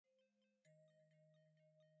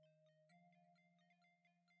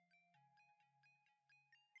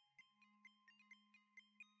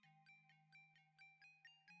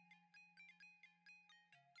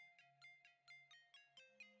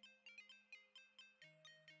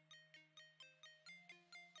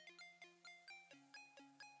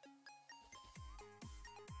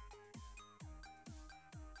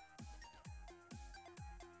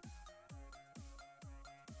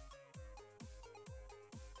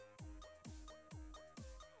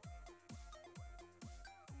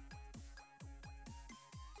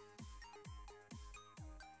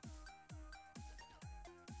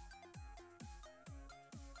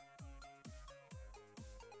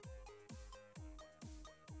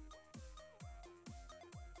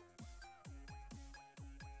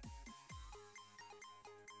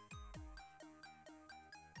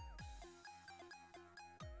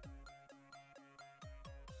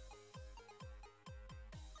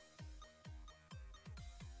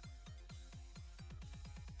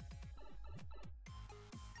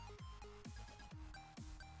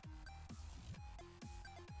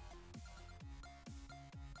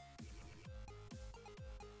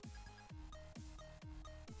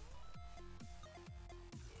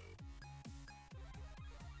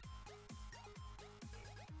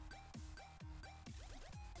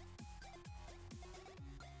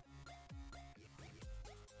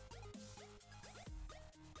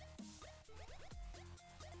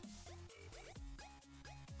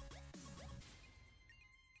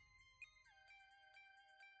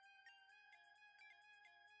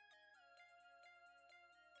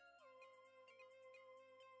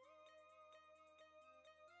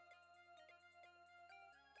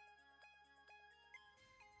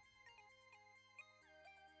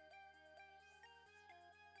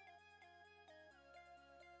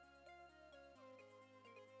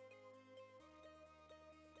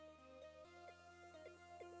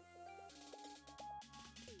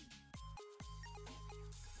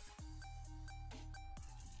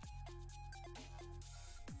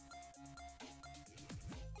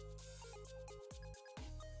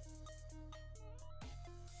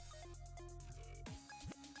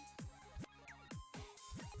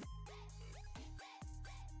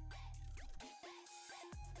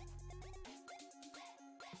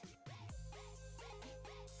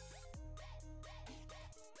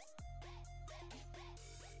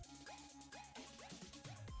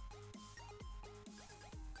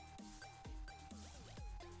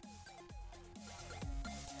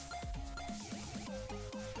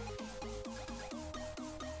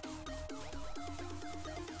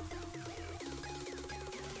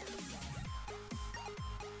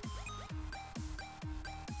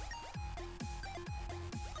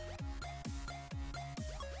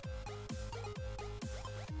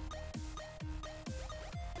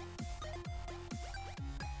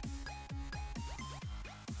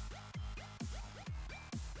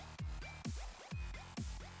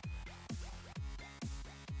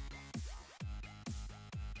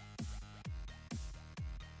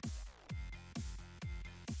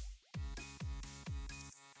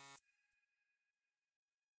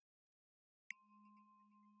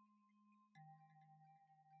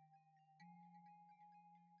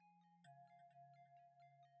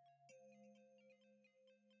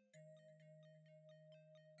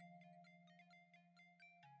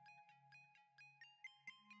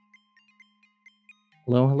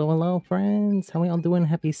Hello, hello, hello, friends. How are y'all doing?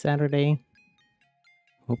 Happy Saturday.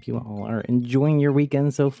 Hope you all are enjoying your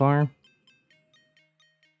weekend so far.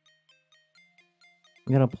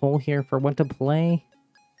 We got a poll here for what to play.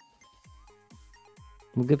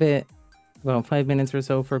 We'll give it about 5 minutes or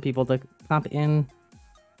so for people to pop in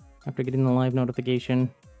after getting the live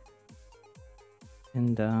notification.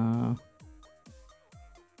 And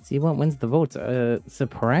see what wins the votes.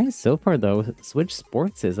 Surprise so far though, Switch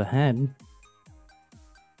Sports is ahead.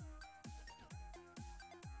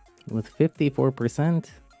 With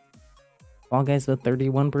 54%. Fall Guys with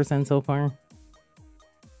 31% so far.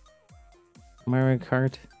 Mario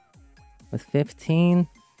Kart with 15.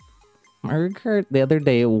 Mario Kart the other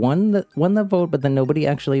day won the vote, but then nobody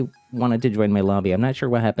actually wanted to join my lobby. I'm not sure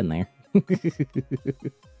what happened there.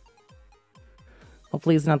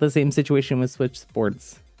 Hopefully it's not the same situation with Switch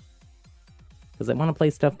Sports. Because I want to play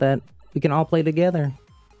stuff that we can all play together.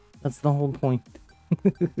 That's the whole point.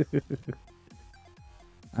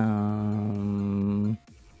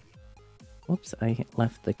 Whoops, I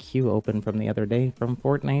left the queue open from the other day from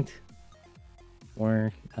Fortnite.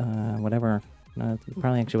 Or, whatever. No, it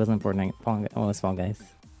probably actually wasn't Fortnite. It was Fall Guys.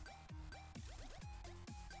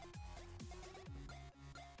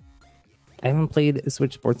 I haven't played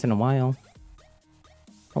Switch Sports in a while.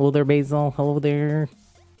 Hello there, Basil. Hello there,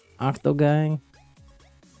 Octo Guy.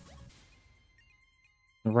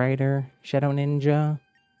 Ryder, Shadow Ninja.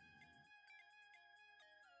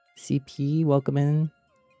 CP, welcome in.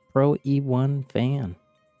 Pro E1 fan.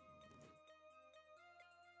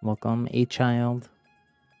 Welcome, A Child.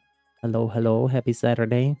 Hello, hello. Happy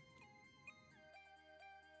Saturday.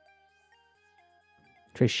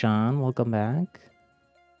 Trishan, welcome back.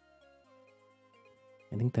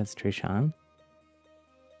 I think that's Trishan.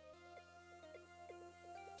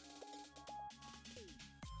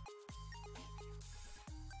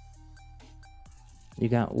 You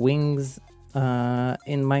got wings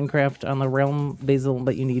in Minecraft on the realm, Basil,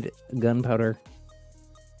 but you need gunpowder.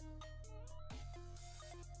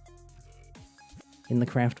 In the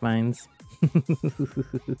craft mines.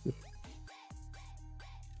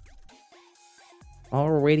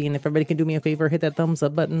 Alrighty, and if everybody can do me a favor, hit that thumbs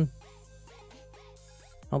up button.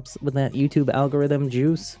 Helps with that YouTube algorithm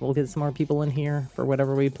juice. We'll get some more people in here for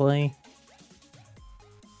whatever we play.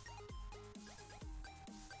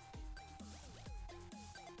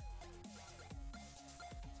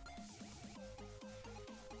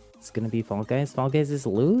 It's gonna be Fall Guys. Fall Guys is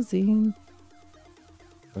losing.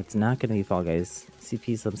 Or it's not gonna be Fall Guys.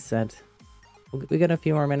 CP's upset. We got a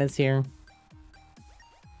few more minutes here.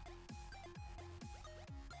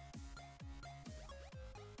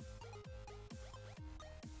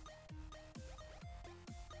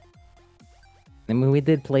 I mean, we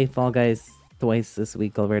did play Fall Guys twice this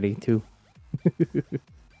week already, too.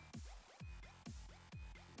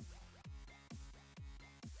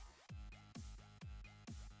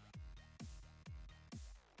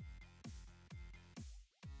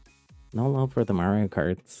 No love for the Mario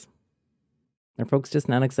Karts. Are folks just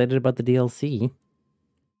not excited about the DLC?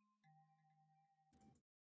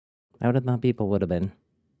 I would have thought people would have been.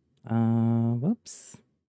 Whoops.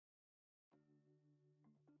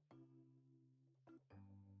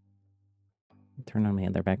 Turn on my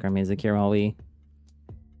other background music here while we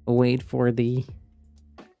wait for the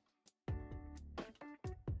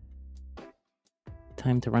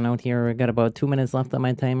time to run out here. We got about 2 minutes left on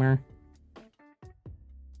my timer.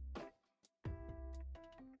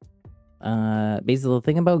 Basically, the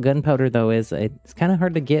thing about gunpowder, though, is it's kind of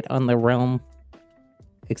hard to get on the realm,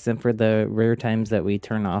 except for the rare times that we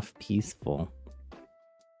turn off peaceful.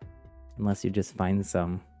 Unless you just find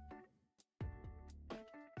some.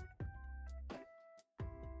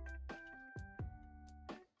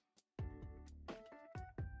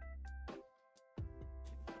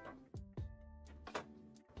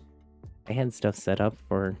 I had stuff set up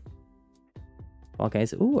for Fall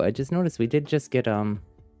Guys. Ooh, I just noticed we did just get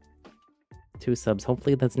 2 subs.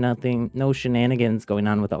 Hopefully that's nothing, no shenanigans going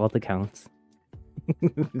on with all the counts.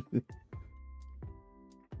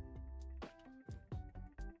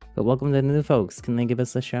 But welcome to the new folks. Can they give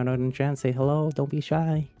us a shout out in chat? Say hello, don't be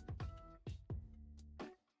shy.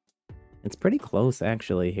 It's pretty close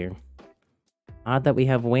actually here. Odd that we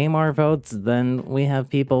have way more votes than we have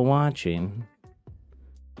people watching.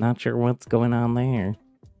 Not sure what's going on there.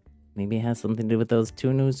 Maybe it has something to do with those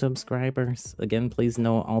 2 new subscribers. Again, please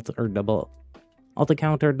no alt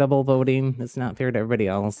account or double voting. It's not fair to everybody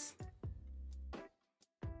else.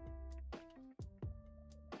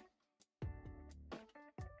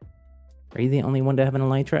 Are you the only one to have an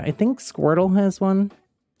elytra? I think Squirtle has one.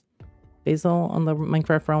 Basil on the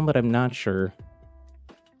Minecraft realm, but I'm not sure.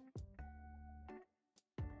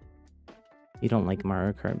 You don't like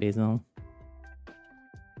Mario Kart, Basil?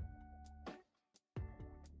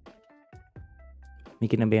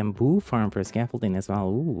 Making a bamboo farm for scaffolding as well.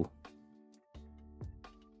 Ooh.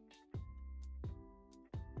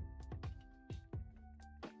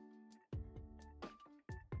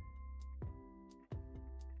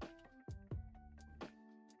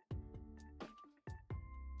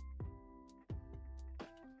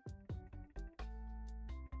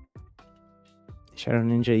 Shadow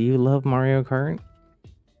Ninja, you love Mario Kart?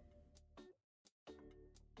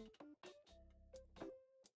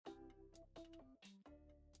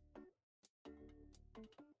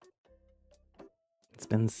 It's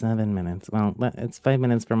been 7 minutes. Well, it's 5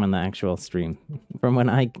 minutes from the actual stream. From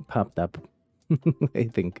when I popped up. I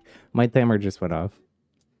think. My timer just went off.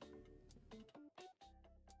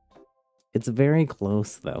 It's very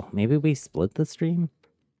close, though. Maybe we split the stream?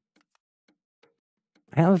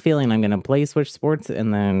 I have a feeling I'm going to play Switch Sports,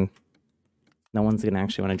 and then no one's going to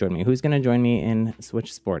actually want to join me. Who's going to join me in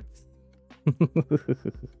Switch Sports?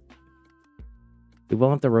 We will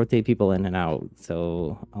have to rotate people in and out,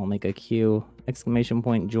 so I'll make a queue. Exclamation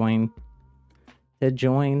point join. To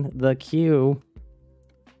join the queue.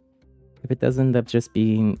 If it does end up just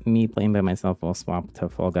being me playing by myself, I'll swap to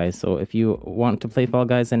Fall Guys. So if you want to play Fall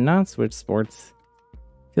Guys and not Switch Sports,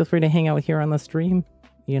 feel free to hang out here on the stream.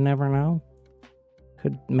 You never know.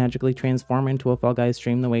 Could magically transform into a Fall Guys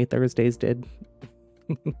stream the way Thursdays did.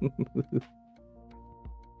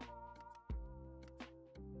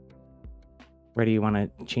 Where do you want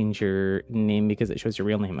to change your name because it shows your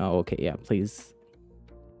real name? Oh, okay, yeah, please.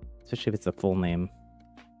 Especially if it's a full name.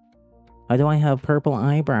 Why do I have purple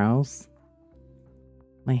eyebrows?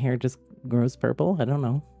 My hair just grows purple? I don't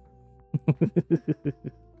know.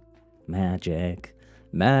 Magic.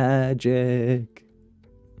 Magic.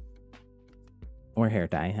 Or hair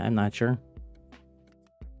dye, I'm not sure.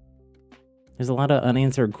 There's a lot of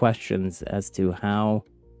unanswered questions as to how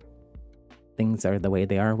things are the way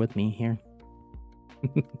they are with me here.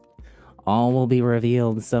 All will be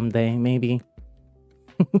revealed someday, maybe.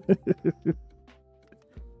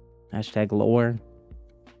 Hashtag lore.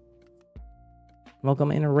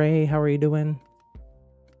 Welcome in, Ray. How are you doing?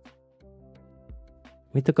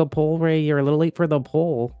 We took a poll, Ray. You're a little late for the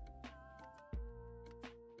poll.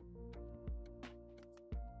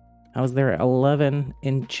 I was there 11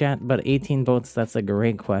 in chat, but 18 votes. That's a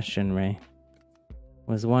great question, Ray.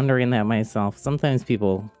 Was wondering that myself. Sometimes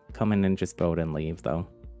people come in and just vote and leave, though.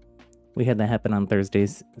 We had that happen on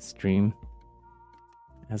Thursday's stream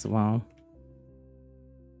as well.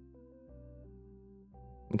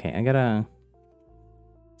 Okay, I gotta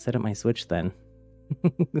set up my Switch then.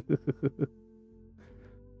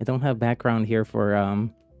 I don't have background here for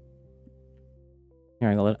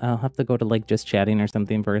here, I'll have to go to like just chatting or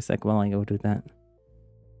something for a sec while I go do that.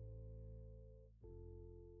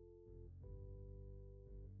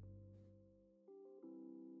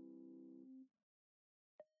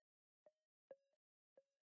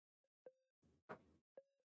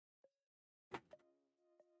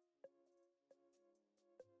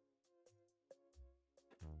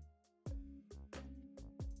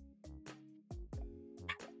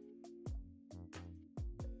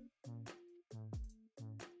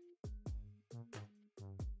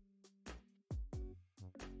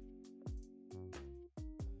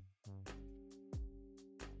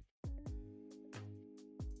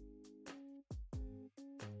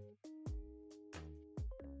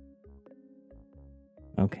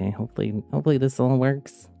 Okay, hopefully this all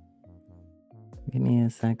works. Give me a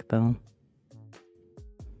sec though.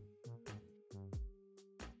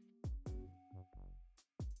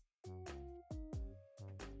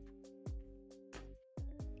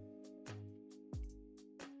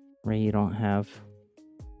 Ray, you don't have...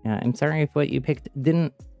 Yeah, I'm sorry if what you picked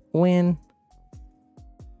didn't win.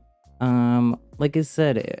 Like I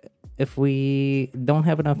said, if we don't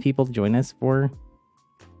have enough people to join us for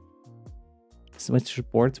Switch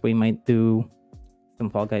Sports, we might do some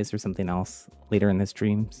Fall Guys or something else later in the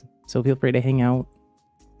streams. So feel free to hang out.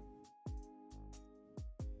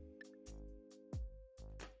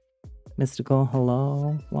 Mystical,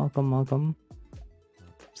 hello. Welcome, welcome.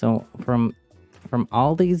 So from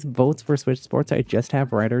all these votes for Switch Sports, I just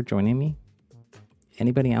have Ryder joining me.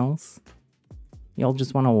 Anybody else? Y'all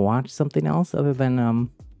just want to watch something else other than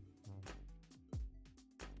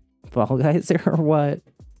Fall Guys or what?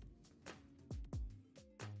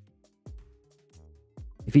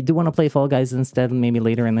 If you do want to play Fall Guys instead, maybe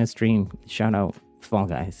later in the stream, shout out Fall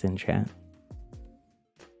Guys in chat.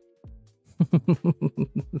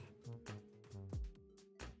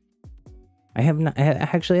 I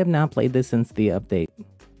actually have not played this since the update.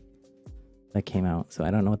 that came out, so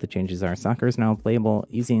I don't know what the changes are. Soccer is now playable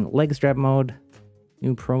using leg strap mode.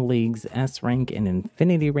 New pro leagues, S rank and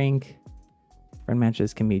infinity rank. Friend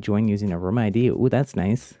matches can be joined using a room ID. Ooh, that's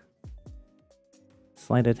nice.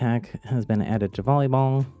 Slide attack has been added to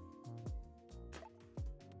volleyball.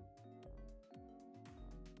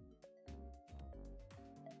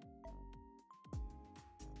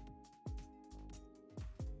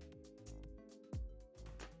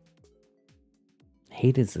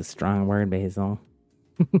 Hate is a strong word, Basil.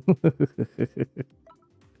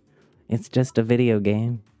 It's just a video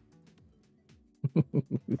game.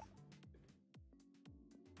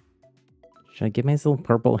 Should I give myself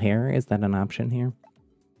purple hair? Is that an option here?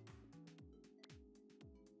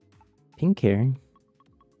 Pink hair.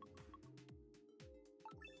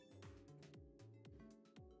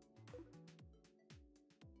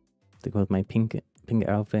 To go with my pink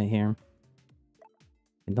outfit here.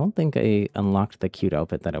 I don't think I unlocked the cute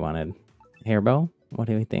outfit that I wanted. Hair bow? What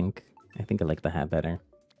do we think? I think I like the hat better.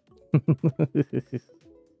 A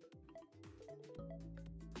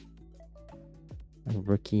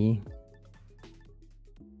rookie.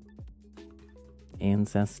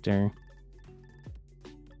 Ancestor.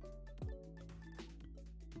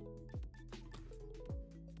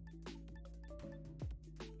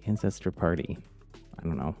 Ancestor party. I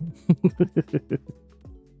don't know.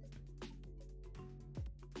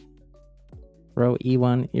 Bro,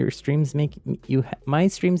 E1, your streams make you my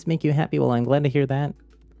streams make you happy. Well, I'm glad to hear that.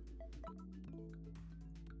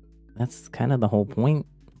 That's kind of the whole point.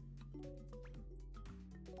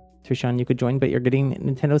 Trishan, you could join, but you're getting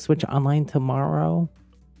Nintendo Switch Online tomorrow.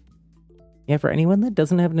 Yeah, for anyone that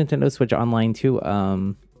doesn't have Nintendo Switch Online too,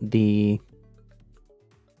 oh,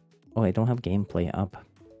 I don't have gameplay up.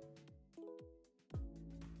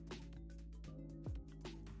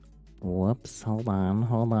 Whoops, hold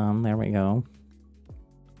on, there we go.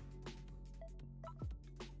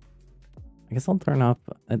 I guess I'll turn off,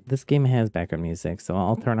 this game has background music, so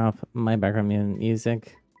I'll turn off my background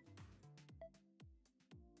music.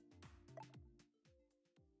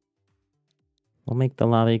 We'll make the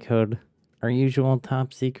lobby code our usual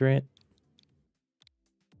top secret.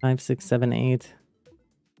 5678.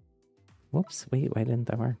 Whoops, wait, why didn't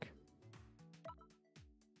that work?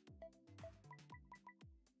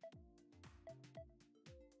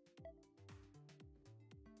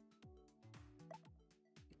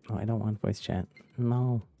 Oh, I don't want voice chat.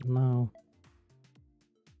 No.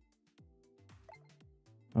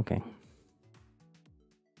 Okay.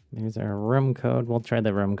 There's our room code. We'll try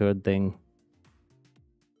the room code thing.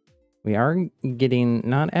 We are getting,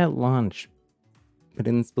 not at launch, but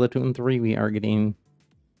in Splatoon 3, we are getting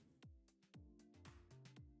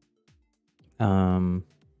not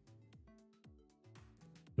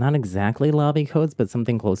exactly lobby codes, but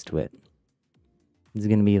something close to it. It's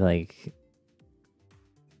gonna be like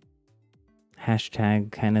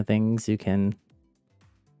hashtag kind of things you can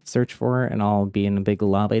search for and all be in a big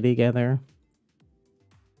lobby together.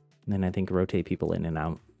 And then I think rotate people in and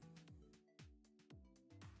out.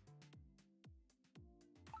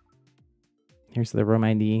 Here's the room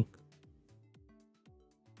ID.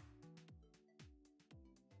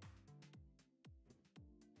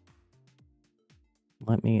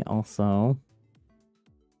 Let me also...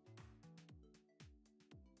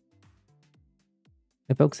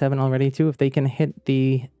 If folks haven't already too, if they can hit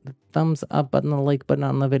the thumbs up button, the like button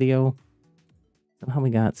on the video. Somehow we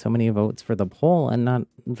got so many votes for the poll and not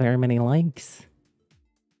very many likes.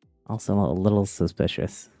 Also a little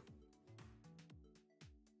suspicious.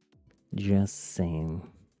 Just saying.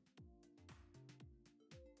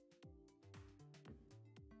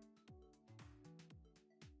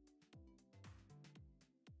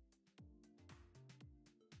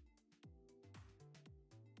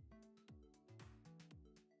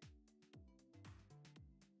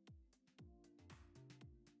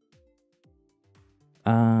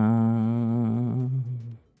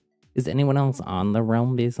 Is anyone else on the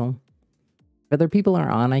realm, Basil? If other people are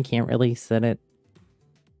on, I can't really set it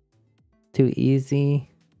too easy.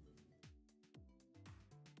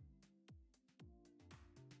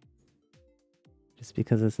 Just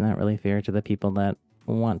because it's not really fair to the people that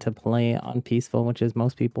want to play on peaceful, which is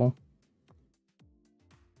most people.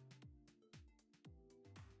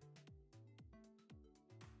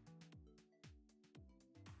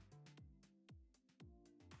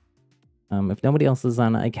 If nobody else is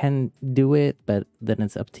on, I can do it, but then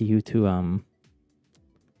it's up to you to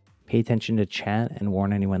pay attention to chat and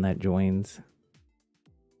warn anyone that joins.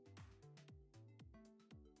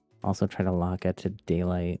 Also try to lock it to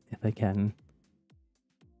daylight if I can.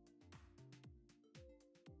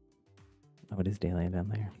 Oh, it is daylight down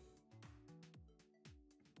there.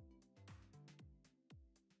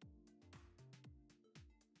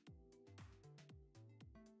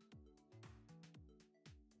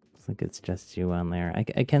 like it's just you on there.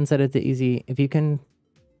 I can set it to easy. If you can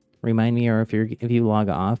remind me, or if you log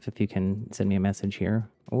off, if you can send me a message here.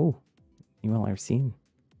 Oh, you all are seen.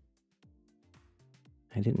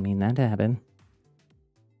 I didn't mean that to happen.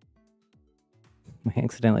 I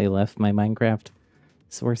accidentally left my Minecraft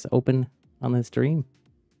source open on the stream.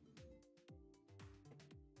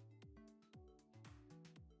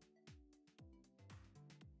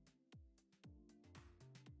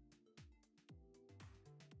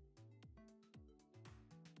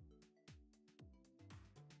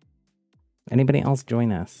 Anybody else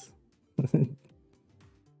join us?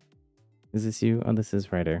 Is this you? Oh, this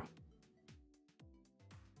is Ryder.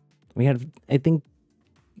 We had, I think,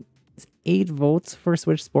 8 votes for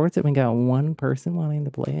Switch Sports, and we got 1 person wanting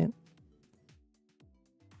to play it.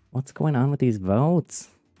 What's going on with these votes?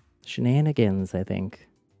 Shenanigans, I think.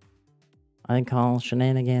 I call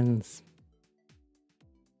shenanigans.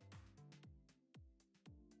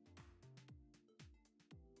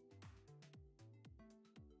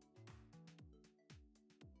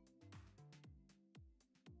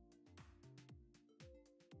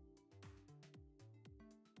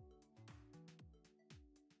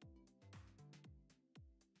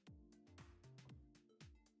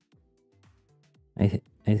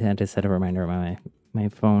 I had to set a reminder on my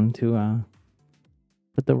phone to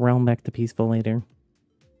put the realm back to peaceful later.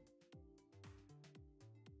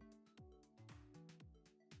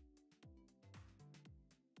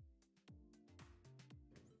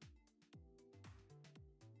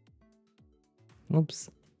 Oops.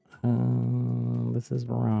 This is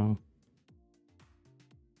wrong.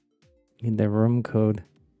 Need the room code.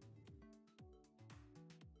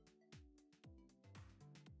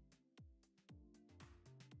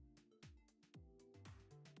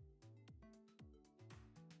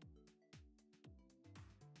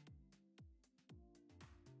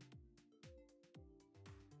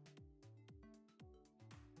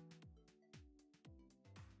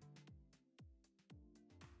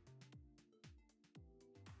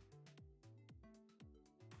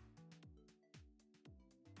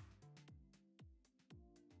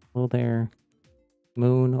 Hello there,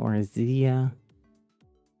 Moon or Zia.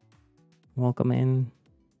 Welcome in.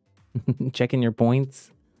 Checking your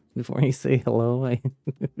points before you say hello. I'm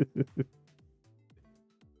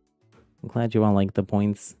glad you all like the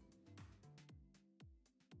points.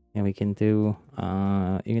 Yeah, we can do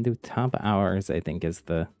you can do top hours, I think, is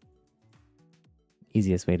the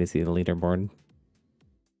easiest way to see the leaderboard.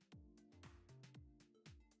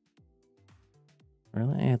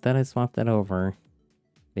 Really? I thought I swapped that over.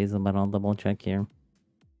 Basil, but I'll double check here.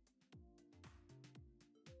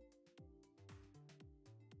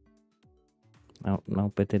 Oh,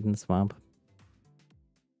 nope, it didn't swap.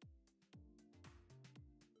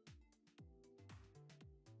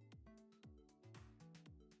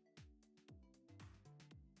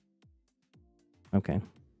 Okay.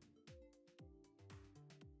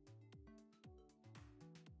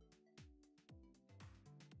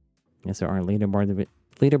 Yes, so our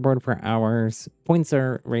leaderboard for hours. Points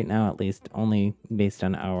are right now at least only based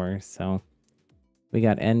on hours. So we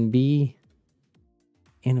got NB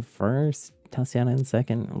in first, Tassiana in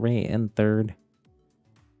second, Ray in third,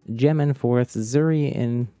 Gem in fourth, Zuri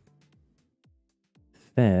in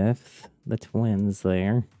fifth, the twins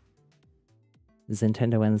there.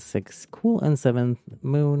 Zintendo in sixth, Cool in seventh,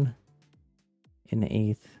 Moon in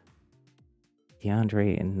eighth,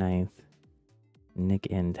 DeAndre in ninth, Nick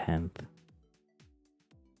in 10th.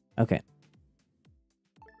 Okay.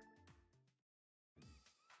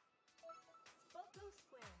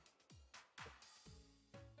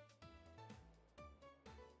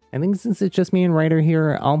 I think since it's just me and Ryder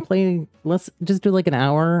here, I'll play, let's just do like an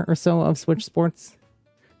hour or so of Switch Sports.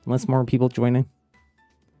 Unless more people join in.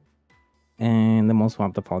 And then we'll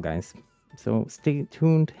swap the Fall Guys. So stay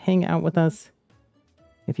tuned, hang out with us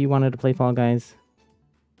if you wanted to play Fall Guys.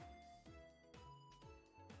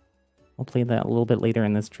 I'll play that a little bit later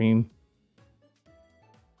in the stream.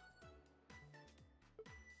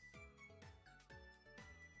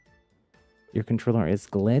 Your controller is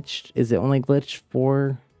glitched. Is it only glitched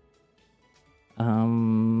for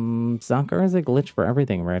soccer, or is it glitched for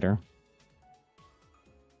everything, Ryder?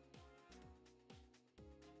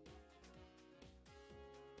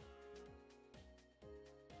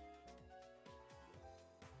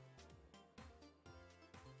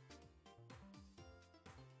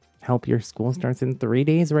 Help, your school starts in 3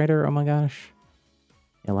 days, Ryder? Oh my gosh.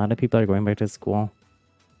 A lot of people are going back to school.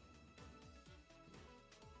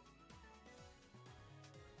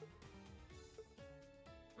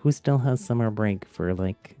 Who still has summer break for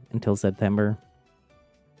like until September?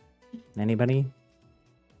 Anybody?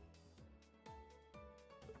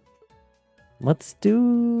 Let's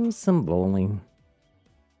do some bowling.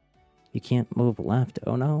 You can't move left.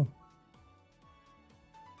 Oh no.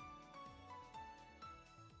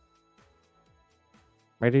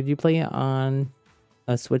 Right, did you play it on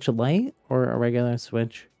a Switch Lite or a regular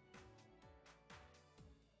Switch?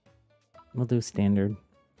 We'll do standard.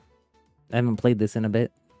 I haven't played this in a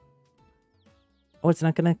bit. Oh, it's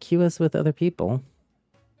not gonna queue us with other people.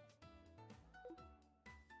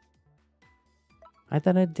 I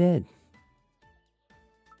thought it did.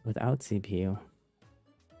 Without CPU.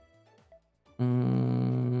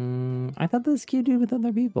 I thought this queued you with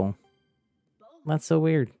other people. That's so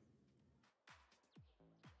weird.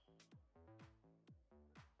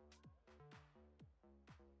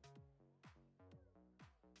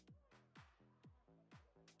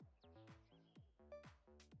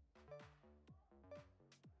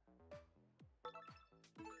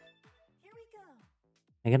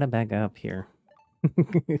 I gotta back up here.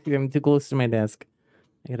 I'm too close to my desk.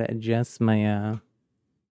 I gotta adjust my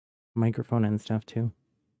microphone and stuff too.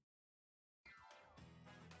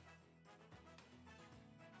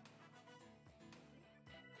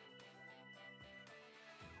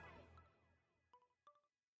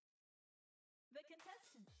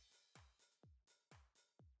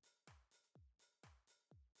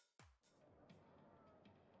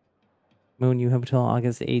 Moon, you have till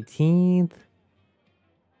August 18th.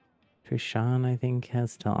 Trishan, I think,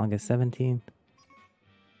 has till August 17th.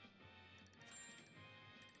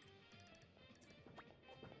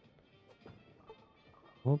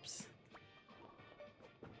 Whoops.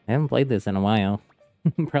 I haven't played this in a while.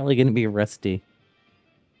 I'm probably gonna be rusty.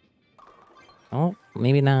 Oh,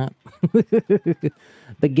 maybe not.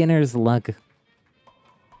 Beginner's luck.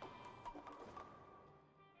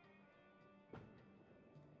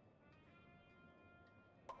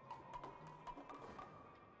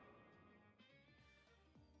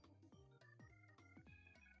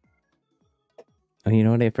 Oh, you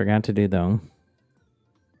know what I forgot to do, though?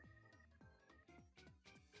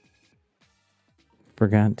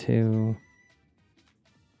 Forgot to...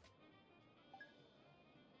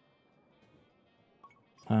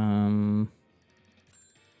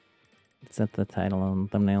 set the title and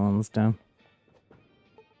thumbnail and stuff.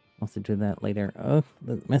 I'll have to do that later. Oh,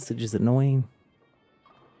 the message is annoying.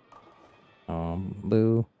 Oh,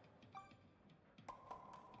 boo.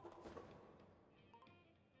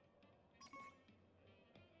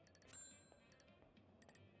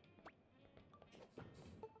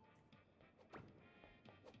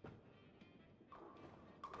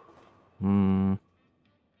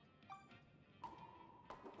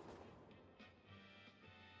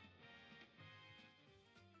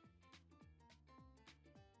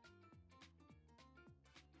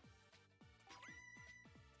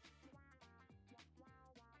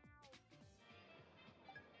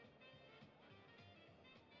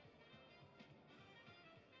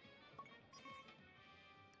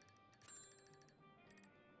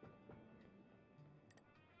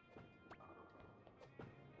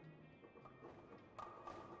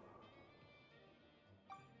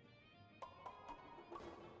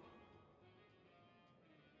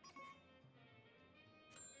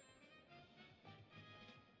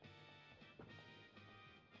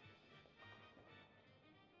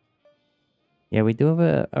 Yeah, we do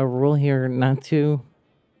have a rule here not to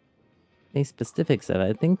say specifics of it.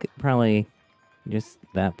 I think probably just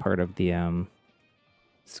that part of the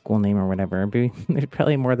school name or whatever. There's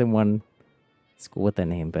probably more than one school with that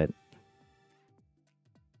name, but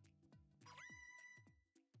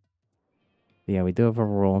yeah, we do have a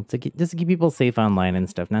rule to just to keep people safe online and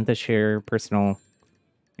stuff, not to share personal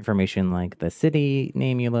information like the city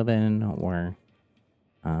name you live in or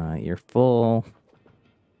your full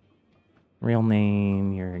real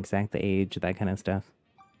name, your exact age, that kind of stuff.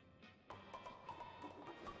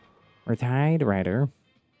 Retired writer.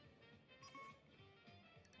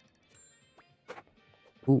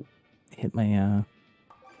 Ooh, hit my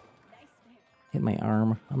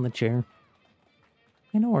arm on the chair.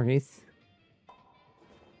 Yeah, no worries.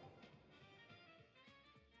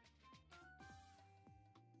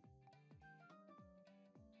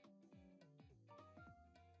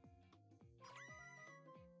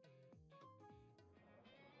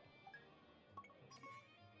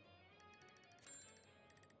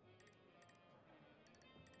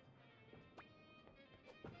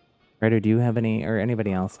 Ryder, do you have any, or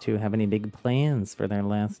anybody else too, have any big plans for their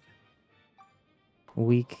last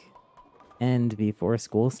week end before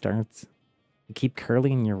school starts? You keep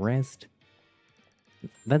curling your wrist.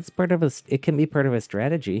 That's part of it can be part of a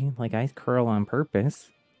strategy. Like I curl on purpose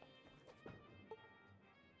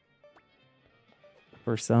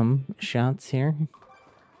for some shots here.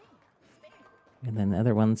 And then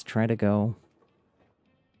other ones try to go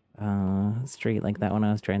straight, like that one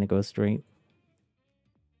I was trying to go straight.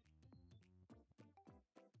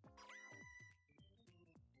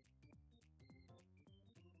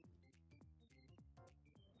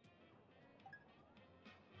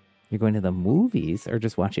 You're going to the movies or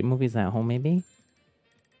just watching movies at home, maybe?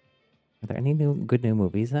 Are there any good new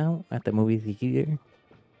movies out at the movie theater?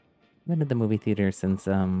 I've been to the movie theater since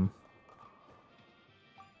the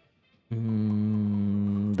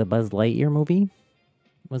Buzz Lightyear movie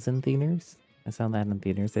was in theaters. I saw that in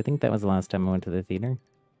theaters. I think that was the last time I went to the theater.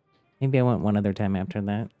 Maybe I went one other time after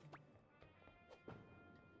that.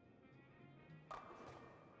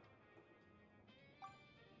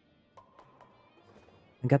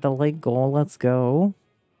 I got the light goal. Let's go.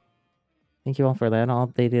 Thank you all for that. I'll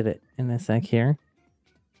update it in a sec here.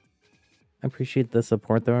 I appreciate the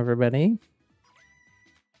support though, everybody.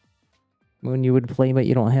 When you would play, but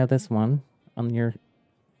you don't have this one on your,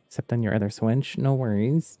 except on your other Switch. No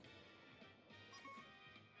worries.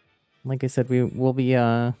 Like I said, we will be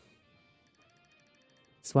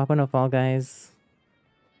swapping to Fall Guys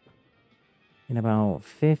in about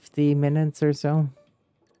 50 minutes or so.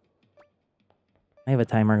 I have a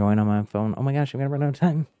timer going on my phone. Oh my gosh, I'm gonna run out of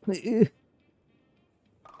time.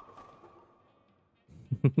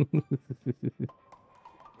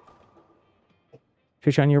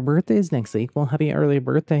 Trishan, your birthday is next week. Well, happy early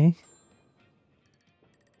birthday.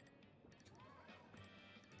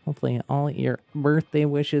 Hopefully all your birthday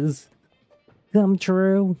wishes come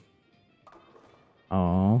true.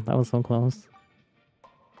 Oh, that was so close.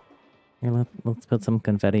 Here, let's put some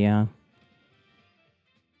confetti on.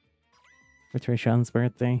 For Trishan's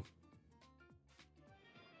birthday.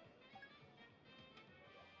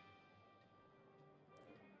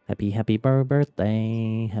 Happy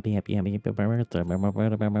birthday. Happy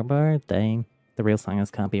birthday. The real song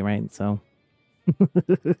is copyright, so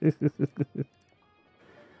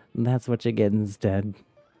that's what you get instead.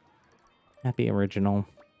 Happy original.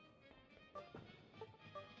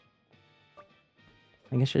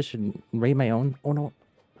 I guess I should rate my own. Oh no.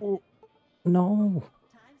 Oh, no.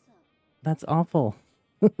 That's awful.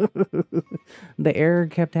 The error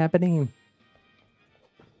kept happening.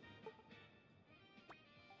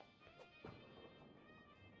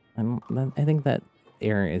 I think that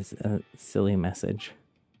error is a silly message.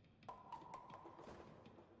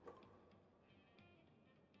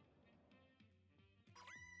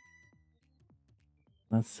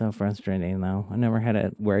 That's so frustrating, though. I never had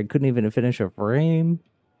it where I couldn't even finish a frame.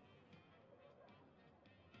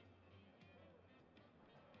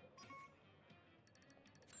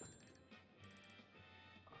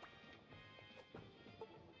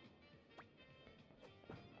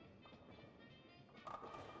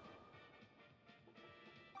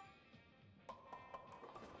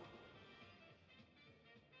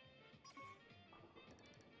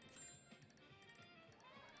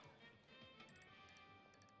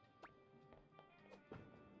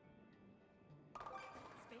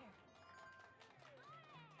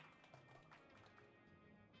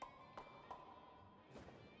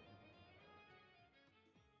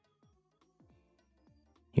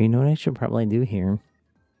 You know what I should probably do here?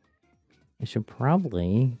 I should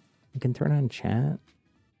probably... I can turn on chat.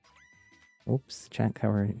 Oops, chat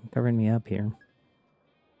covering me up here.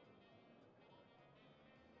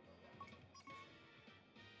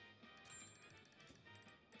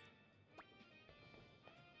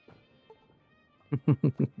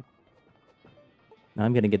 Now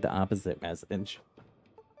I'm gonna get the opposite message.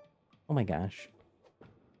 Oh my gosh.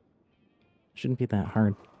 Shouldn't be that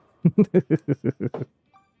hard.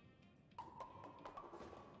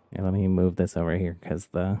 Here, let me move this over here because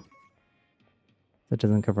it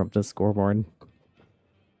doesn't cover up the scoreboard.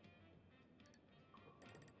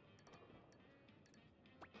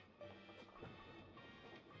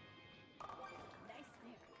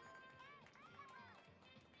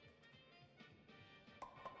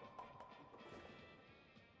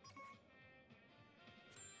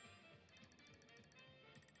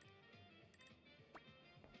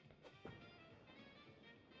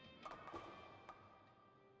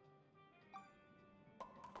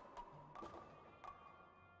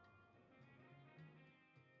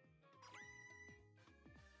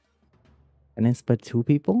 And it's but 2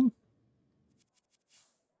 people?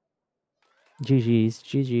 GG's,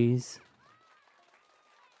 GG's.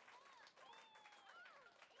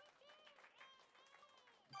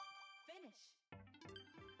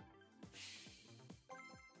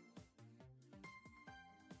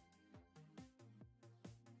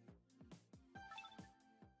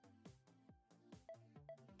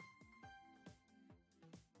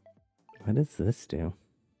 What does this do?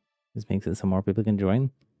 This makes it so more people can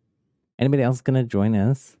join. Anybody else gonna join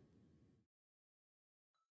us?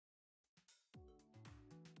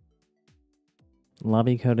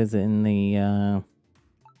 Lobby code is in the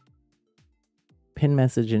pin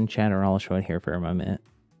message in chat, or I'll show it here for a moment.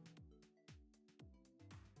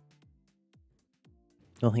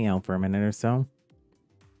 We'll hang out for a minute or so.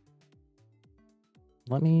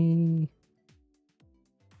 Let me...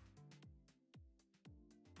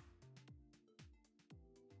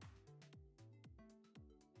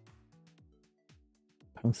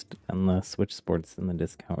 post on the Switch Sports in the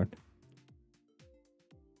Discord.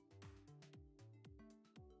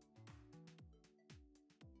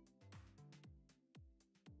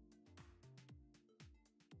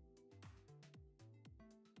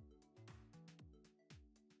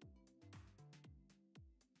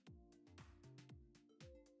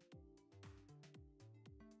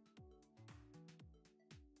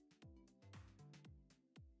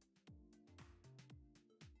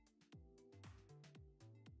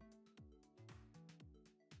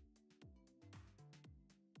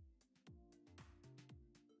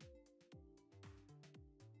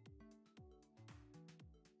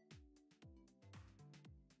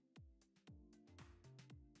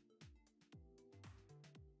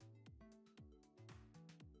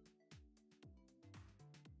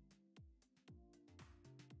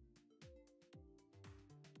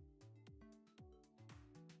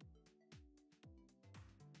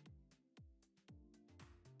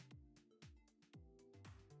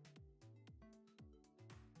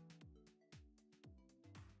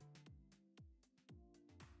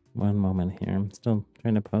 One moment here. I'm still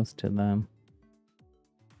trying to post to the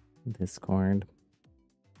Discord.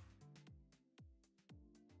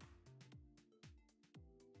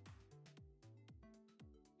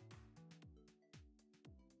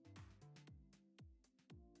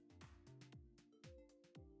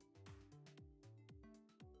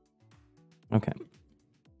 Okay.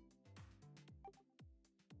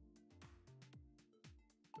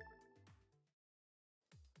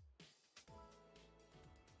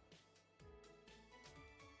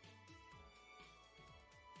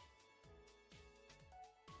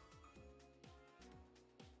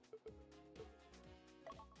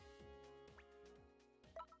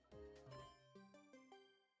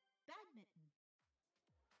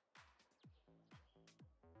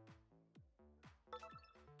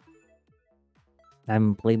 I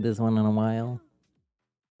haven't played this one in a while.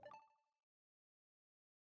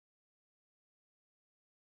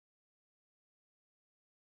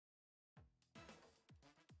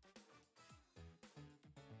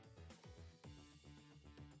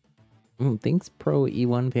 Thanks, Pro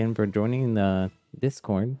E1 fan, for joining the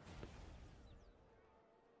Discord.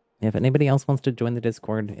 If anybody else wants to join the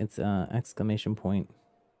Discord, it's exclamation point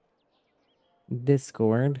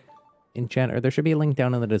Discord in chat, or there should be a link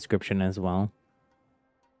down in the description as well.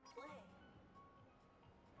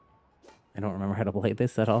 I don't remember how to play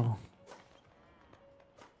this at all.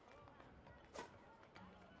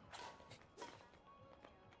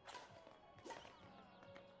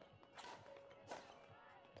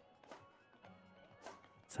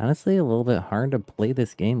 It's honestly a little bit hard to play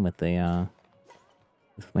this game with the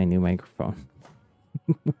with my new microphone.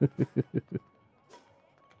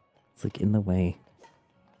 It's like in the way.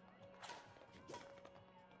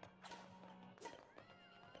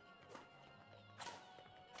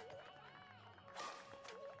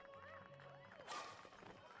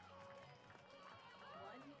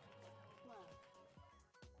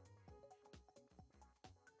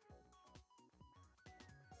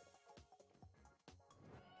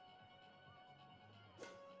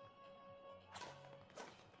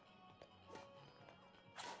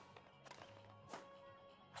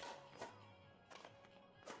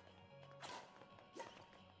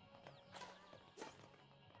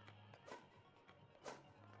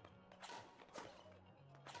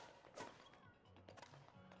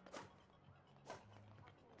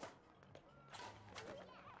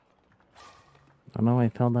 Oh no, I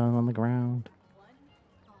fell down on the ground.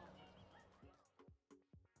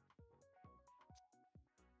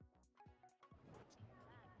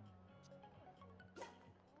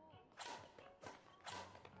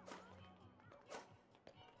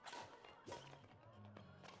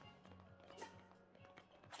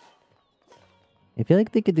 I feel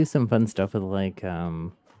like they could do some fun stuff with like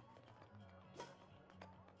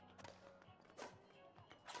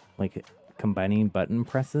combining button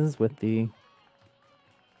presses with the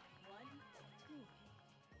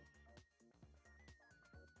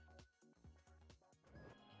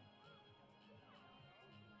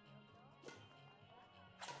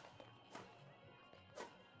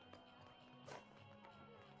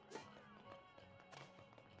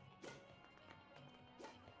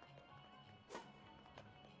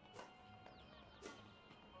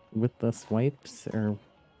with the swipes or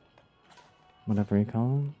whatever you call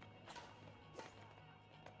them.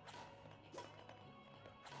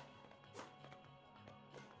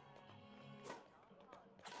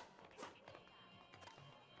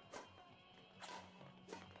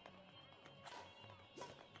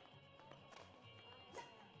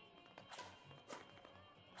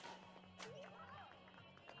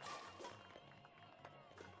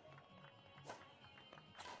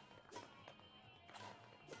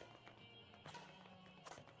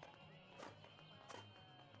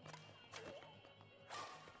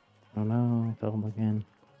 Oh no, fell again.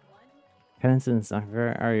 Tennis and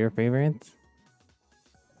soccer are your favorites?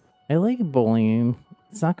 I like bowling.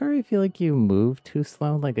 Soccer, I feel like you move too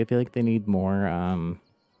slow. Like, I feel like they need more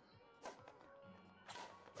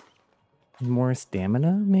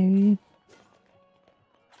stamina, maybe?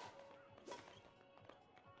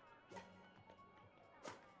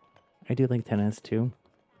 I do like tennis too.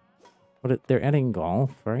 But they're adding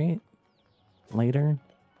golf, right? Later?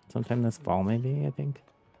 Sometime this fall, maybe, I think.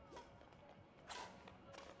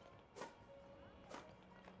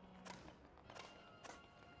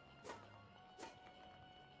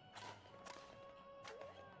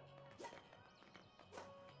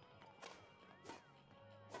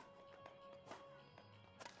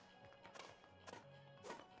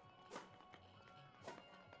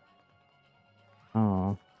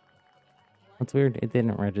 Oh. That's weird. It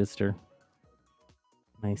didn't register.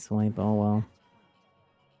 Nice swipe. Oh, well.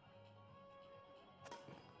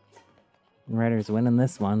 Riders winning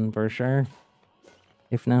this one for sure.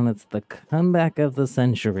 If not, it's the comeback of the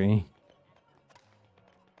century.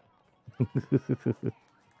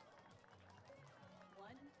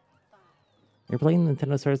 You're playing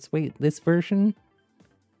Nintendo Switch. Wait, this version?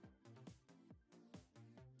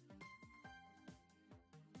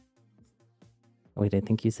 Wait, I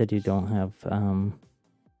think you said you don't have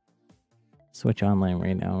Switch Online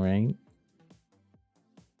right now, right?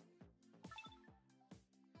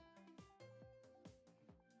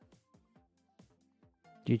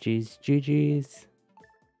 GG's, GG's.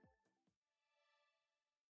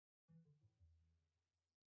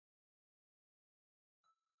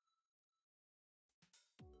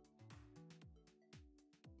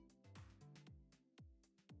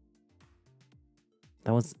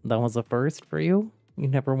 That was a first for you? You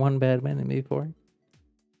never won badminton before?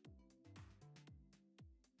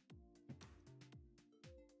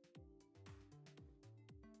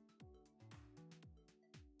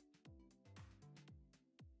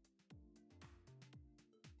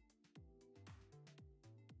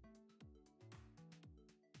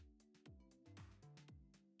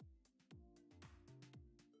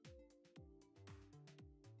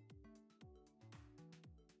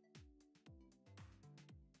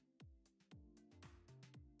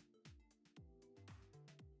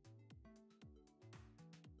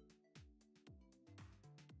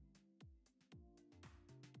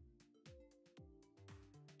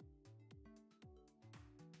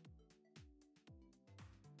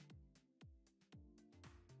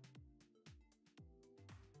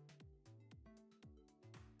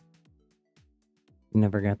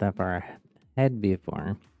 Never got that far ahead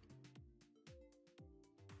before.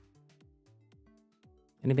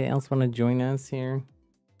 Anybody else want to join us here?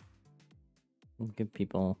 We'll give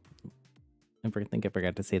people... I think I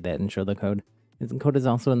forgot to say that and show the code. The code is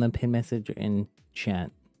also in the pin message in chat.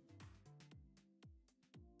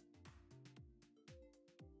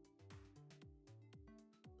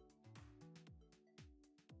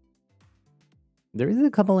 There is a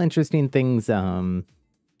couple interesting things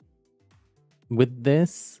with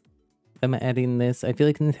this. I'm adding this. I feel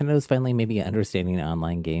like Nintendo's finally maybe understanding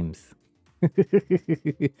online games.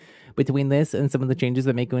 Between this and some of the changes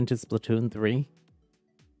that may go into Splatoon 3.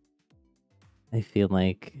 I feel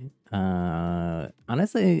like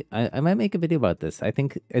honestly, I might make a video about this. I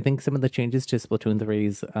think some of the changes to Splatoon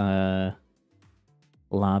 3's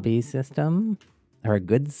lobby system are a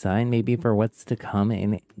good sign maybe for what's to come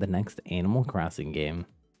in the next Animal Crossing game.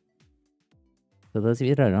 So those of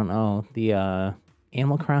you that don't know, the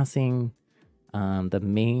Animal Crossing, the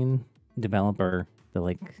main developer, the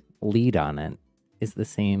like lead on it, is the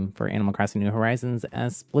same for Animal Crossing New Horizons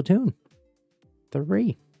as Splatoon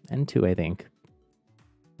 3 and 2, I think.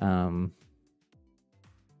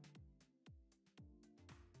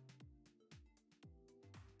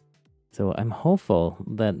 So I'm hopeful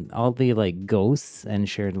that all the like ghosts and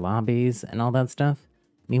shared lobbies and all that stuff,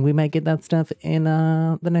 I mean, we might get that stuff in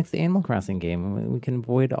the next Animal Crossing game. We can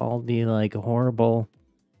avoid all the like horrible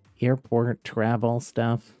airport travel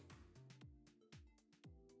stuff.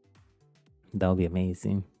 That'll be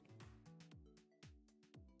amazing.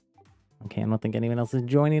 Okay. Okay, I don't think anyone else is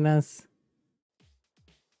joining us.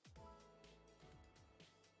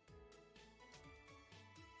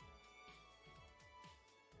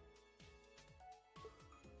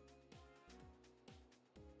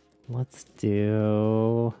 Let's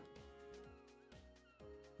do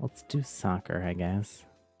soccer, I guess.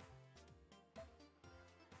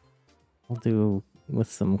 We'll do with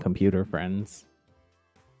some computer friends.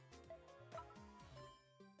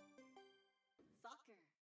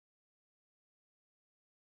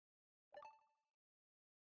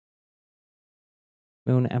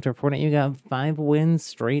 Moon, after Fortnite, you got 5 wins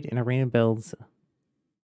straight in arena builds.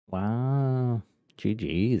 Wow.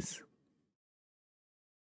 GG's.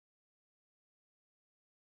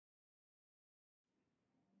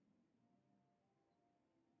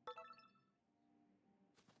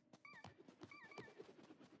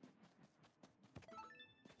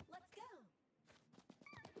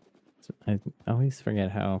 I always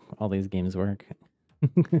forget how all these games work.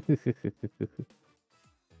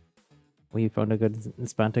 We found a good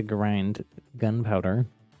spot to grind gunpowder.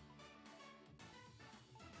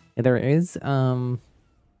 There is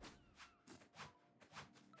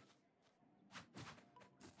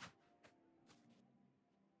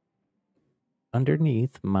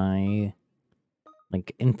underneath my,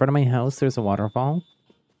 like, in front of my house, there's a waterfall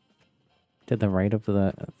to the right of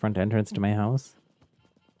the front entrance to my house.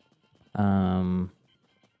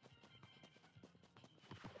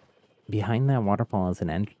 Behind that waterfall is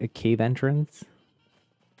a cave entrance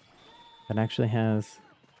that actually has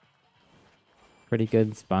pretty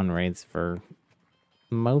good spawn rates for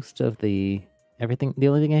most of everything. The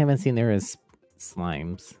only thing I haven't seen there is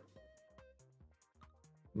slimes.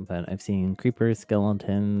 But I've seen creepers,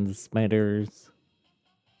 skeletons, spiders,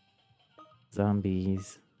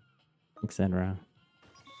 zombies, etc.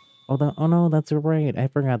 Oh no, that's right. I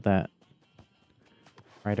forgot that.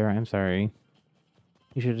 Ryder, I'm sorry.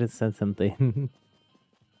 You should have said something.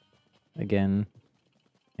 Again.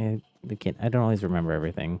 I don't always remember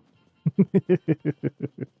everything.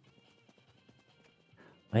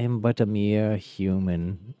 I am but a mere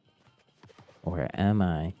human. Or am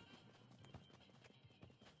I?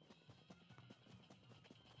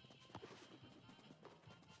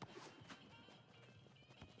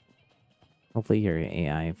 Hopefully your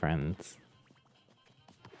AI friends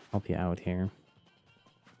help you out here.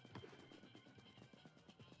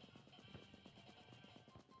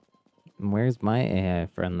 Where's my AI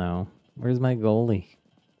friend, though? Where's my goalie?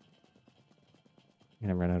 I'm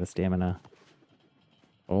gonna run out of stamina.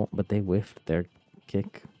 Oh, but they whiffed their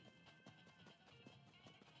kick.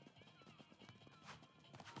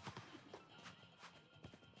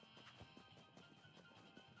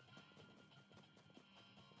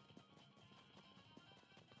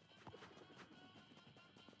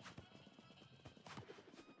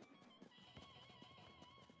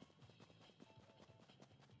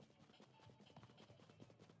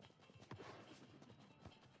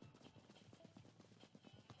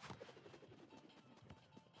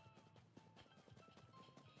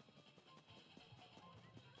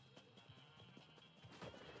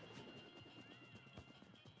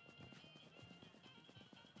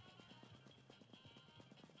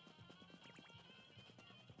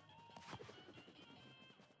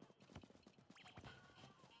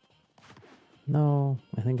 No,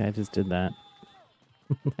 I think I just did that.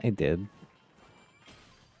 I did.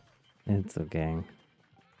 It's okay.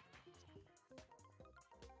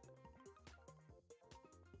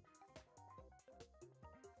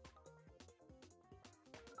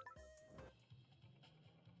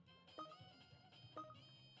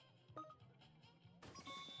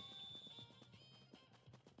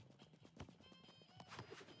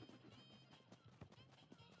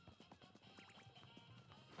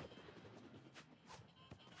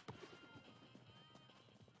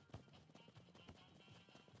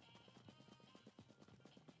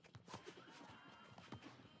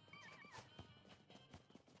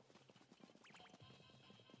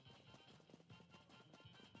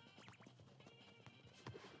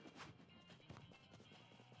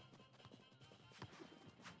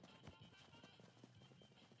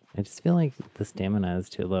 I just feel like the stamina is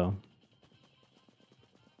too low.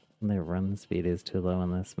 And the run speed is too low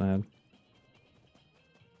in this mode.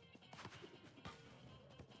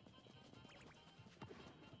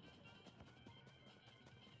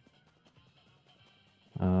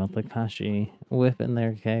 Oh, Takashi whipping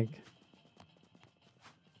their kick.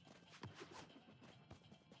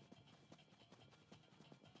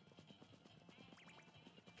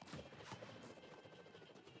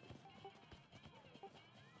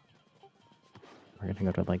 We're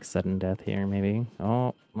gonna go to like sudden death here, maybe.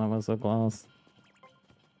 Oh, that was so close.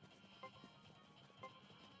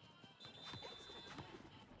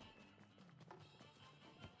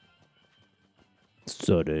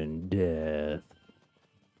 sudden death.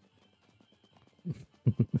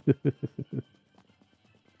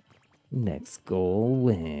 Next goal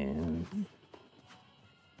wins.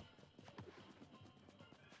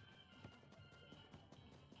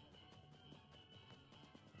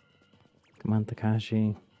 Come on,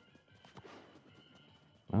 Takashi.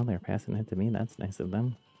 Well, they're passing it to me. That's nice of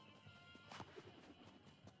them.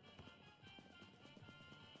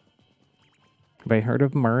 Have I heard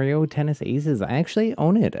of Mario Tennis Aces? I actually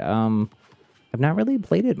own it. I've not really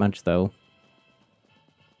played it much, though.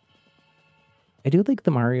 I do like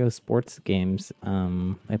the Mario sports games.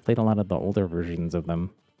 I played a lot of the older versions of them.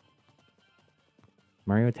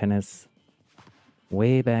 Mario Tennis,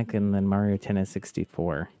 way back in the Mario Tennis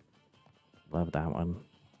 64. Love that one.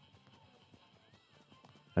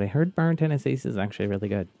 But I heard Mario Tennis Ace is actually really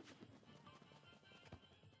good.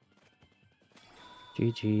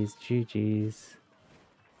 GG's, GG's.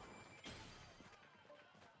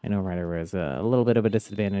 I know Ryder was a little bit of a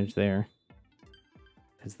disadvantage there.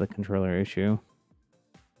 Because of the controller issue.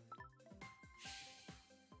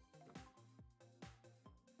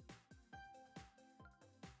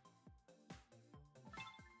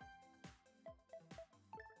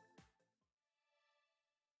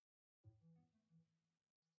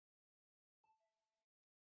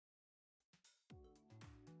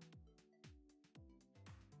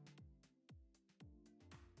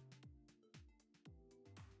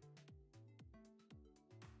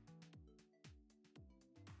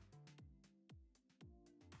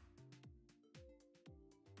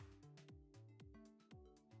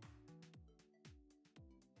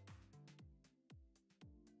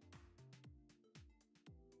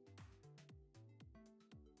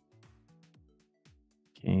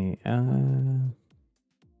 Okay,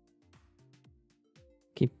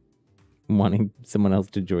 keep wanting someone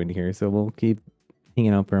else to join here, so we'll keep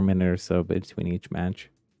hanging out for a minute or so between each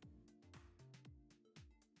match.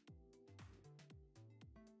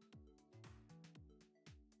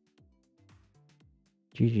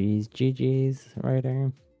 GG's, GG's,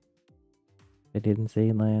 Ryder. I didn't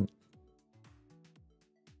say that.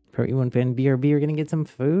 Pro E1 fan BRB, you're gonna get some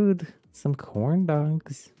food, some corn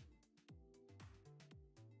dogs.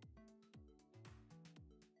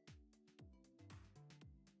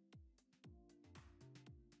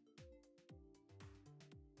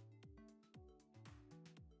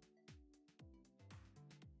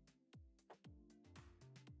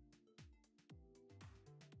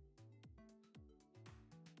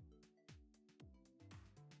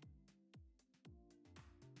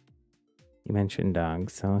 You mentioned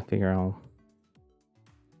dogs, so I figure I'll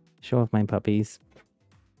show off my puppies.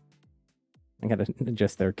 I gotta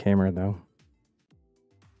adjust their camera though.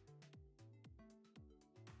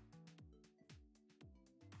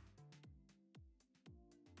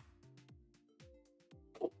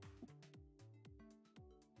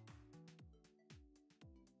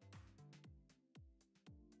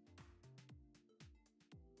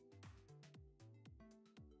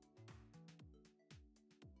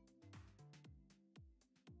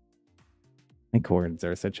 My cords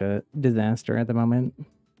are such a disaster at the moment.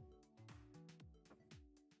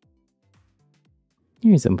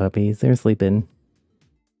 Here's some puppies. They're sleeping.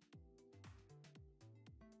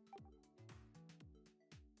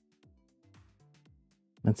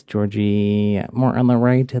 That's Georgie. More on the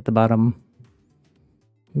right at the bottom.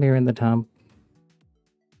 Bear in the top.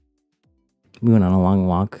 We went on a long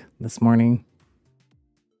walk this morning.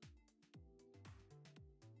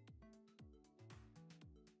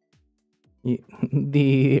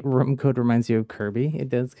 The room code reminds you of Kirby. It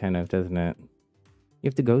does kind of, doesn't it? You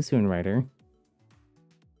have to go soon, Ryder.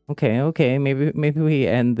 Okay. Maybe we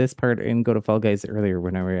end this part and go to Fall Guys earlier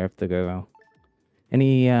whenever we have to go.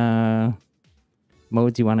 Any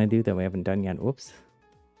modes you want to do that we haven't done yet? Whoops.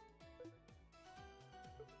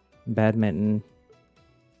 Badminton,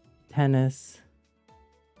 tennis,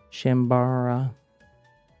 Shambara.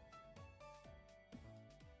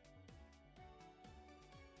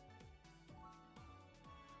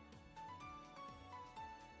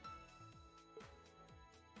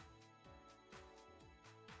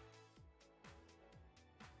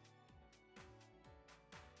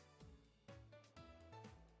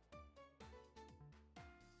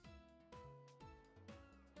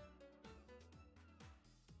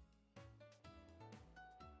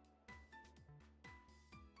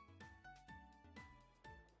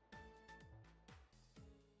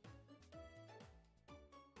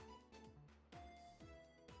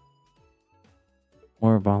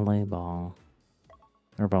 Or volleyball.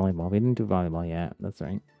 Or volleyball. We didn't do volleyball yet. That's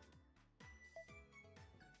right.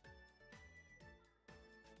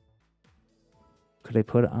 Could I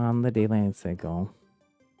put on the daylight cycle?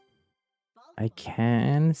 I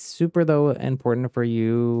can. Super, though, important for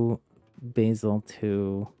you, Basil,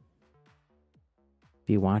 to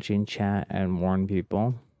be watching chat and warn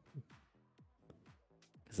people.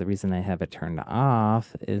 Because the reason I have it turned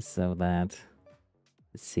off is so that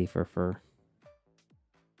it's safer for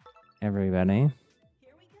everybody.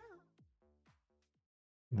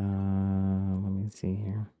 Let me see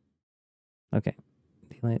here. Okay.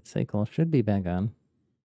 Daylight cycle should be back on.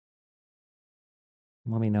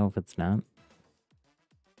 Let me know if it's not.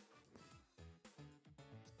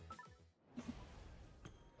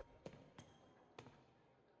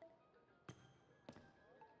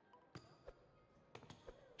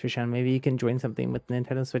 Trishan, maybe you can join something with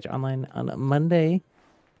Nintendo Switch Online on Monday.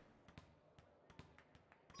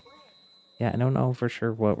 Yeah, I don't know for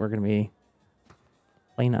sure what we're going to be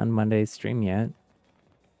playing on Monday's stream yet.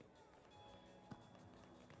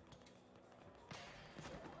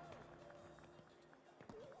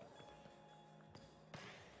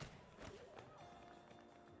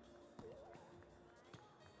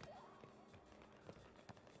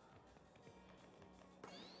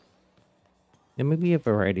 It may be a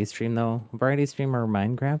variety stream, though. Variety stream or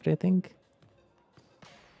Minecraft, I think.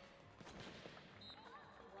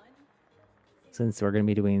 Since we're going to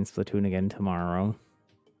be doing Splatoon again tomorrow.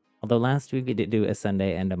 Although last week we did do a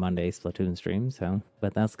Sunday and a Monday Splatoon stream, so...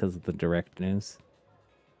 But that's because of the direct news.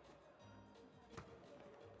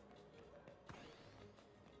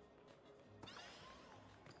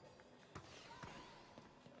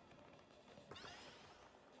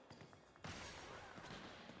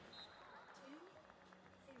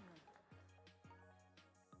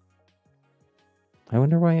 I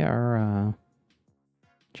wonder why our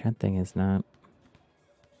chat thing is not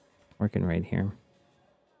working right here.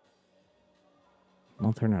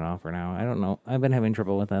 I'll turn it off for now. I don't know. I've been having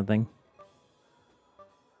trouble with that thing.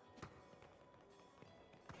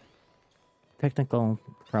 Technical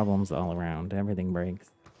problems all around. Everything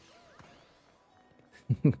breaks.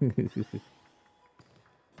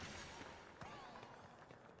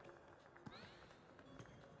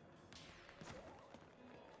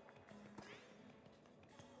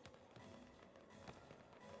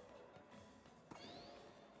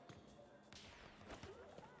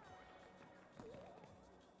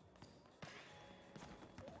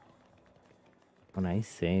 Oh, nice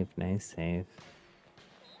save. Nice save.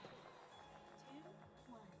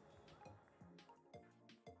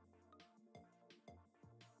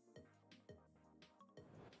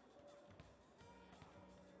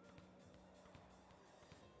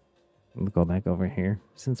 We'll go back over here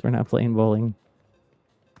since we're not playing bowling.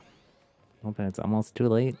 Hope it's almost too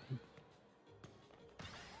late.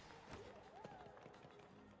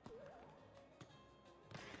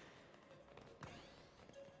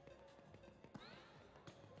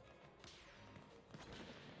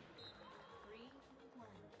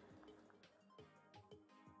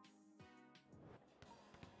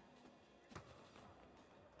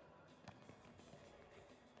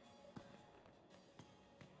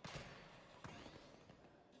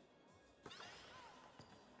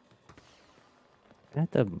 I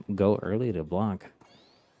have to go early to block.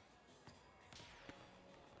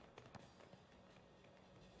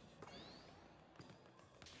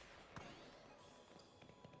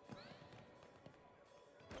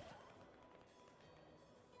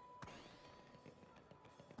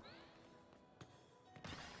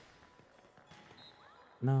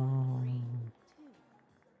 No.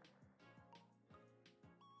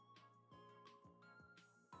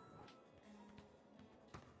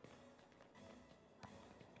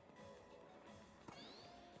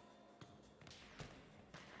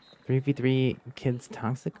 3v3 kids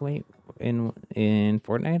toxic wait in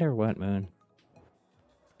Fortnite or what, Moon?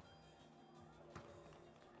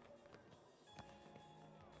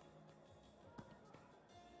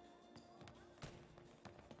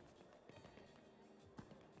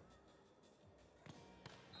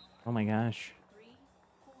 Oh my gosh.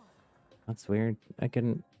 That's weird. I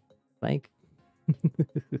couldn't like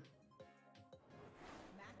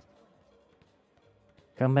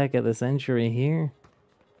come back of the century here.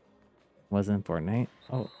 Wasn't Fortnite.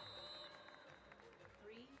 Oh.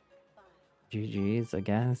 GG's, I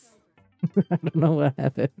guess. I don't know what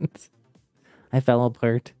happened. I fell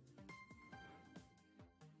apart.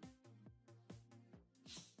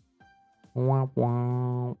 Womp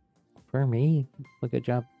womp. For me. Well, good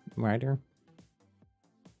job, Ryder.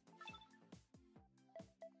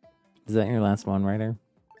 Is that your last one, Ryder?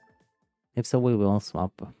 If so, we will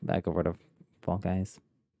swap back over to Fall Guys.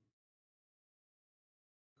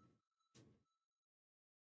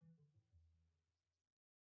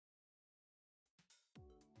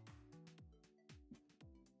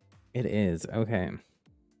 It is. Okay.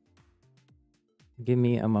 Give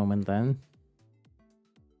me a moment then.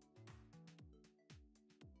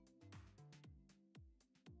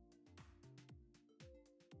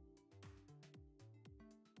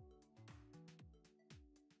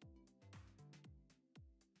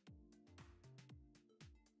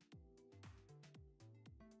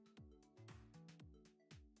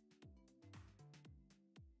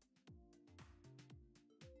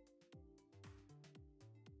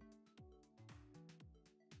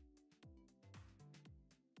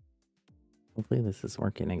 Hopefully this is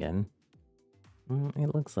working again.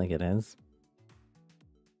 It looks like it is.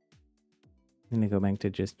 I'm gonna go back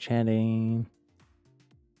to just chatting.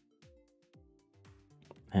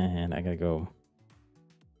 And I gotta go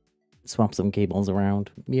swap some cables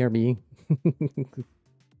around. BRB.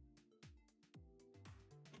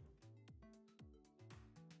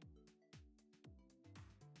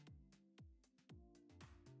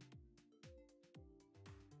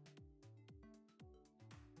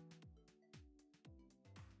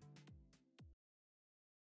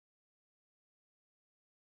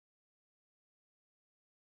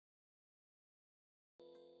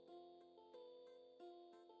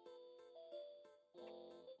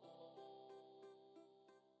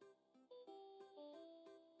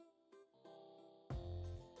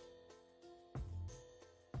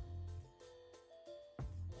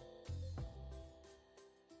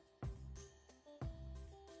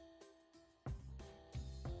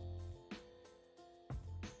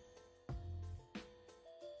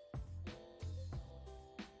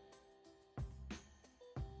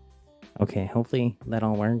 Okay, hopefully that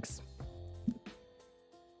all works.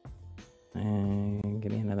 And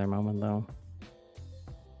give me another moment though.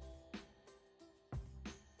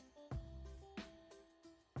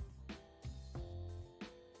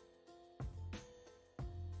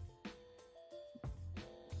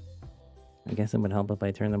 I guess it would help if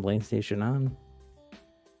I turn the blade station on.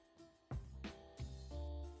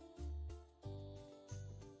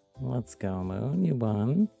 Let's go, Moon. You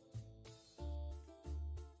won.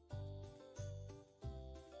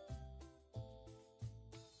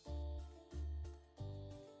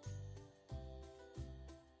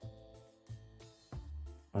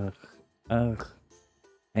 Ugh.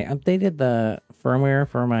 I updated the firmware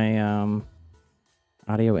for my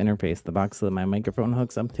audio interface, the box that my microphone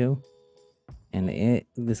hooks up to. And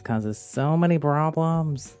this causes so many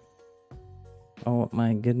problems. Oh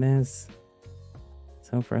my goodness.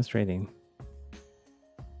 So frustrating.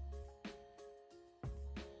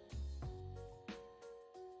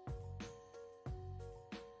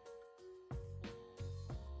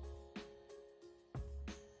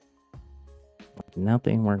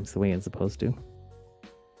 Nothing works the way it's supposed to.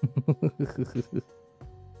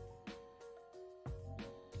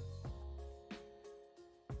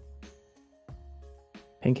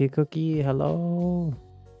 Pinky Cookie, hello.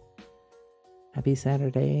 Happy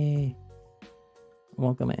Saturday.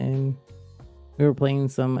 Welcome in. We were playing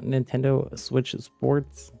some Nintendo Switch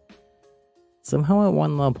Sports. Somehow it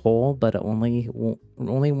won the poll, but only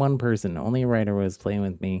one person, only Ryder was playing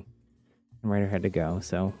with me. And Ryder had to go,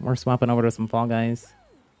 so we're swapping over to some Fall Guys.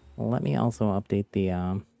 Let me also update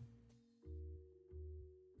the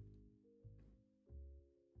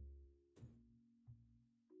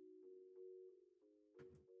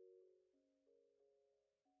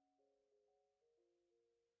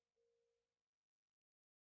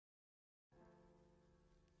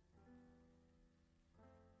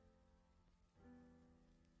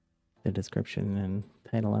description and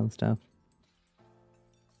title and stuff.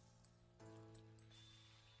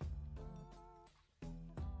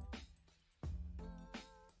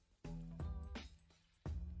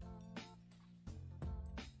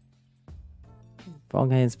 Fall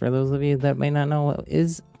Guys, for those of you that may not know,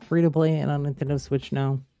 is free to play and on Nintendo Switch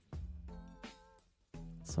now.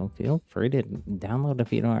 So feel free to download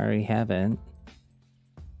if you don't already have it.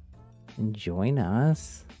 And join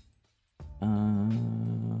us.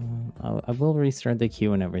 I will restart the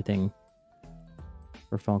queue and everything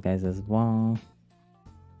for Fall Guys as well.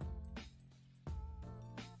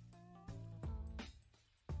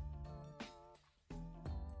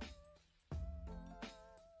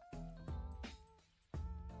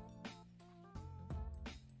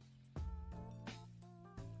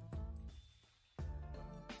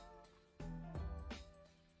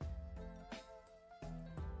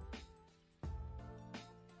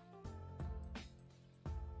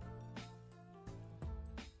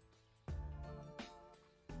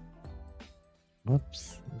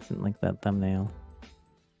 Whoops, didn't like that thumbnail.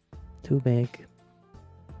 Too big.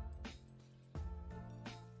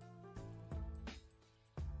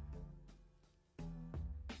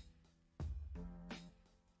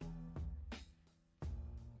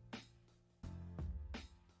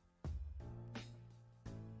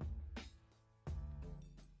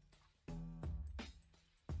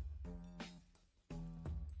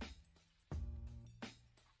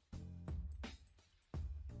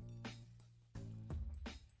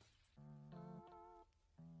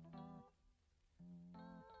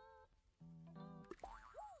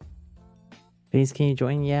 Please, can you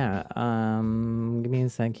join? Yeah. Give me a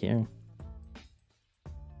sec here.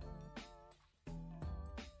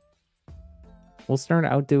 We'll start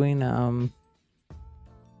out doing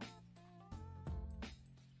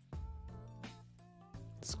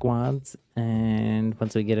squads, and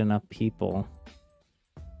once we get enough people,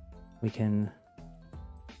 we can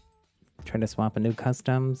try to swap into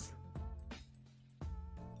customs.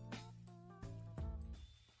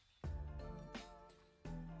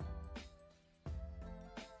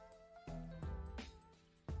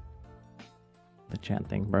 The chat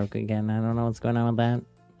thing broke again. I don't know what's going on with that.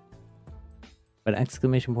 But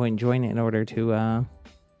exclamation point join in order to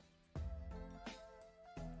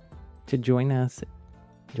join us.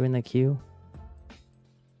 Join the queue.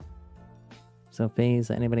 So FaZe,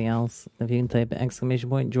 anybody else, if you can type exclamation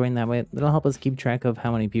point join that way, that'll help us keep track of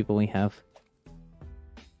how many people we have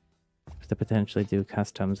to potentially do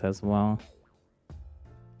customs as well.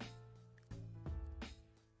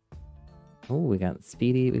 Oh, we got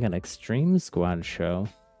Speedy, we got Extreme Squad show.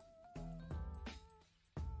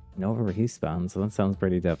 No respawns, so that sounds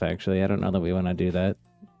pretty tough actually. I don't know that we want to do that.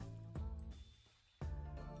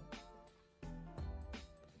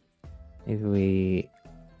 Maybe we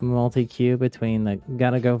multi-queue between the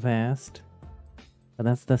gotta go fast. But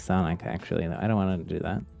that's the Sonic actually. I don't want to do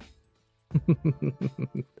that.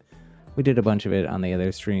 We did a bunch of it on the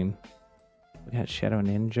other stream. We got Shadow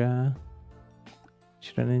Ninja.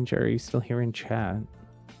 Shadow Ninja, are you still here in chat?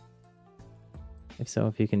 If so,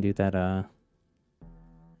 if you can do that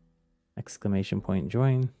exclamation point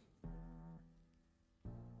join.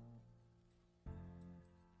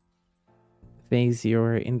 FaZe,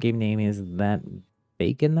 your in-game name is that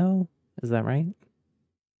bacon though? Is that right?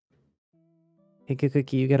 Hey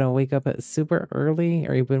Cookie, you gotta wake up super early,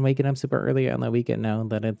 or you've been waking up super early on the weekend now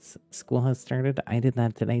that it's school has started. I did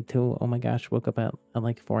that today too. Oh my gosh, woke up at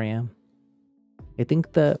like 4 a.m. I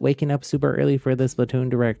think the waking up super early for this Splatoon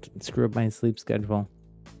Direct screwed up my sleep schedule.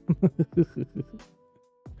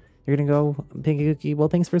 You're gonna go, Pinky Cookie. Well,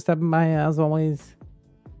 thanks for stopping by as always.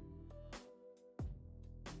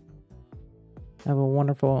 Have a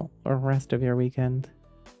wonderful rest of your weekend.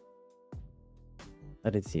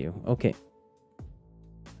 That is you. Okay.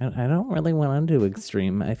 I don't really want to do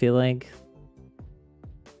extreme. I feel like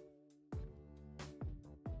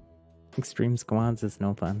extreme squads is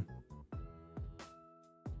no fun.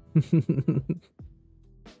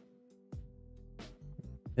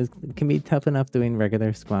 It can be tough enough doing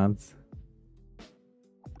regular squads.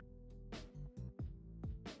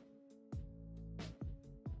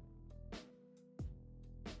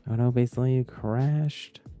 Oh no, basically you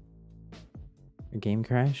crashed. Your game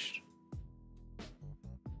crashed.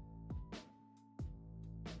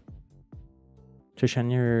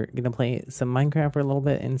 Trishan, you're gonna play some Minecraft for a little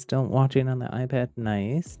bit and still watching on the iPad.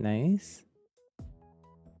 Nice, nice.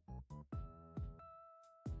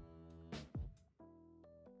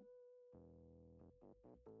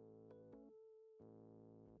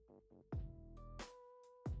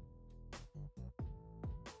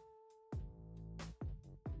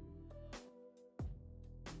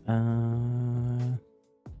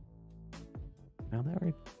 Now that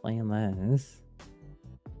we're playing this,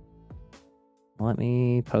 let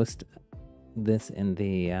me post this in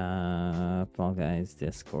the Fall Guys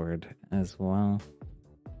Discord as well.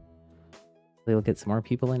 We'll get some more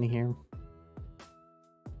people in here.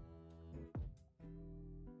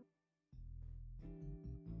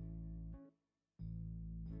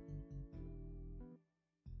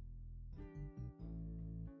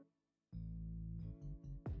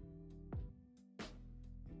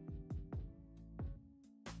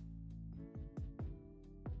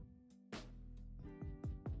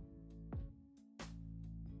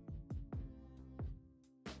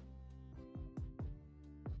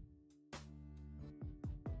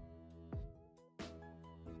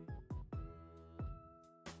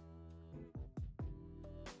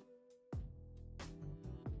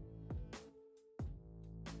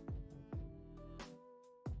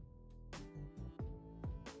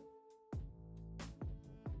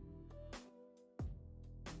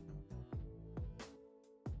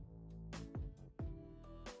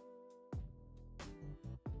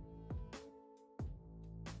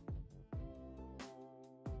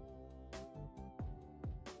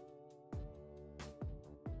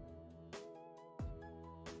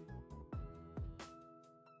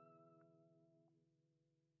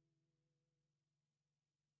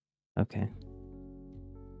 Okay.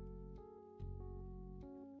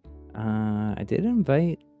 I did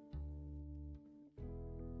invite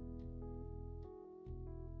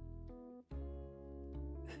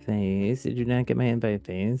FaZe. Did you not get my invite,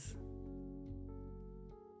 FaZe?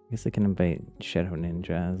 guess I can invite Shadow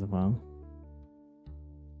Ninja as well.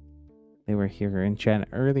 They were here in chat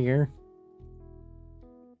earlier.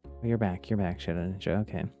 Oh, you're back, Shadow Ninja,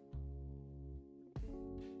 okay.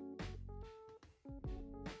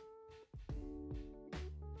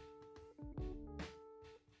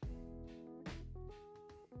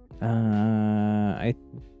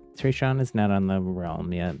 Trayshawn is not on the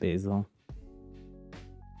realm yet, Basil.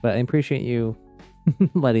 But I appreciate you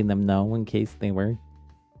letting them know in case they were.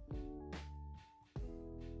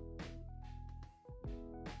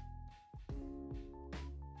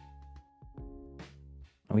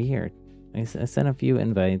 Weird. I sent a few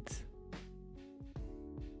invites.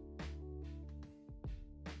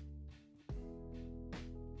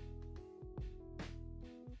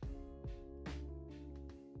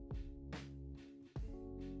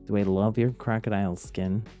 Do I love your crocodile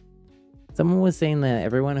skin? Someone was saying that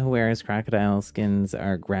everyone who wears crocodile skins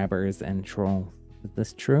are grabbers and trolls. Is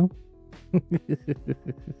this true? Are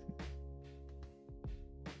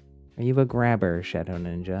you a grabber, Shadow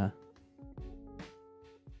Ninja?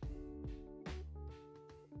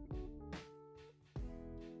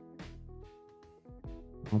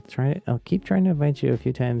 I'll keep trying to invite you a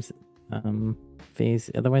few times,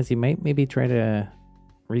 FaZe. Otherwise, you might maybe try to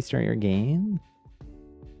restart your game.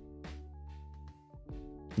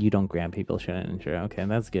 You don't grab people, Shadow Ninja. Okay,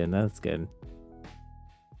 that's good. That's good.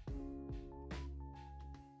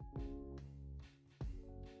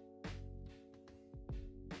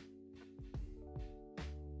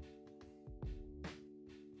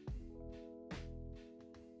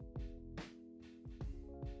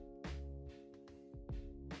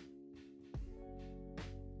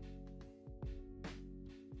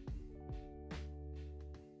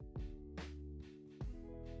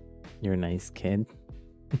 You're a nice kid.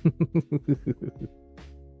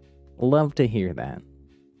 Love to hear that.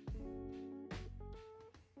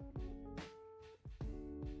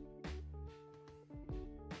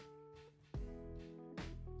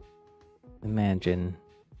 Imagine.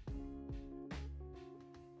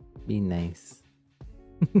 Be nice.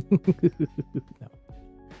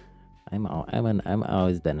 No. I'm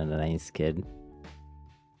always been a nice kid.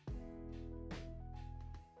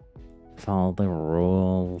 Follow the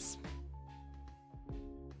rules.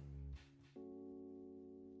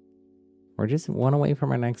 We're just one away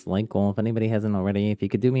from our next like goal. If anybody hasn't already, if you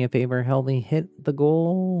could do me a favor, help me hit the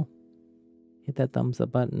goal. Hit that thumbs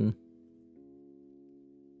up button.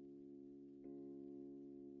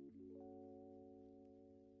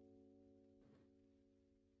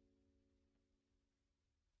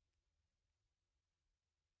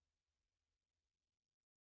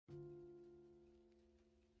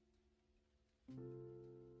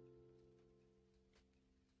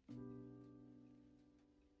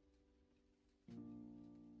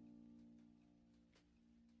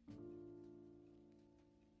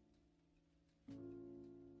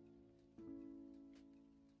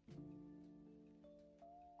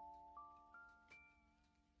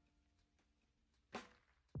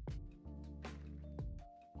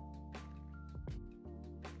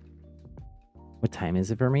 What time is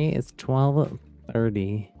it for me? It's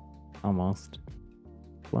 12:30, almost.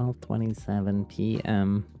 12:27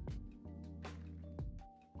 p.m.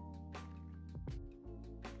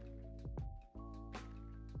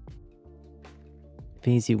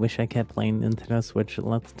 FaZe, you wish I kept playing Nintendo Switch.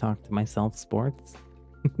 Let's talk to myself sports.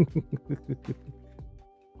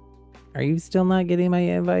 Are you still not getting my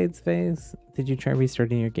invites, FaZe? Did you try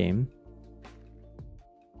restarting your game?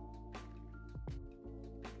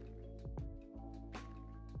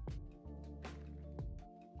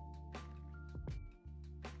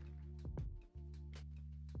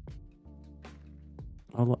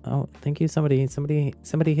 Oh, thank you. Somebody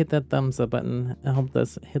hit that thumbs up button. Helped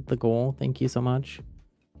us hit the goal. Thank you so much.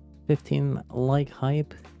 15 like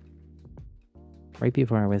hype. Right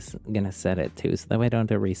before I was gonna set it too, so that way I don't have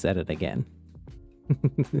to reset it again.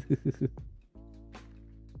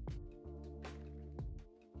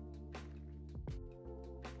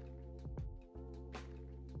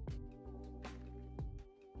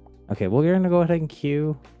 Okay, well, we're gonna go ahead and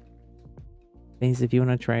queue. FaZe, if you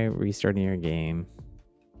want to try restarting your game,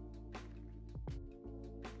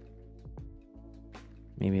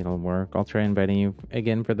 maybe it'll work. I'll try inviting you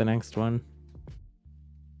again for the next one.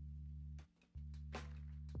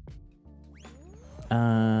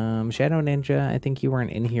 Shadow Ninja, I think you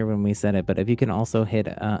weren't in here when we said it, but if you can also hit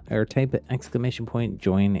or type !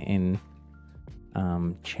 join in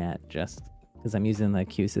chat, just because I'm using the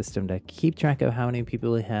queue system to keep track of how many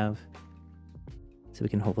people we have, so we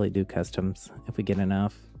can hopefully do customs if we get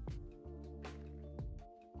enough.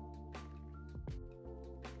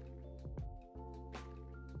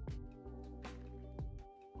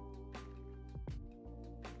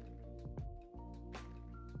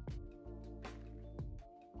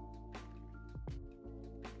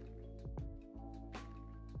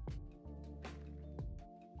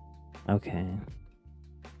 Okay.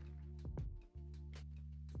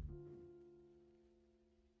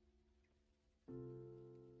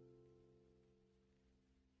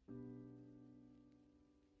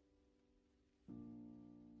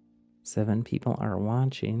 Seven people are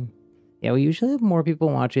watching. Yeah, we usually have more people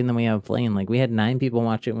watching than we have playing. Like, we had 9 people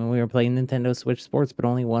watching when we were playing Nintendo Switch Sports, but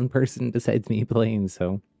only 1 person besides me playing,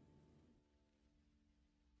 so...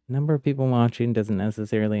 Number of people watching doesn't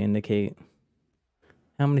necessarily indicate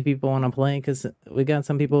how many people want to play, because we got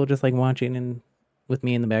some people just, like, watching and with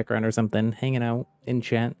me in the background or something, hanging out in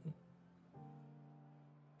chat.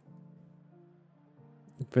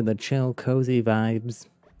 For the chill, cozy vibes.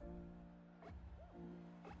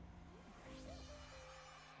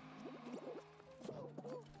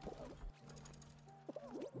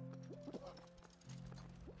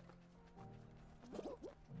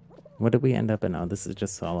 What did we end up in? Oh, this is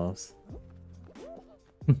just solos.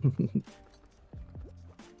 I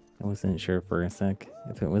wasn't sure for a sec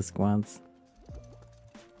if it was squads.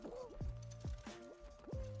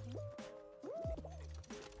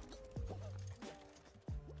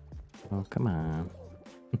 Oh, come on.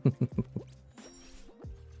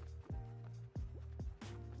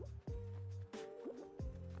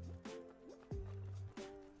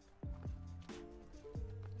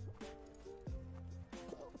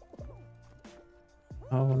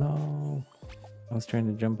 Oh no. I was trying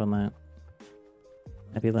to jump on that.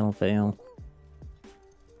 Happy little fail.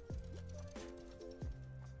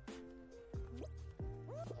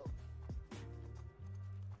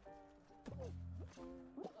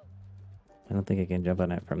 I don't think I can jump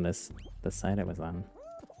on it from the side I was on.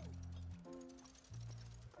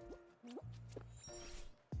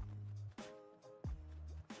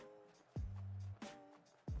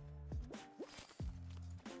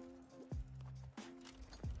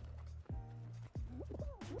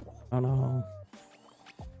 Oh no.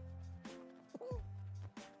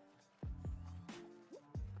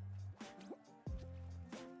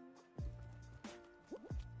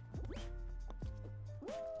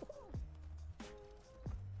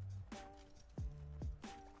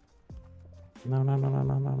 No, no, no, no,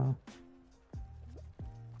 no, no, no.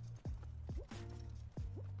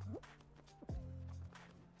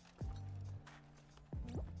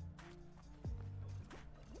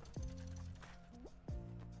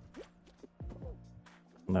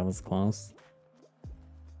 That was close.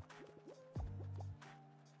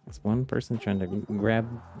 Is one person trying to grab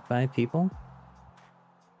 5 people?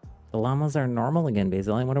 The llamas are normal again,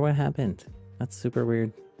 Basil. I wonder what happened. That's super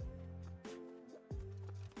weird.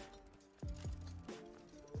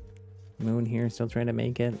 Moon here, still trying to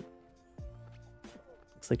make it.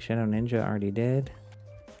 Looks like Shadow Ninja already did.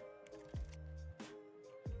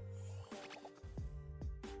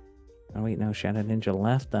 Oh wait, no, Shadow Ninja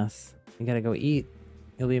left us. We gotta go eat.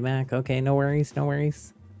 He'll be back. Okay, no worries, no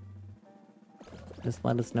worries. Just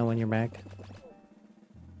let us know when you're back.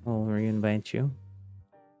 We'll re-invite you.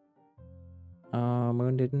 Oh,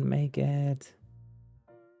 Moon didn't make it.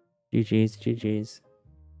 GG's, GG's.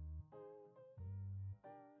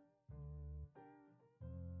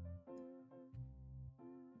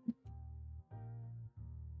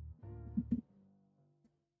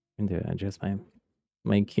 I'm going to adjust my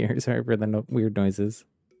mic here. Sorry for the weird noises.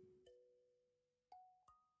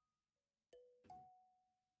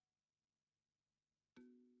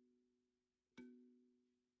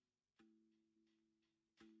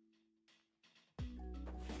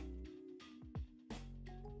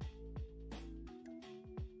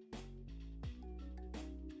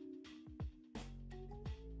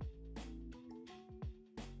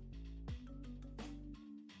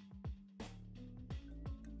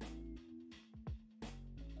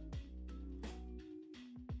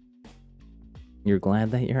 You're glad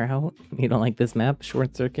that you're out? You don't like this map?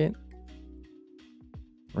 Short circuit?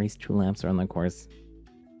 Race 2 laps around the course.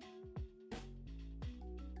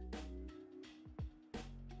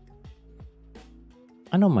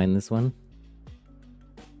 I don't mind this one.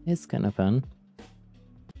 It's kind of fun.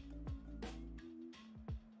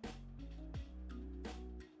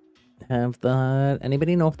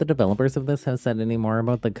 Anybody know if the developers of this have said any more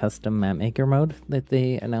about the custom map maker mode that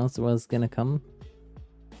they announced was gonna come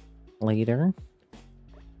later?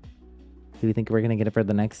 Do we think we're gonna get it for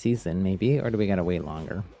the next season, maybe? Or do we gotta wait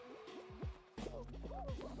longer?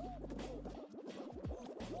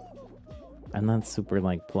 I'm not super,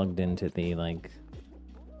 like, plugged into the, like,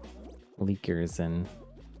 leakers and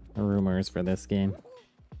rumors for this game.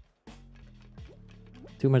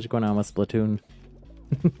 Too much going on with Splatoon.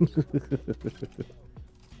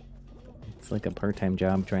 It's like a part-time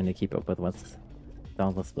job trying to keep up with what's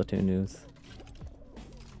all the Splatoon news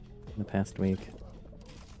in the past week.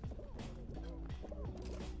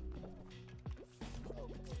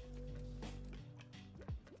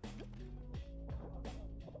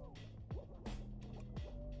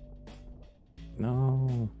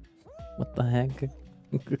 No. What the heck?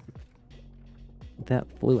 That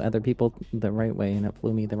flew other people the right way and it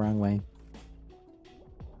flew me the wrong way.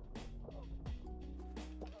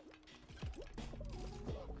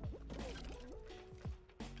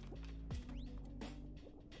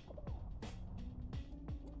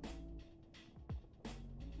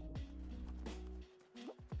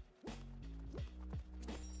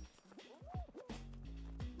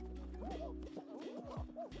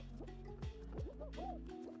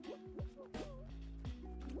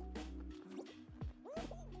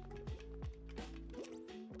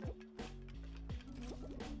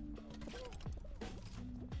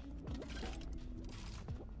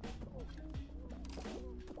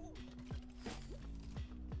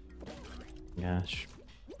 Gosh.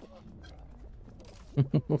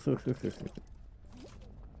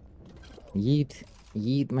 Yeet.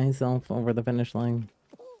 Yeet myself over the finish line.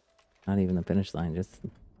 Not even the finish line, just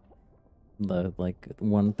the, like,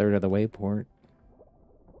 1/3 of the way port.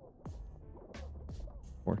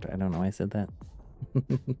 Port, I don't know why I said that.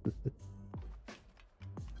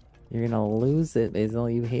 You're gonna lose it, Basil.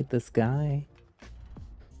 You hate this guy.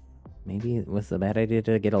 Maybe it was a bad idea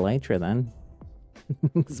to get Elytra then.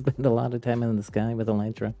 Spend a lot of time in the sky with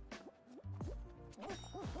Elytra.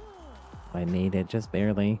 I made it just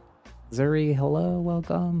barely. Zuri, hello,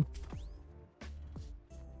 welcome.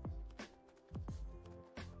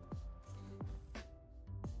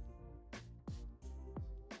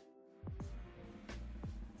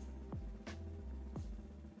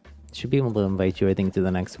 Should be able to invite you, I think, to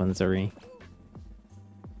the next one, Zuri.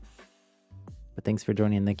 But thanks for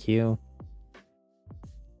joining the queue.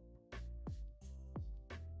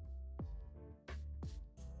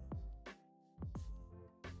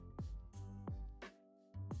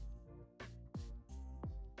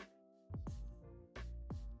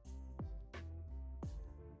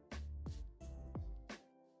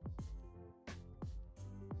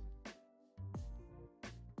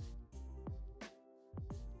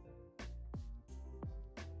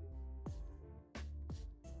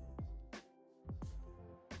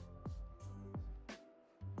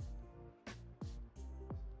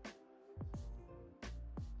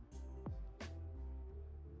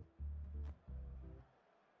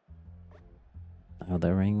 Oh,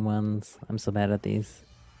 the ring ones. I'm so bad at these.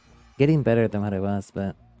 Getting better than what I was,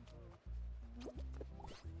 but...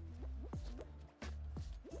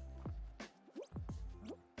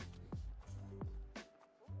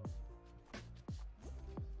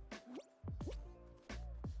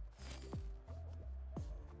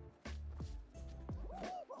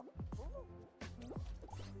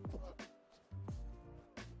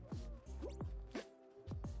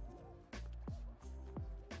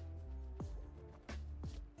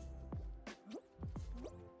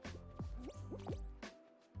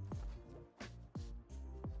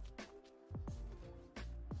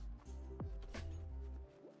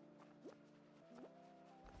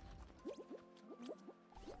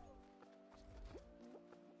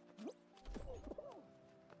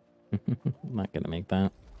 I'm not gonna make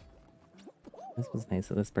that. This was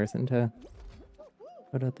nice of this person to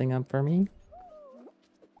put a thing up for me.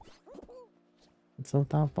 It's so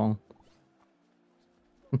thoughtful.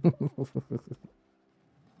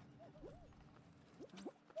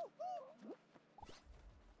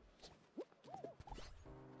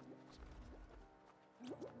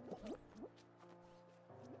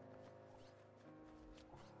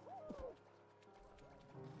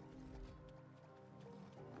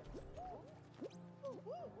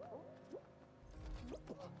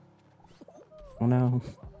 Oh no.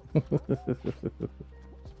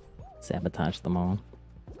 Sabotage them all.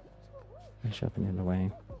 I'm shoving it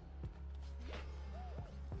away.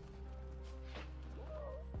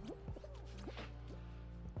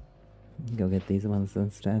 Go get these ones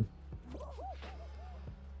instead.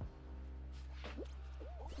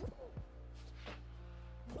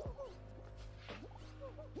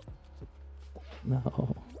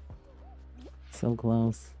 No. So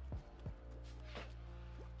close.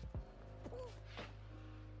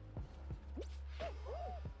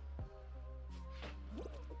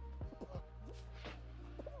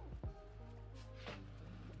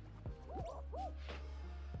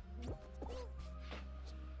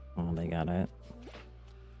 Oh, they got it.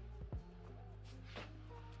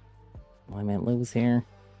 Well, I might lose here.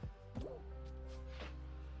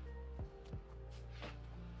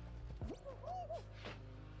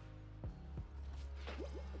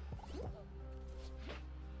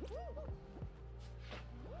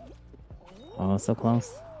 Oh, so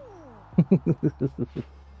close.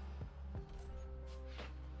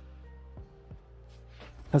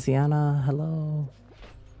 Hosiana, hello.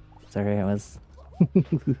 Sorry, I was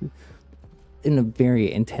In a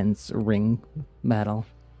very intense ring battle.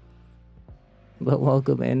 But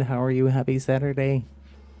welcome in. How are you? Happy Saturday.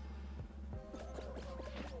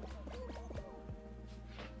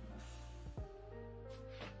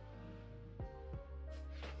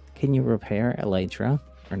 Can you repair elytra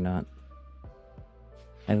or not?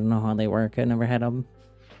 I don't know how they work. I never had them.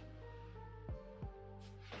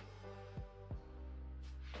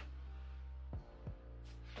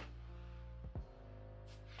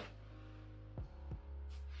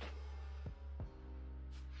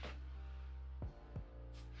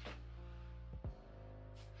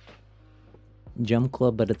 Jump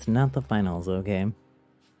club, but it's not the finals, okay?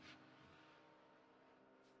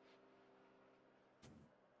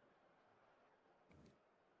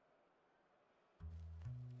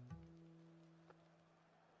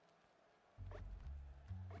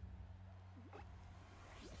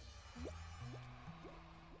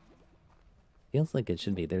 Feels like it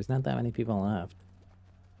should be. There's not that many people left.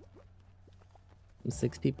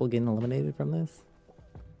 6 people getting eliminated from this?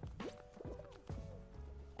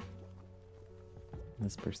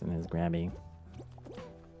 This person is grabbing.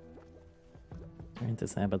 Trying to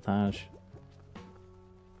sabotage.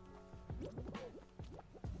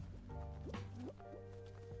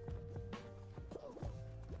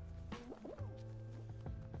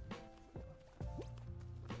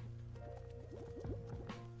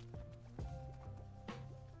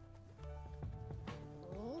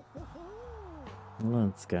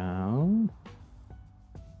 Let's go.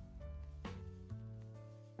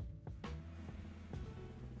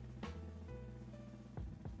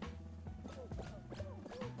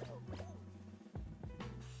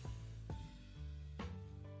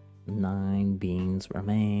 Nine beans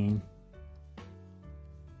remain.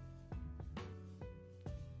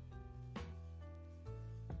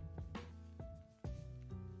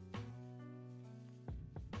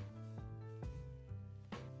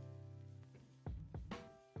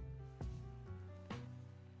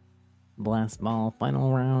 Blast ball,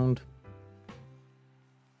 final round.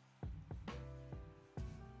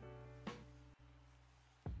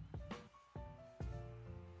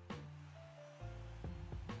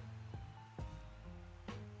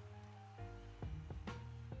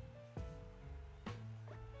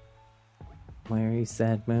 Where are you,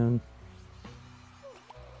 Sad Moon?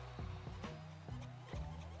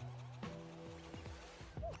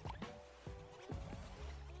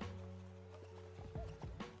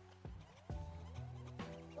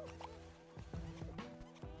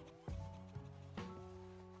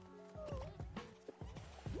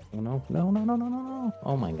 Oh, no, no, no, no, no, no, no.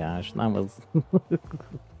 Oh my gosh, that was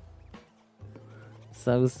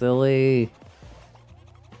so silly.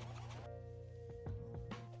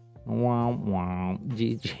 Wow, wow.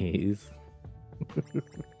 GG's.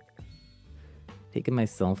 Taking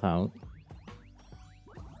myself out.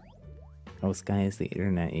 Oh, Sky is the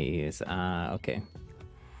internet you use. Ah, okay.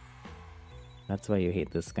 That's why you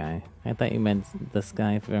hate this guy. I thought you meant this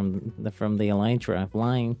guy from the Elytra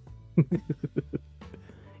flying.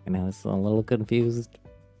 And I was a little confused.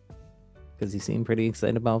 Because you seem pretty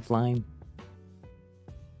excited about flying.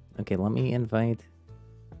 Okay, let me invite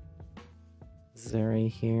Zuri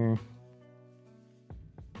here.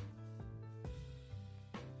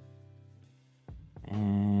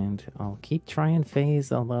 And I'll keep trying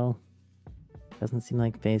FaZe, although doesn't seem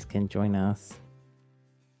like FaZe can join us.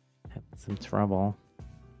 Having some trouble.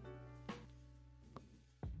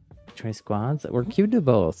 Try squads? We're queued to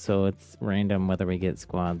both, so it's random whether we get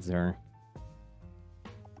squads or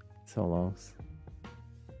solos.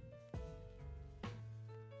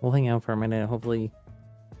 We'll hang out for a minute. Hopefully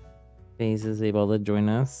FaZe is able to join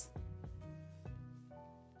us.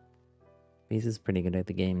 FaZe is pretty good at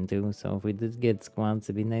the game too, so if we did get squads,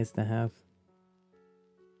 it'd be nice to have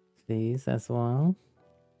FaZe as well.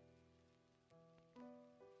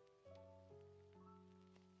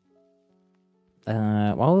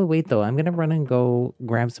 While we wait though, I'm gonna run and go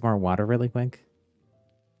grab some more water really quick.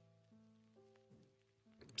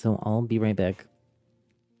 So I'll be right back.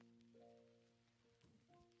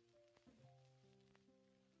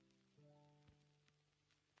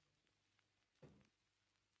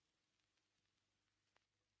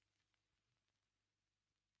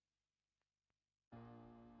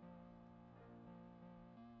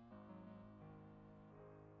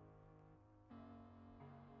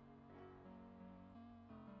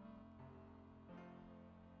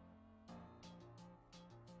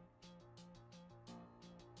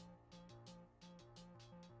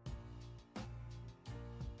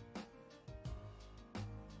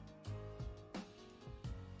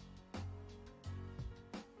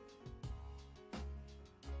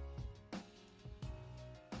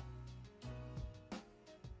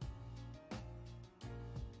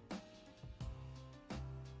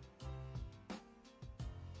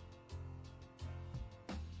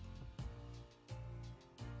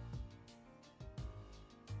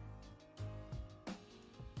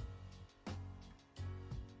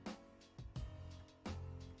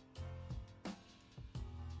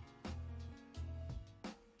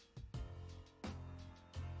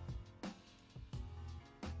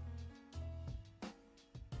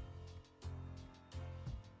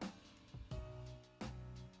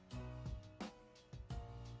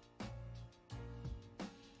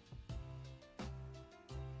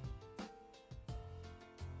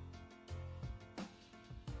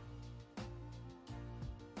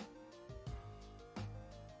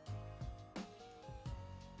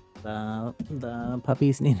 The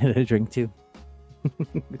puppies needed a drink too.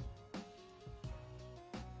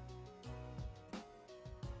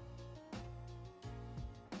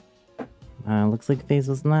 Looks like FaZe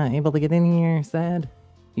was not able to get in here. Sad.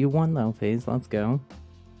 You won though, FaZe. Let's go.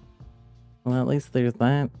 Well, at least there's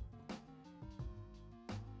that.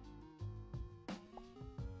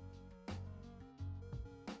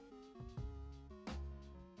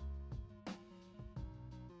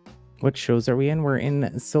 What shows are we in? We're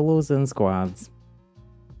in solos and squads.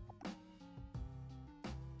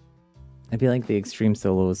 I feel like the extreme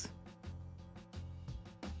solos.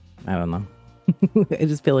 I don't know. I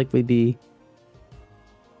just feel like we'd be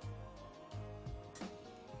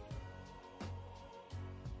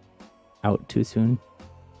out too soon.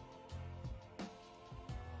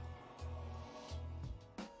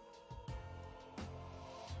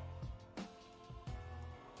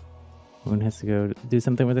 One has to go do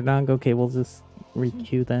something with the dog. Okay, we'll just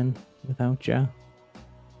re-queue then without ya.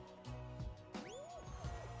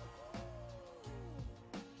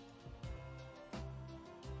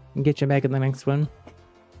 Get you back in the next one.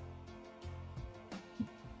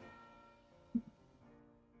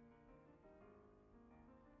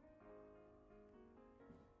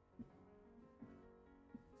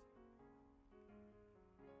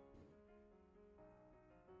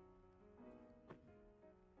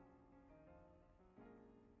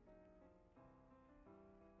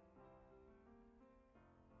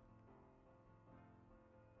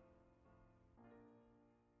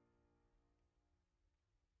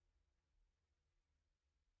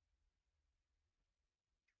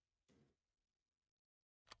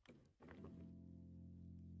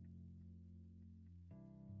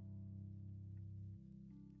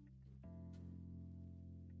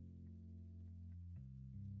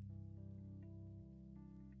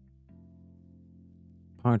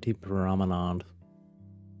 Party promenade.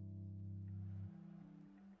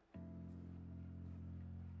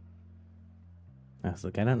 I was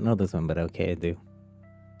like, I don't know this one, but okay, I do.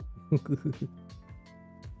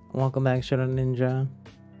 Welcome back, Shadow Ninja.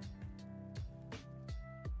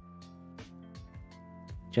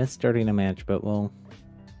 Just starting a match, but we'll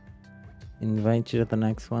invite you to the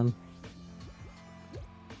next one.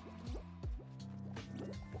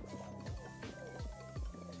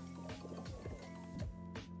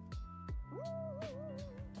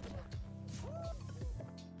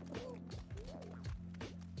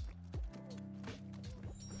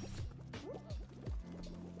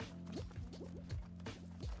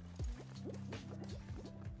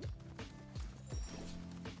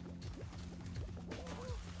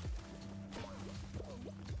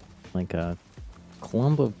 Like a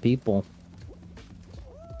clump of people.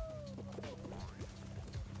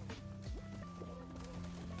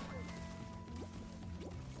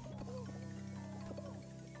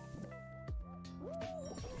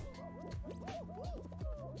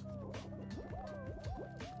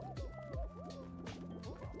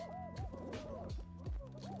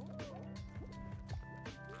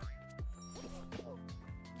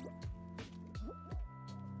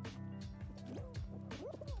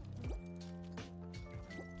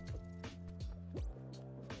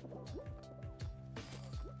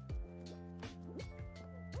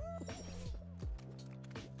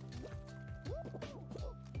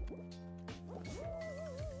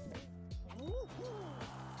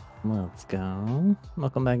 Let's go.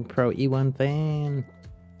 Welcome back, Pro E1 fan.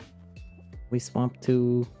 We swapped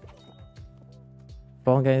to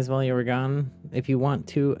Fall Guys while you were gone. If you want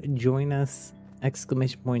to join us,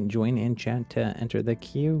 exclamation point join in chat to enter the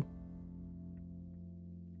queue.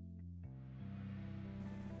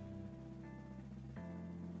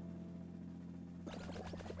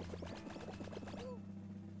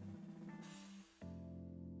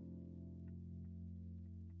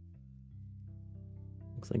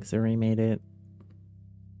 Looks like Zuri made it.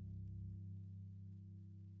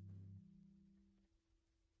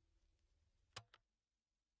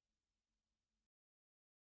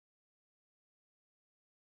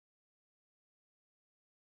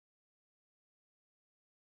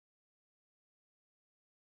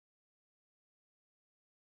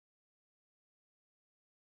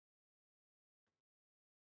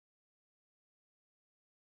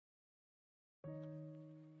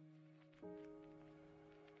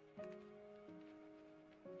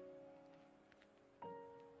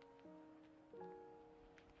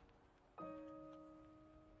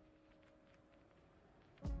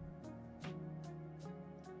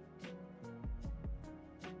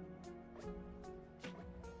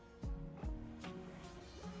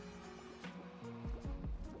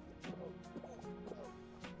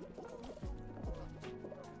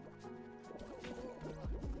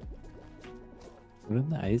 What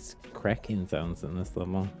are the ice cracking sounds in this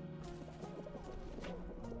level?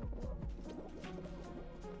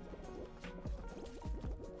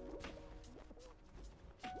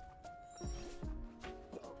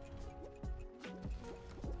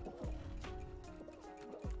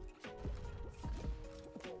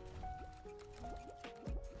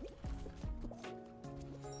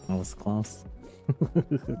 That was close.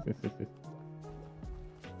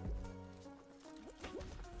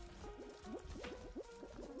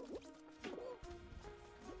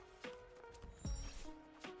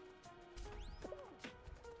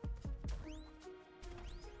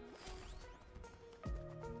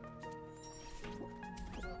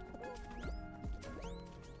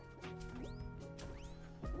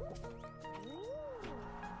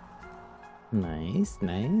 Nice,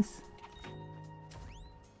 nice.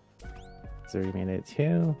 So we made it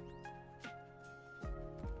too.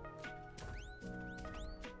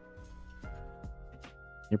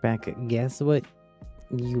 You're back. Guess what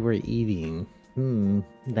you were eating? Dino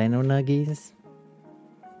nuggies?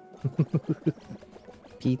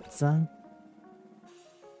 Pizza?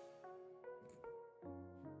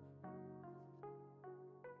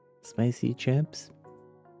 Spicy chips?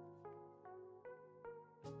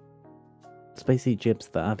 Spicy chips,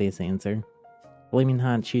 the obvious answer. Flaming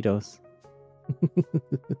hot Cheetos.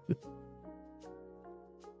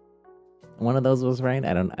 One of those was right.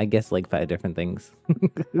 I guess like 5 different things.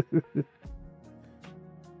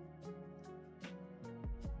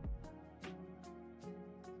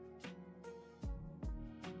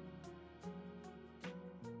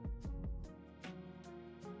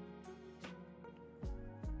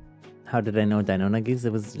 How did I know Dino Nuggies?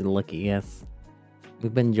 It was lucky, yes.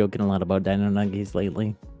 We've been joking a lot about Dino Nuggies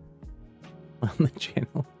lately on the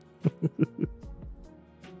channel.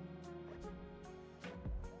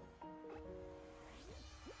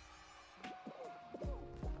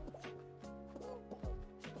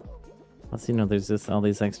 Plus, you know, there's just all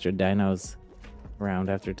these extra dinos around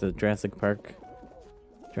after the Jurassic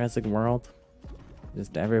World.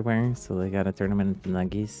 Just everywhere, so they gotta turn them into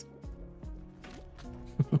nuggies.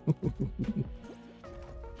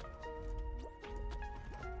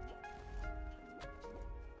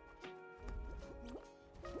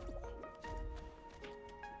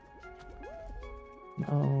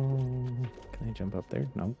 Oh, can I jump up there?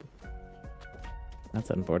 Nope. That's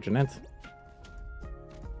unfortunate.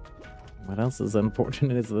 What else is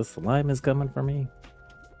unfortunate is the slime is coming for me.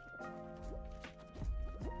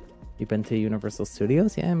 You been to Universal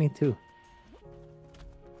Studios? Yeah, me too.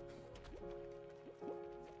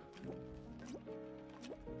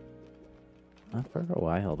 Not for a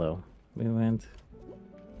while though. We went...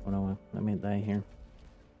 Oh no, let me die here.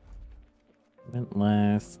 We went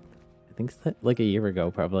last... I think it's like a year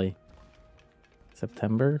ago probably.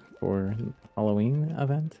 September for Halloween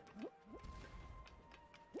event.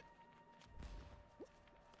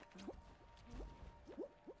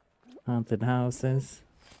 Haunted houses.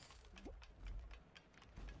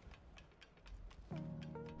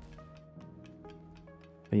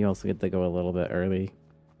 But you also get to go a little bit early.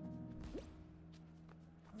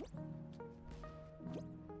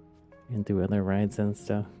 And do other rides and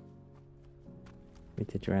stuff. We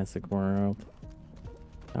did Jurassic World.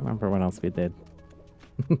 I don't remember what else we did.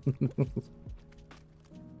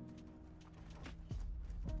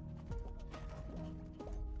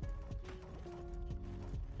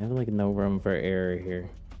 I have like no room for error here.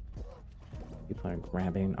 People are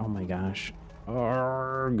grabbing. Oh my gosh.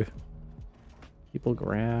 Arrgh. People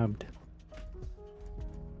grabbed.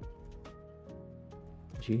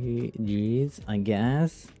 Jeez, I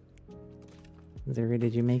guess. Zuri,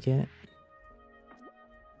 did you make it?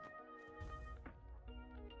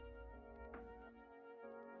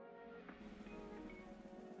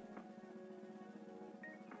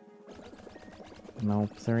 Nope,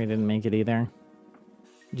 Zuri didn't make it either.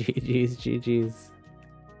 GG's.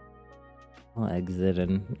 I'll exit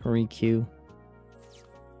and re-queue.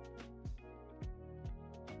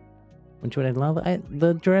 Which would I love?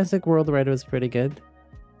 The Jurassic World ride was pretty good.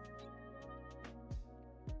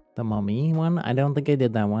 The Mummy one? I don't think I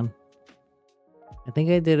did that one. I think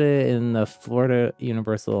I did it in the Florida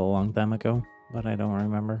Universal a long time ago, but I don't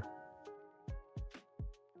remember.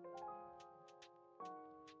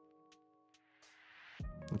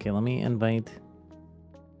 Okay, let me invite...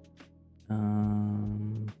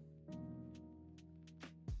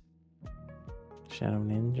 Shadow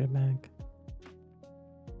Ninja back.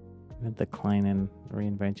 I'm gonna decline and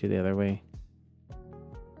re-invite you the other way.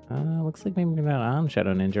 Looks like maybe you're not on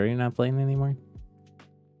Shadow Ninja. Are you not playing anymore?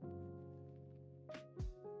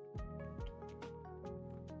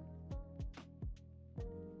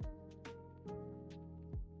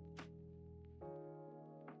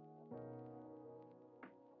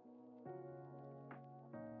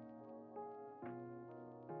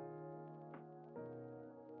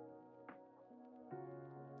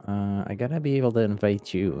 I gotta be able to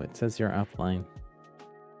invite you. It says you're offline.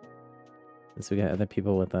 So we got other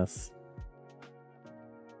people with us.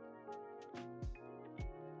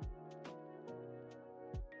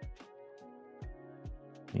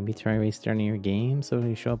 Maybe try restarting your game so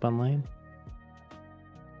you show up online.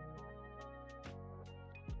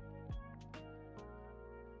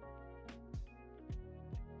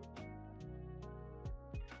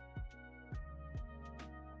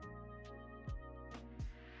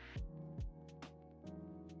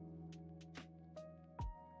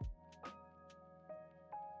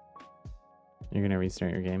 You're gonna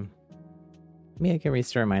restart your game. Maybe I can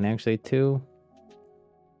restart mine actually too.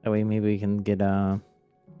 That way maybe we can get a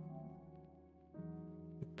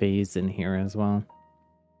phase in here as well.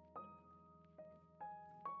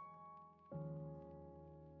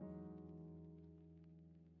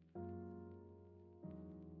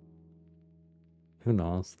 Who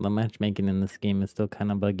knows? The matchmaking in this game is still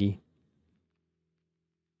kind of buggy.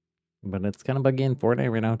 But it's kind of buggy in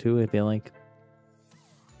Fortnite right now too, I feel like.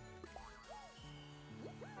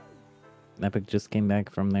 Epic just came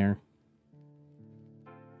back from their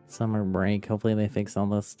summer break. Hopefully they fix all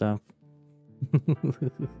this stuff.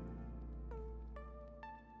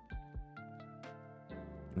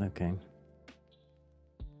 Okay.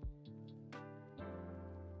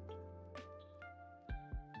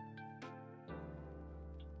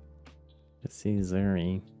 Let's see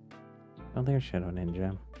Zuri. Oh, there's Shadow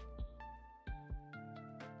Ninja.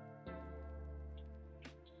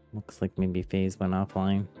 Looks like maybe FaZe went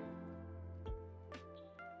offline.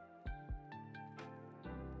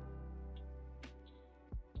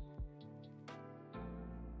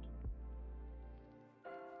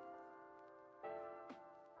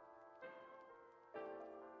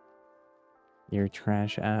 You're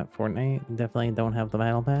trash at Fortnite. Definitely don't have the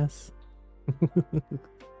battle pass.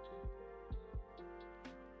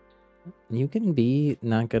 You can be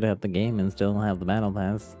not good at the game and still have the battle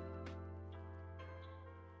pass.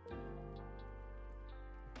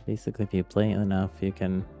 Basically, if you play enough, you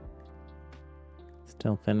can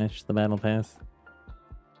still finish the battle pass.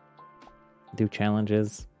 Do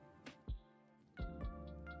challenges.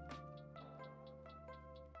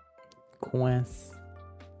 Quests.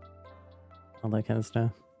 All that kind of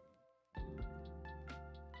stuff.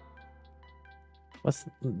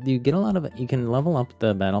 You get a lot of it. You can level up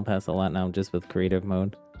the battle pass a lot now just with creative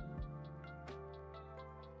mode.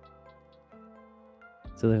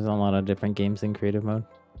 So there's a lot of different games in creative mode.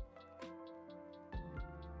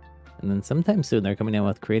 And then sometime soon they're coming out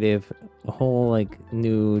with creative, a whole like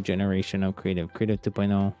new generation of creative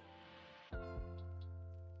 2.0.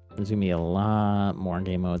 There's gonna be a lot more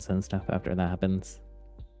game modes and stuff after that happens.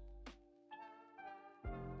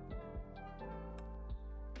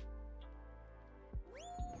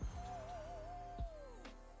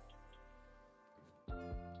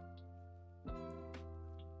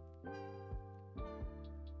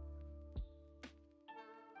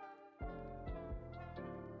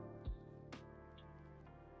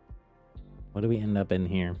 What do we end up in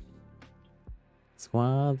here?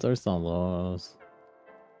 Squads or solos?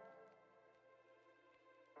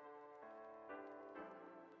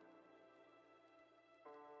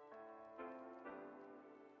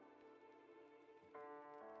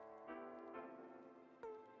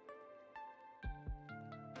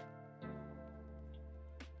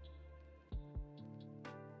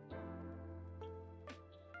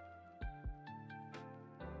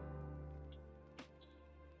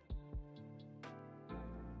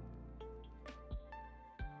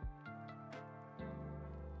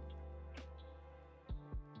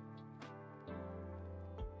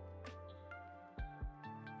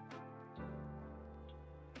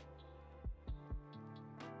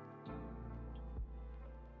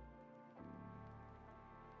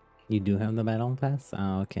 You do have the battle pass?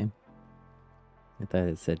 Oh, okay. I thought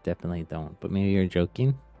it said definitely don't, but maybe you're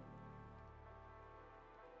joking?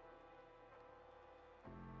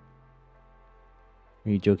 Are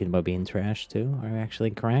you joking about being trash too? Are you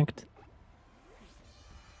actually correct?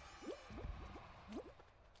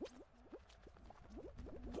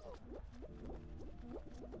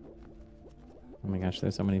 Oh my gosh,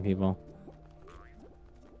 there's so many people.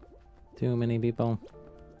 Too many people.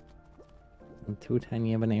 In too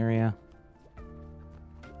tiny of an area.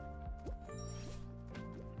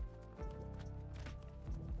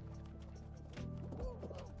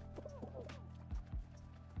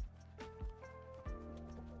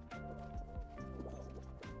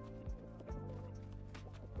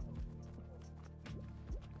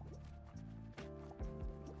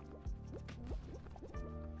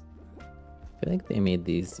 I feel like they made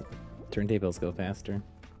these turntables go faster.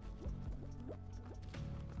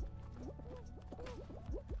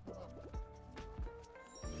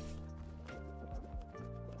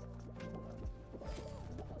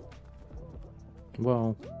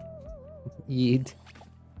 Whoa. Yeet.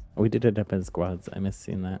 We did it up in squads. I missed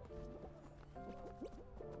seeing that.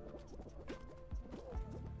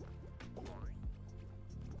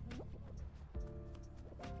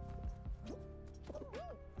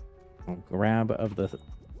 Oh, grab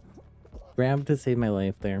to save my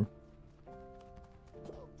life there.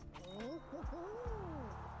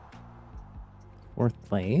 Fourth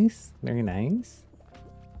place. Very nice.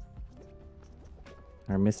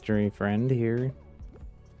 Our mystery friend here.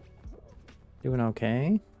 Doing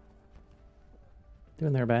okay.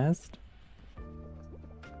 Doing their best.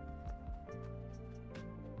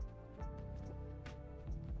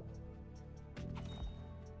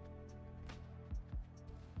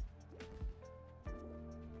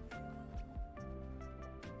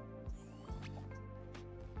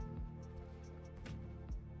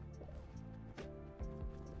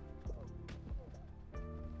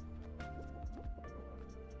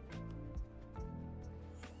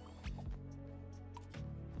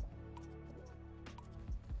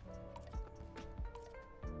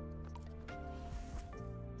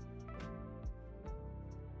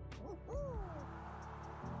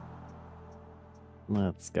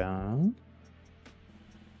 Let's go.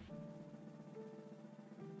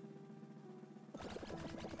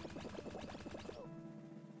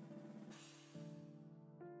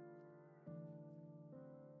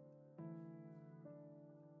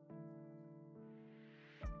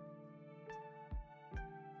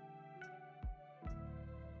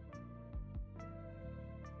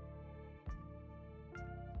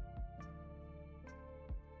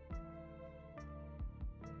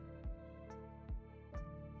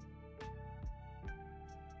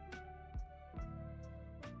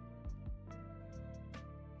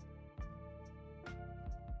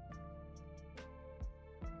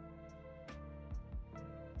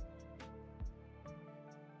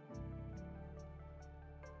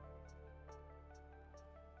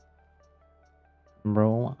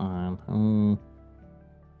 Roll on.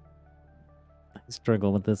 I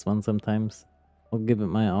struggle with this one sometimes. I'll give it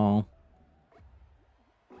my all.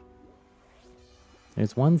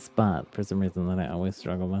 There's one spot for some reason that I always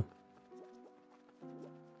struggle with.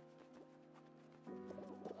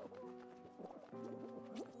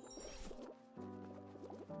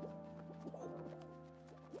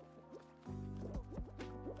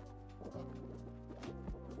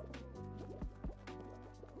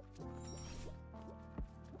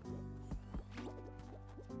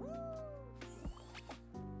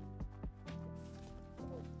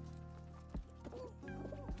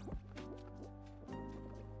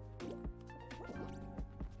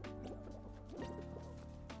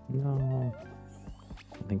 No.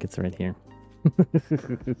 I think it's right here.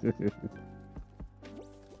 Okay,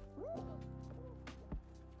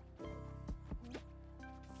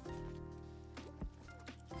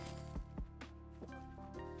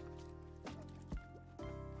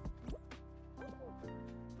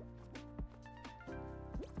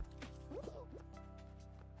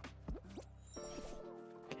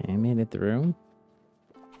 I made it through.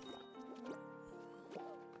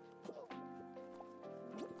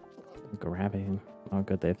 Grabbing. Oh,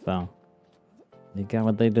 good, they fell. They got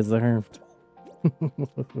what they deserved.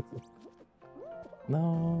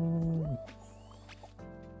 No.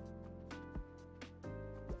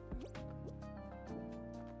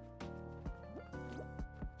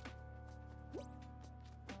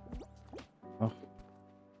 Oh.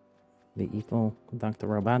 The evil Dr.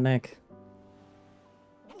 Robotnik.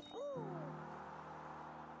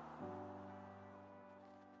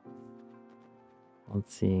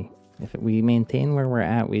 Let's see. If we maintain where we're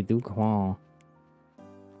at, we do claw.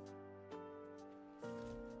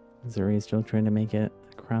 Zuri's still trying to make it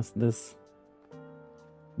across this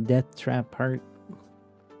death trap part.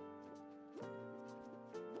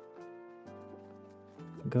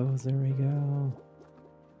 Go, Zuri, go.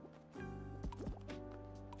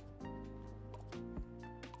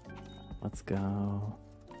 Let's go.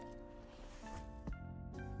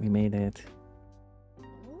 We made it.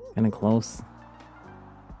 Kinda close.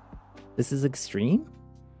 This is extreme?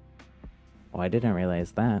 Oh, I didn't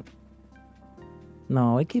realize that.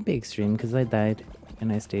 No, it can't be extreme because I died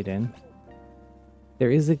and I stayed in.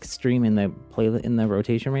 There is extreme in the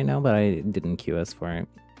rotation right now, but I didn't queue us for it.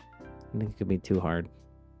 I think it could be too hard.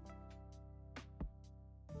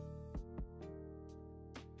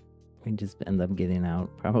 We just end up getting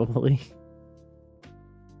out, probably.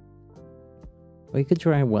 We could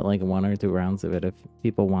try like 1 or 2 rounds of it if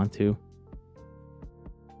people want to.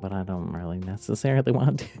 But I don't really necessarily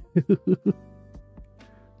want to.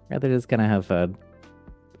 Rather just kind of have fun.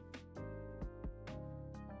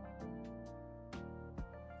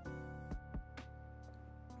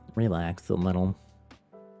 Relax a little.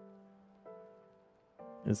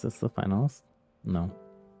 Is this the finals? No.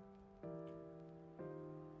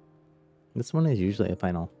 This one is usually a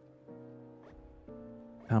final.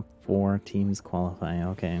 Top 4 teams qualify,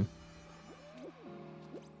 okay.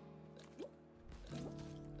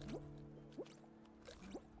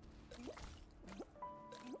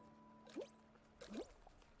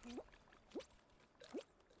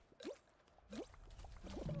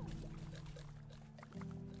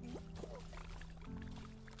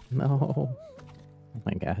 No. Oh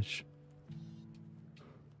my gosh.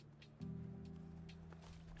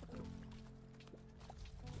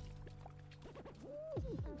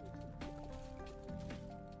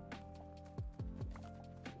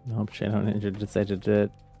 Nope, Shadow Ninja decided to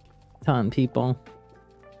taunt people.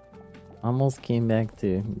 Almost came back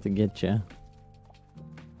to get you.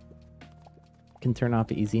 Can turn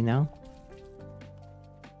off easy now?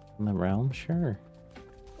 In the realm? Sure.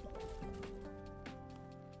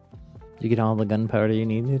 You get all the gunpowder you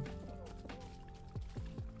needed?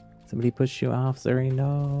 Somebody pushed you off, Zuri?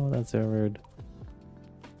 No, that's so rude.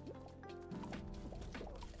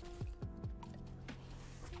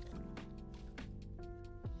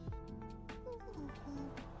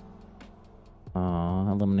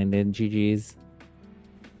 Aw, eliminated. GG's.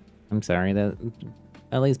 I'm sorry, that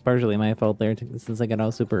at least partially my fault there since I got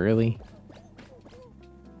out super early.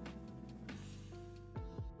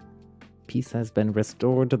 Peace has been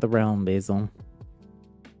restored to the realm, Basil.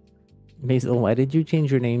 Basil, why did you change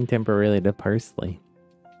your name temporarily to Parsley?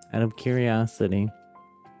 Out of curiosity.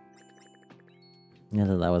 Yeah,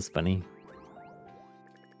 that was funny.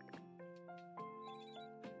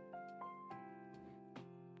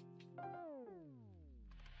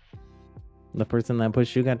 The person that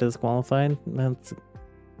pushed you got disqualified?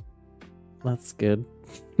 That's good.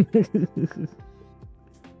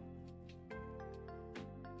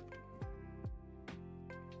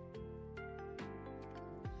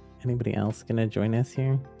 Anybody else gonna join us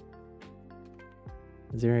here?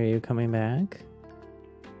 Zero, are you coming back?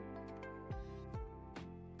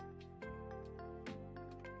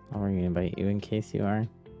 I'll re-invite you in case you are.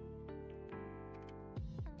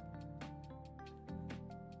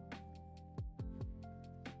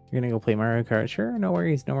 You're gonna go play Mario Kart? Sure, no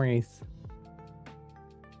worries, no worries.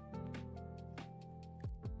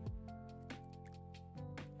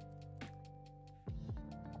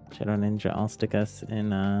 Shadow Ninja, I'll stick us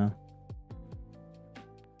in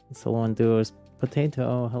solo and duos.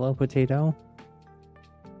 Potato, hello Potato.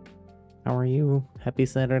 How are you? Happy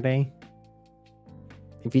Saturday.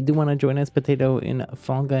 If you do want to join us, Potato, in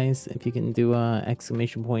Fall Guys, if you can do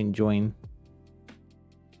exclamation point join.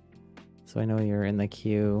 So I know you're in the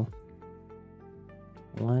queue.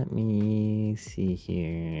 Let me see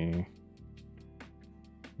here.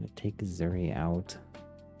 I'm gonna take Zuri out.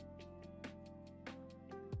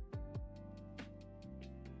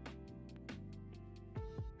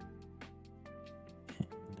 And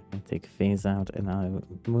I'm gonna take Phase out, and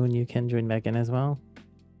Moon, you can join back in as well.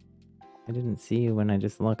 I didn't see you when I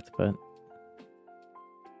just looked, but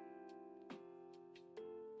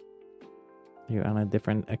you're on a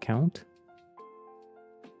different account.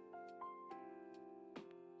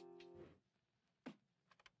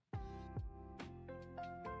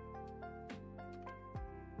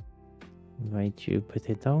 Invite you,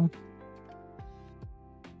 Potato.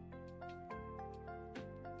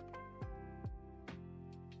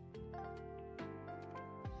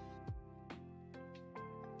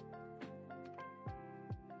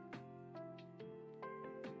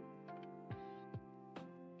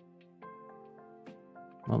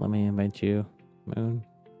 Well, let me invite you, Moon,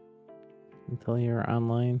 until you're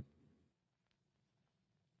online.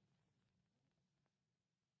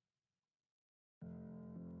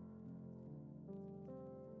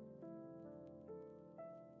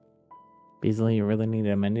 Beasley, you really need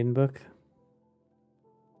a mending book?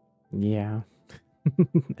 Yeah.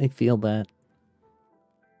 I feel that.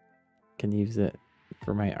 Can use it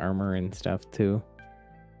for my armor and stuff too.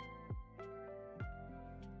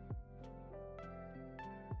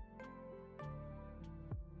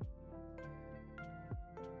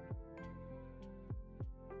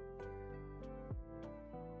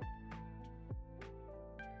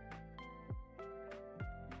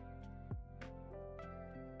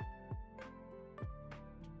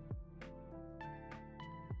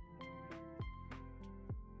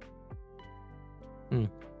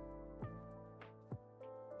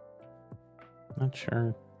 Not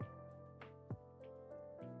sure.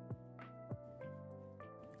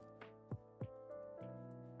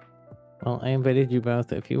 Well, I invited you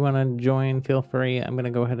both. If you want to join, feel free. I'm going to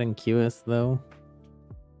go ahead and queue us, though.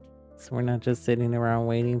 So we're not just sitting around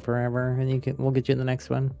waiting forever, and we'll get you the next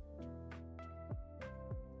one.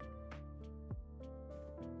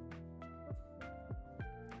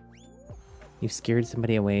 You scared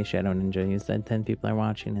somebody away, Shadow Ninja. You said 10 people are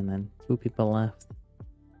watching, and then 2 people left.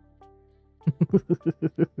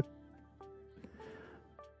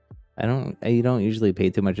 You don't usually pay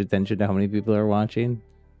too much attention to how many people are watching.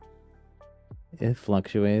 It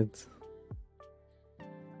fluctuates.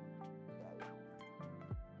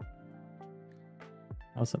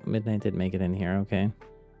 Also, Midnight did make it in here, okay.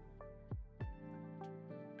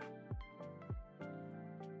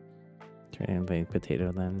 Try to invite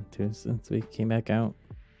Potato then, too, since we came back out.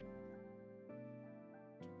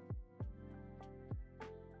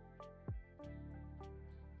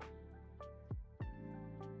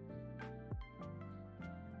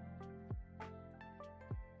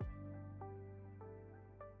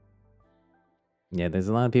 Yeah, there's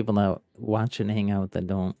a lot of people that watch and hang out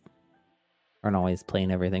that aren't always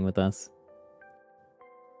playing everything with us.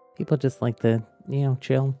 People just like to,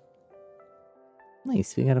 chill.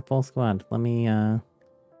 Nice, we got a full squad. Let me,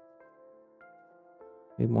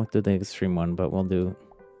 we won't do the extreme one, but we'll do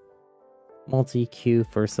multi-queue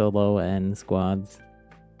for solo and squads.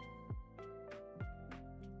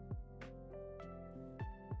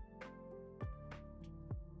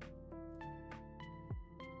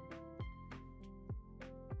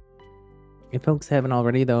 If folks haven't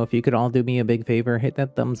already, though, if you could all do me a big favor, hit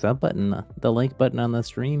that thumbs up button, the like button on the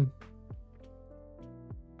stream.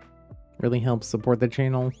 Really helps support the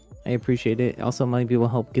channel. I appreciate it. Also, maybe will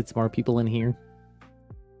help get some more people in here.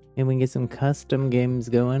 And we can get some custom games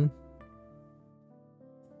going.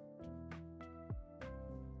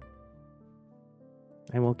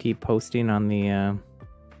 I will keep posting on the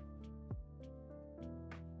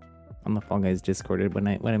Fall Guys Discord when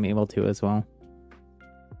I'm able to as well.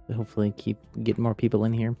 Hopefully keep getting more people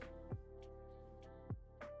in here.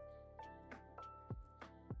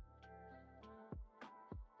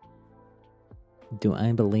 Do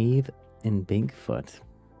I believe in Bigfoot?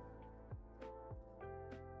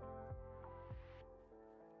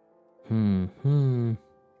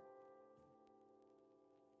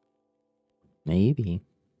 Maybe.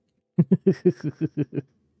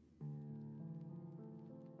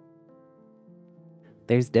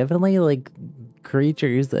 There's definitely like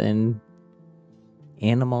creatures and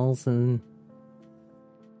animals and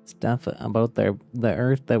stuff about the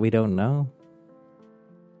earth that we don't know.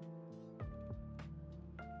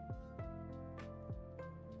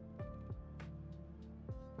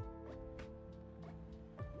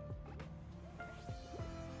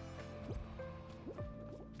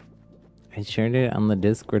 I shared it on the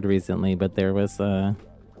Discord recently, but there was a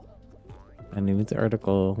news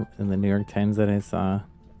article in the New York Times that I saw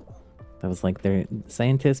that was like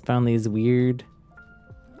scientists found these weird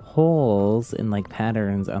holes in like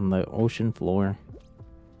patterns on the ocean floor,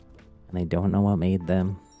 and they don't know what made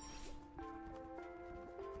them.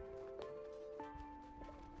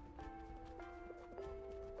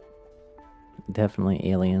 Definitely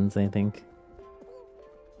aliens, I think.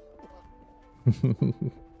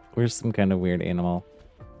 We're some kind of weird animal.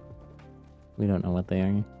 We don't know what they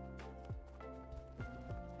are.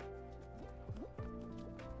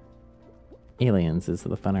 Aliens is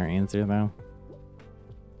the funner answer, though.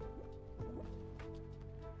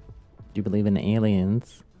 Do you believe in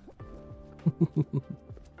aliens? I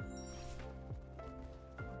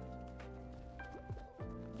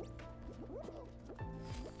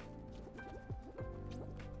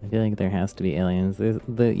feel like there has to be aliens.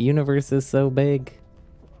 The universe is so big.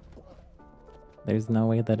 There's no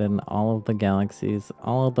way that in all of the galaxies,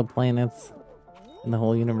 all of the planets in the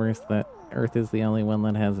whole universe, that Earth is the only one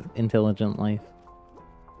that has intelligent life.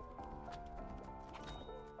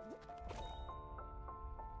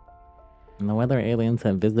 And whether aliens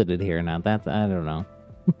have visited here or not, that's, I don't know.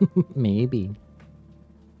 Maybe.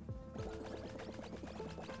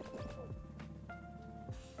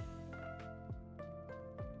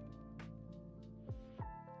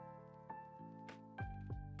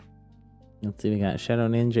 Let's see, we got Shadow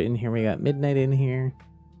Ninja in here, we got Midnight in here.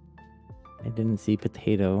 I didn't see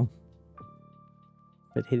Potato.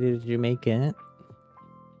 Potato, did you make it?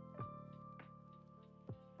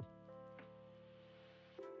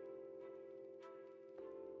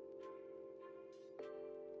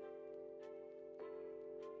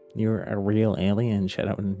 You're a real alien,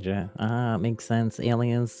 Shadow Ninja. Ah, makes sense.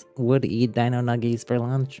 Aliens would eat dino nuggies for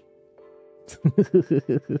lunch.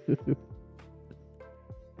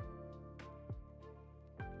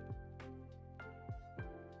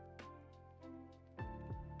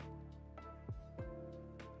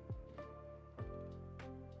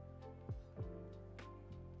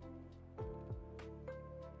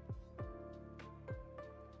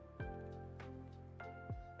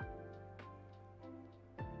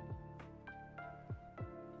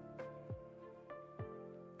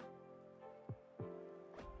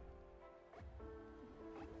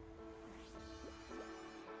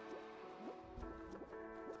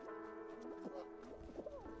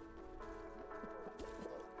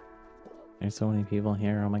 There's so many people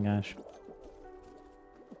here, oh my gosh.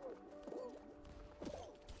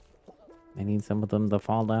 I need some of them to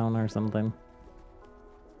fall down or something.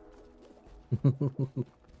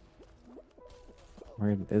 Or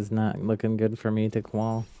it is not looking good for me to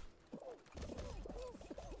qual.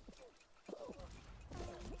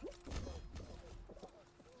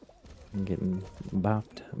 I'm getting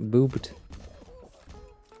bopped, booped.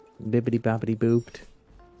 Bibbity boppity booped.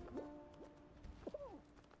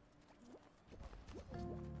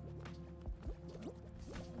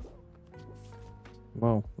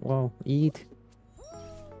 Whoa, whoa, eat.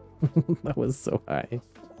 That was so high.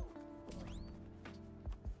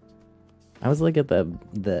 I was like at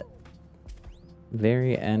the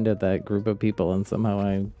very end of that group of people, and somehow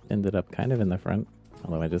I ended up kind of in the front.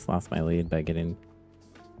 Although I just lost my lead by getting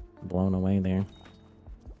blown away there.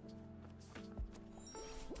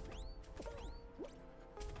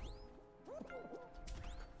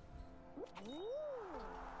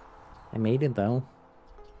 I made it though.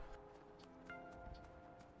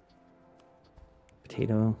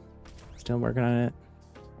 Potato, still working on it.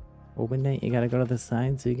 Oh, Midnight, you gotta go to the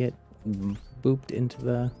side so you get booped into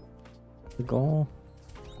the goal.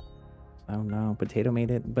 Oh no, Potato made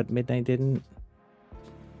it, but Midnight didn't.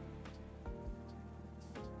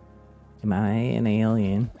 Am I an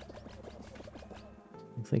alien?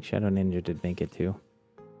 Looks like Shadow Ninja did make it too.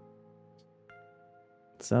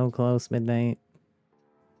 So close, Midnight.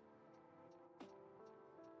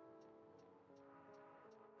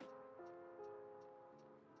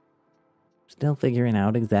 Still figuring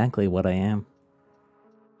out exactly what I am.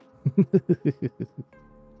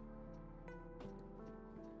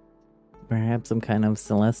 Perhaps some kind of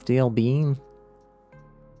celestial being?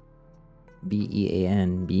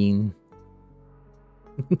 B-E-A-N, being.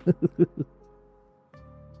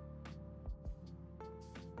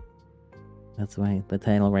 That's why the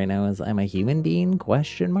title right now is I'm a human being?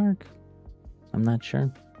 Question mark? I'm not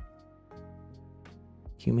sure.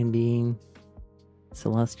 Human being.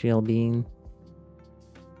 Celestial being.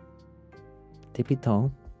 Tippy toe.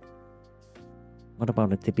 What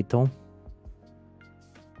about a tippy toe?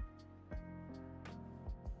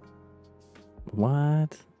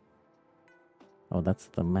 What? Oh, that's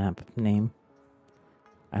the map name.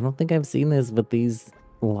 I don't think I've seen this with these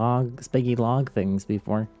spaggy log things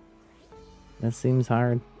before. This seems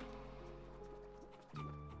hard.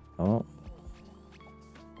 Oh.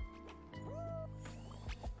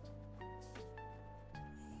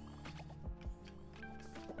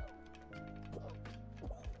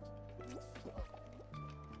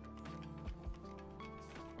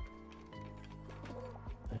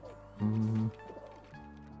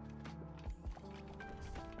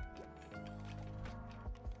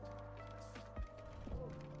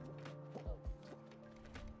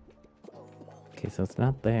 Okay, so it's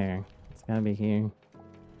not there. It's gotta be here.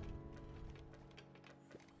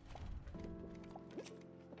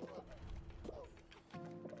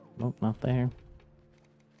 Nope, not there.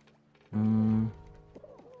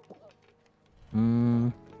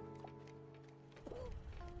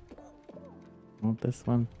 Not this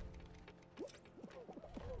one.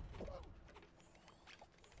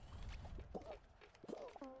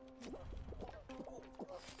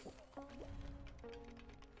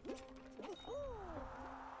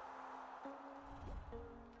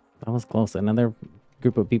 That was close. Another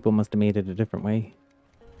group of people must have made it a different way.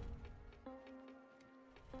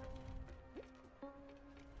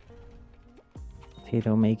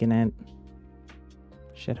 Potato making it.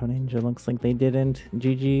 Shadow Ninja looks like they didn't.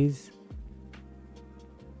 GG's.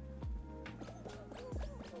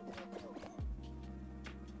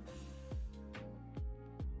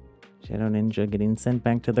 Shadow Ninja getting sent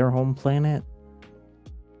back to their home planet.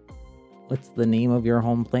 What's the name of your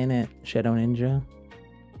home planet, Shadow Ninja?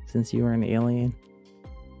 Since you are an alien.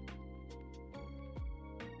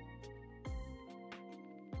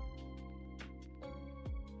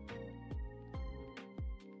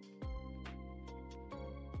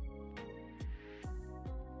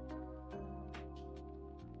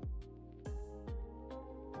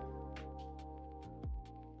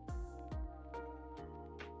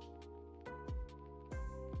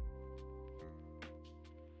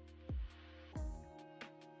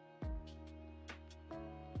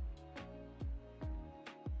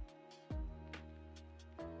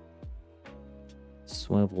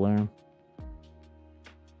 Swiveler.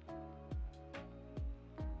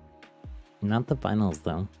 Not the finals,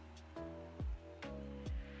 though.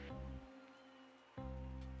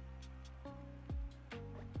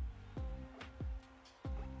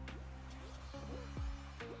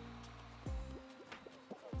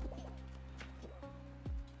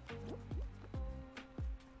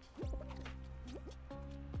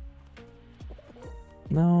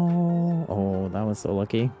 No. Oh, that was so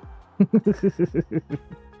lucky.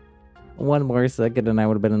 One more second and I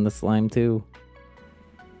would have been in the slime too.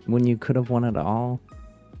 When you could have won it all.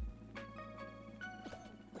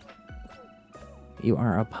 You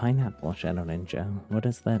are a pineapple, Shadow Ninja. What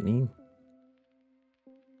does that mean?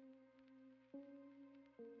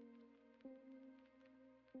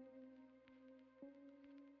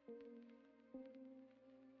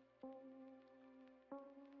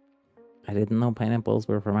 I didn't know pineapples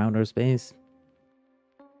were from outer space.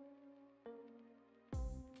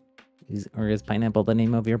 Or is pineapple the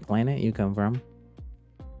name of your planet you come from?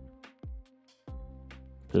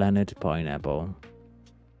 Planet Pineapple.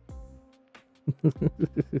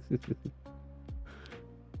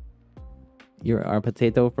 You're our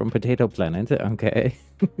potato from Potato Planet. Okay.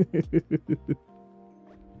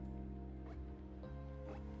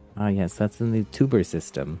 Ah, yes, that's in the tuber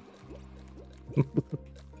system.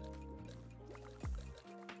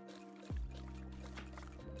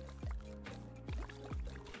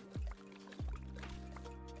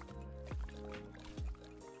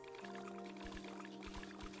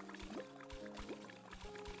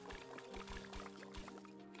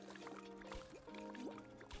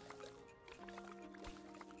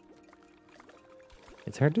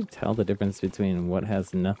 It's hard to tell the difference between what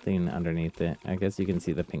has nothing underneath it. I guess you can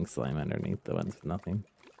see the pink slime underneath the ones with nothing.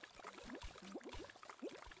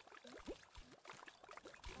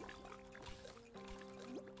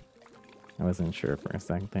 I wasn't sure for a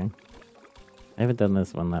second there. I haven't done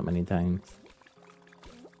this one that many times.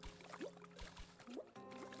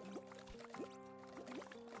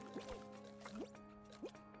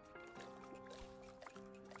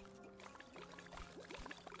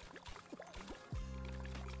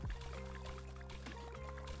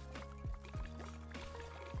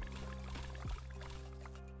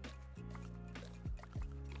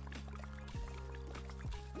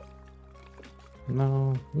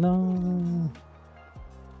 No, no.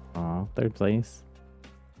 Aw, third place.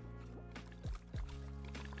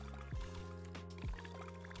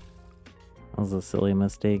 That was a silly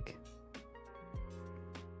mistake.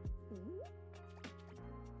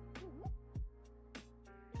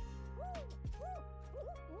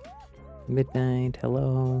 Midnight,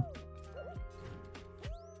 hello.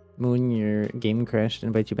 Moon, your game crashed.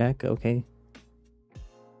 Invite you back? Okay.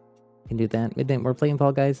 Can do that. Midnight, we're playing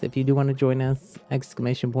Fall Guys. If you do want to join us,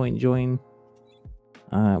 exclamation point join.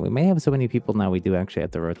 We may have so many people now, we do actually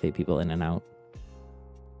have to rotate people in and out.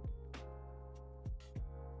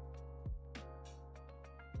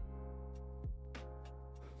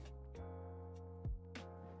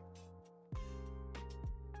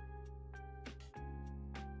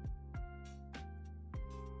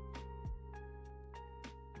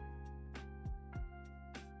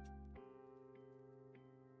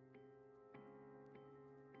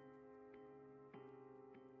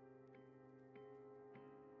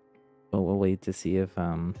 But we'll wait to see if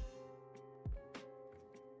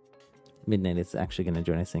Midnight is actually going to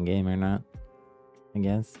join us in game or not, I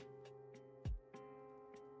guess.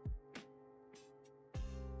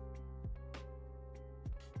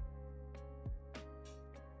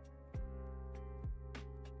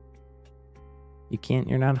 You can't,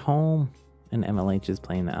 you're not home. And MLH is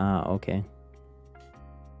playing the, okay.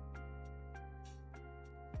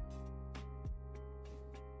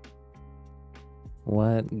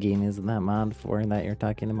 What game is that mod for that you're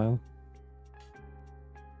talking about?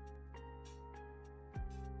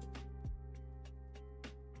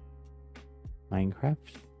 Minecraft?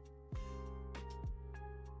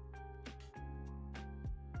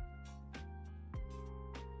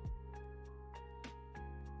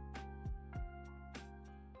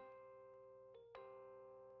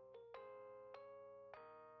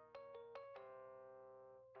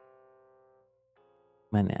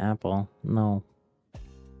 An apple? No.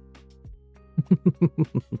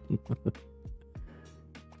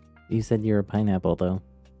 You said you're a pineapple, though.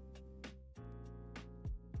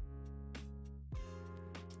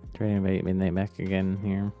 Try to invite Midnight back again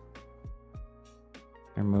here.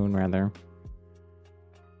 Or Moon, rather.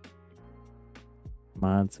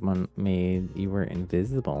 Mod someone made you were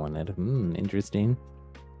invisible in it. Interesting.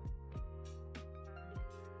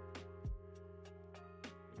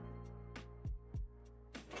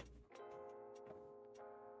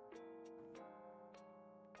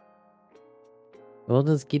 We'll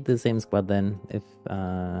just keep the same squad then, if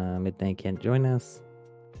Midnight can't join us.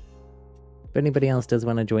 If anybody else does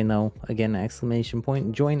want to join though, again, exclamation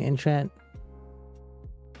point, join in chat.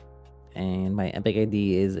 And my Epic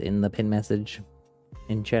ID is in the pin message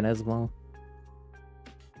in chat as well.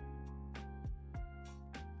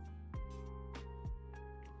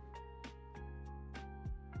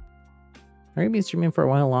 I'm gonna be streaming for a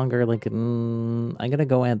while longer. Like, I'm gonna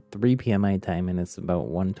go at 3 p.m. my time, and it's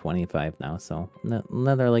about 1:25 now. So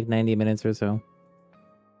another like 90 minutes or so.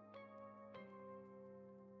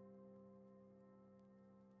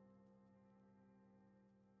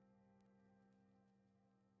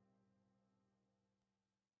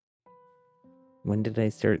 When did I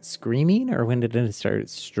start screaming, or when did I start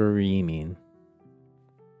streaming?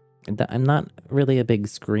 I'm not really a big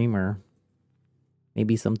screamer.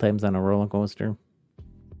 Maybe sometimes on a roller coaster.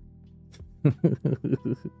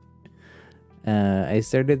 I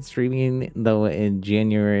started streaming though in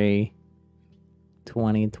January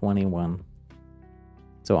 2021.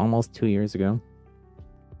 So almost 2 years ago.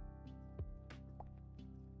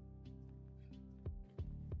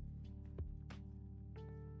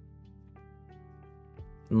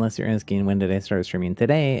 Unless you're asking when did I start streaming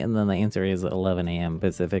today, and then the answer is 11 a.m.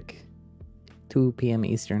 Pacific, 2 p.m.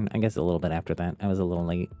 Eastern. I guess a little bit after that. I was a little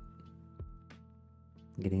late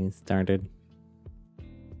getting started.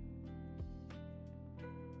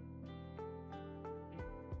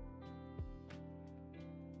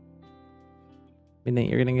 Midnight,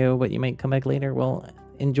 you're gonna go, but you might come back later. Well,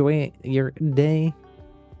 enjoy your day,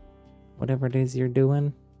 whatever it is you're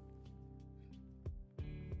doing,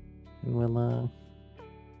 and we'll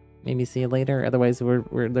maybe see you later. Otherwise, we're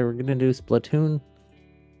gonna do Splatoon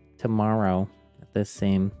tomorrow at this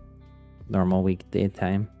same normal weekday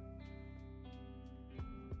time.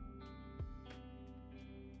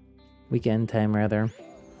 Weekend time, rather.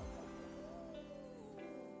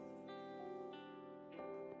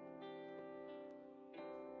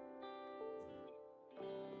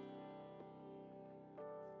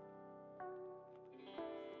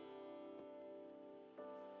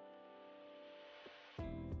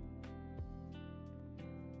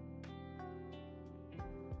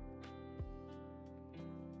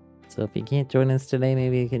 So if you can't join us today,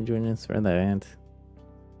 maybe you can join us for that.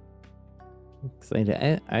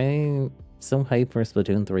 I'm so hyped for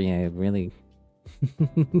Splatoon 3. I really...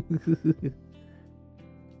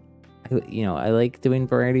 I like doing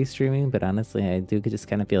variety streaming, but honestly, I do just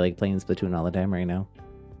kind of feel like playing Splatoon all the time right now.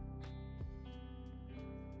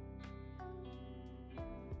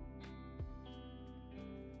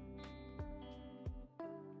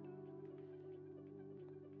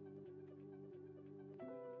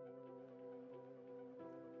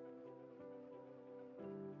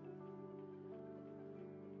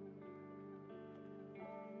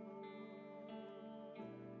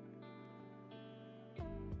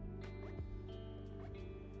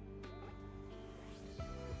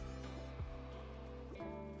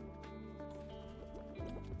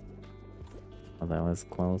 Oh, that was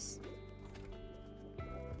close.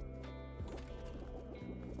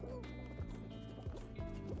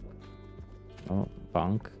 Oh,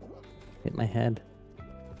 bonk. Hit my head.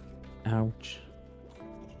 Ouch.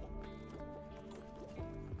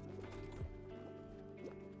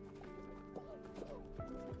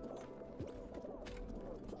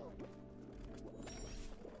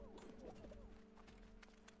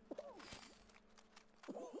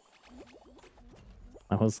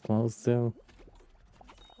 That was close too.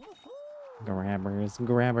 Grabbers.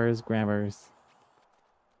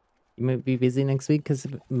 You might be busy next week because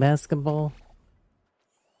of basketball.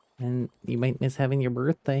 And you might miss having your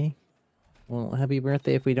birthday. Well, happy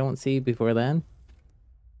birthday if we don't see you before then.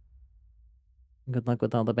 Good luck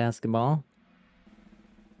with all the basketball.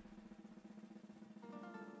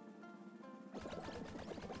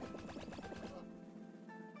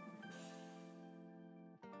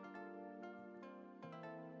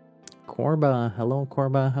 Corba. Hello,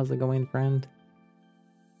 Corba. How's it going, friend?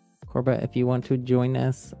 Corba, if you want to join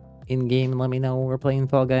us in-game, let me know. We're playing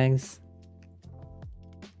Fall Guys.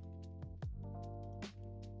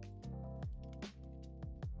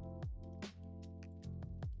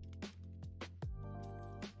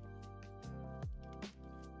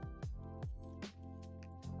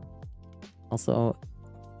 Also,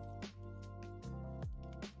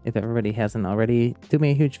 if everybody hasn't already, do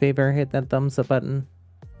me a huge favor, hit that thumbs up button.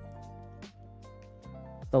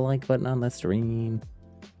 The like button on the stream.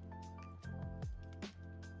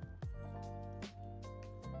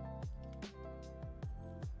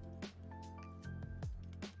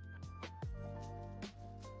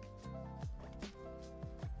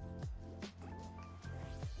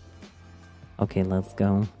 Okay, let's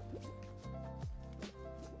go.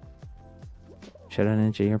 Shadow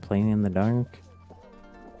Ninja, you're playing in the dark.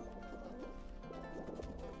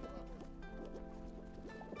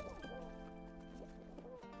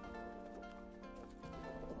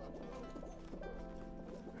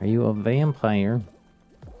 Are you a vampire?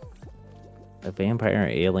 A vampire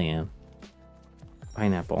alien?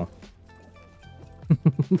 Pineapple.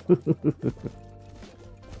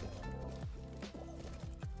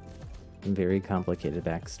 Very complicated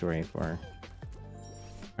backstory for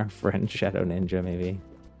our friend Shadow Ninja, maybe.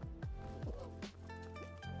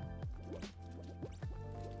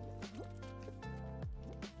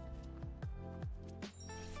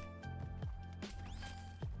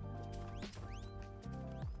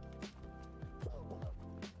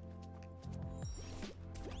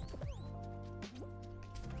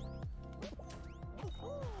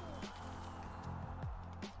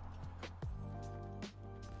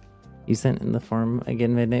 You sent in the form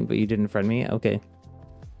again midnight, but you didn't friend me? Okay.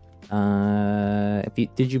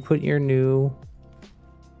 Did you put your new...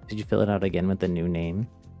 Did you fill it out again with the new name?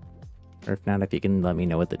 Or if not, if you can let me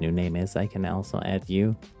know what the new name is, I can also add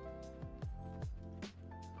you.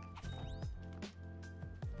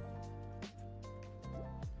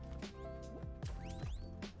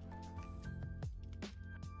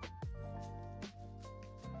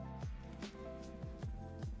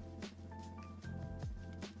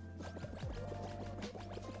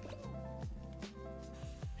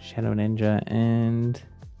 Shadow Ninja and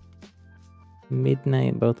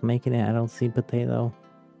Midnight both making it. I don't see Potato.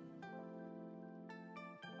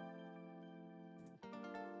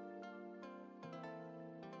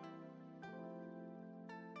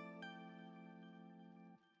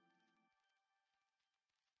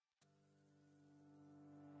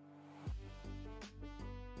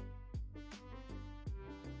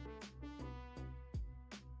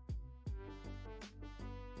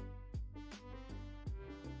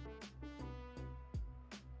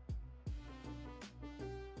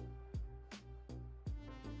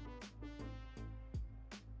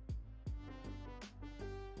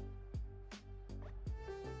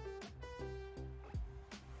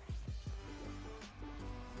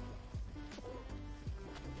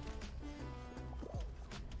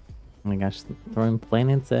 Oh my gosh, throwing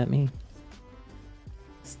planets at me.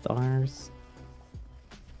 Stars.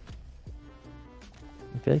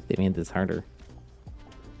 I feel like they made this harder.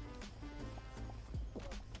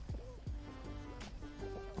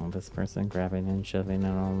 Oh, this person grabbing and shoving, I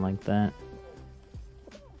don't like that.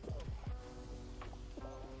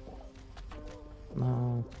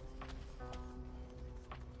 No.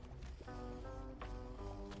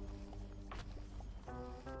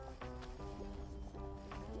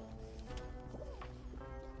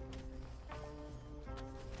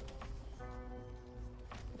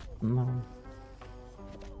 No.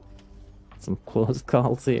 Some close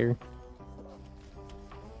calls here.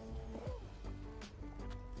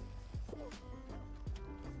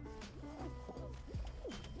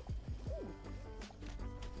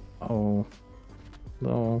 Oh.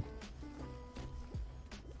 No.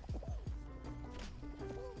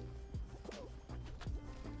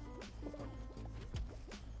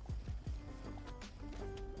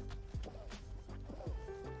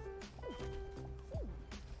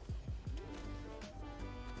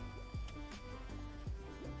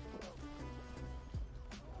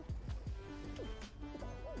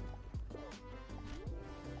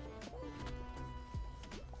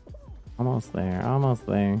 Almost there, almost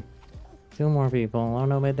there. Two more people. Oh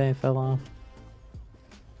no, Midnight fell off.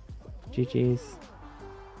 GG's.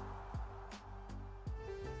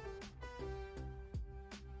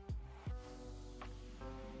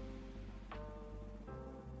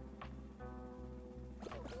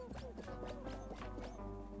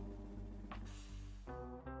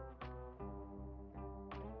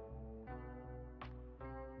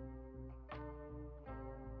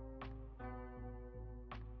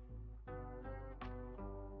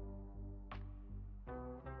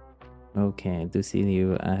 Okay, I do see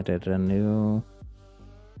you added a new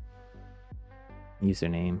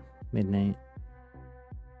username, Midnight.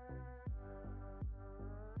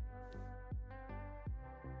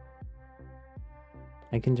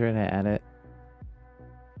 I can try to add it.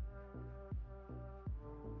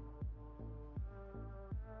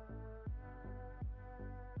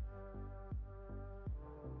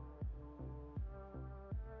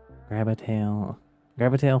 Grab a tail.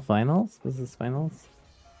 Grab a tail finals? Was this finals?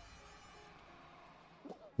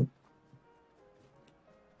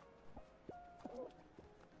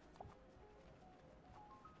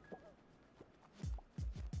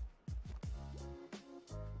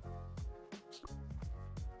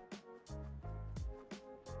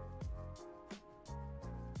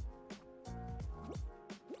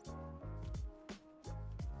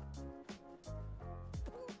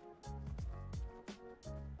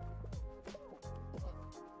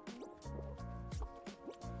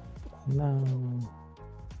 No.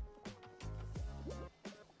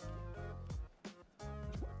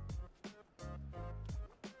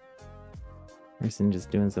 Person just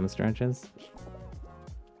doing some stretches.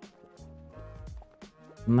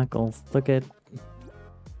 Knuckles, look at.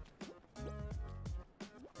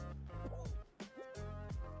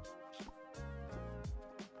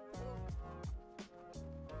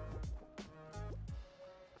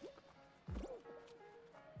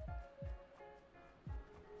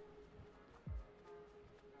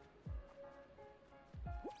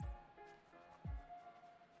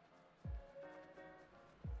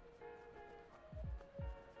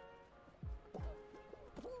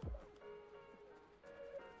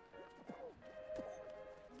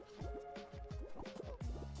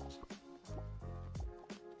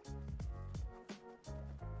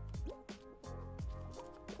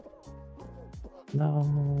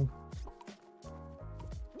 No.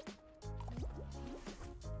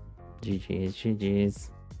 GG's,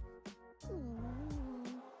 GG's.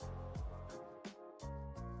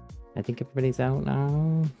 I think everybody's out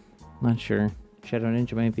now. Not sure. Shadow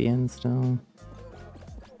Ninja might be in still.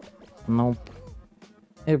 Nope.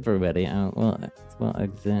 Everybody out. Well,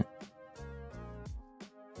 exit.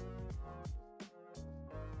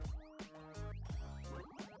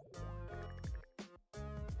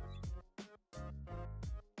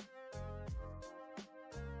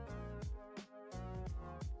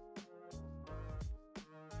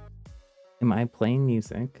 Am I playing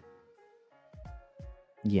music?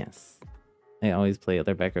 Yes. I always play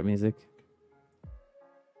other background music.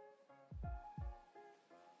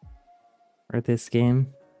 For this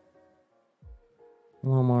game. A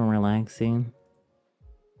little more relaxing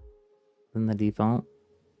than the default.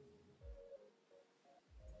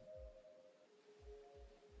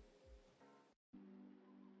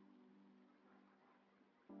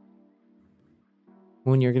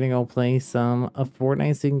 When you're gonna go play some of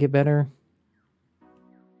Fortnite so you can get better.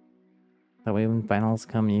 That way when finals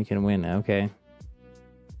come you can win. Okay.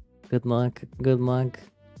 Good luck. Good luck.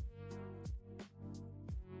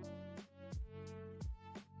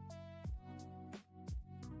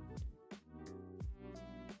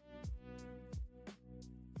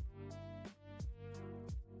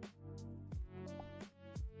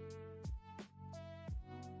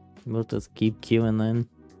 We'll just keep queuing then.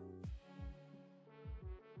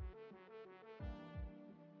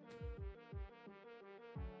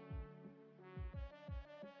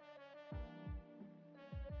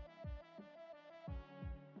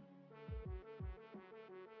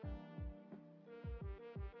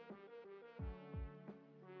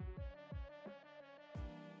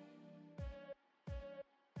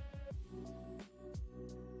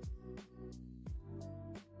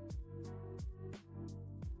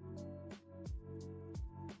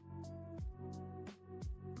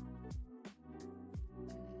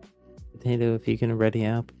 Potato, if you can ready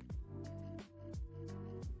up.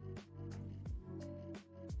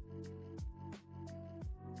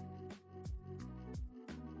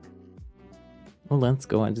 Well, let's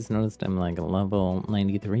go. I just noticed I'm like level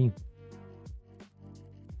 93.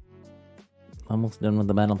 Almost done with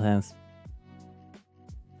the battle pass.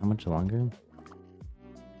 How much longer?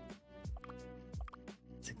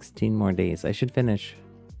 16 more days. I should finish.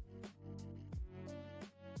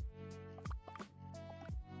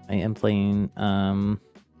 I am playing, I'm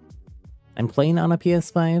playing on a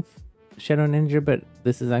PS5 Shadow Ninja, but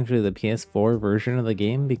this is actually the PS4 version of the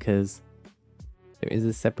game because there is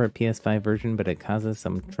a separate PS5 version, but it causes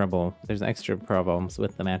some trouble. There's extra problems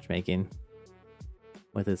with the matchmaking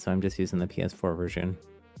with it, so I'm just using the PS4 version.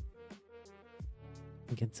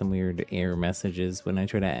 I get some weird error messages when I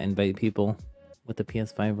try to invite people with the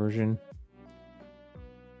PS5 version.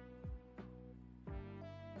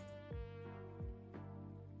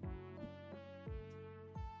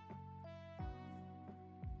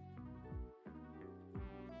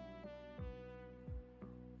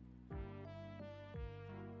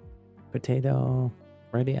 Potato,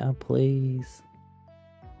 ready up, please.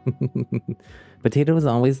 Potato is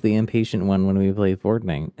always the impatient one when we play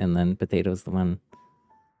Fortnite, and then Potato's the one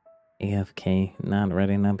AFK, not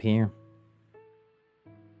ready up here.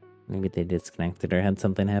 Maybe they disconnected or had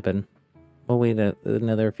something happen. We'll wait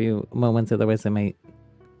another few moments, otherwise I might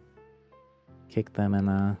kick them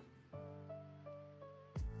and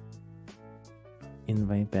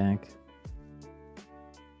invite back.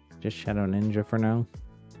 Just Shadow Ninja for now.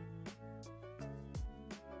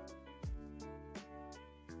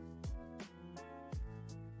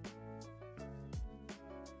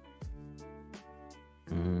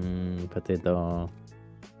 Potato.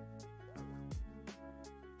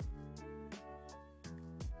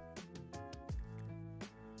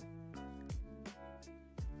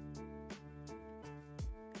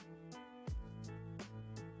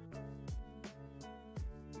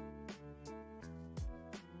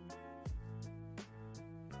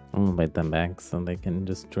 I'll invite them back so they can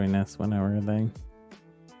just join us whenever they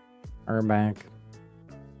are back.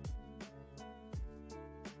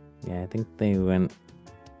 Yeah, I think they went...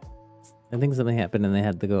 I think something happened and they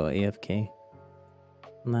had to go AFK.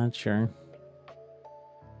 I'm not sure.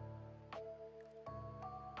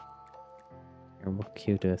 Here, we'll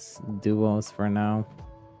queue this duos for now.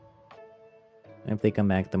 If they come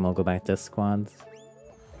back, then we'll go back to squads.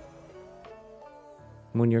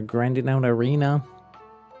 When you're grinding out arena...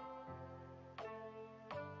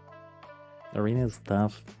 Arena is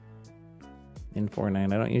tough. In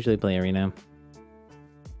Fortnite, I don't usually play arena.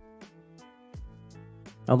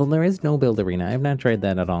 Although there is no build arena, I have not tried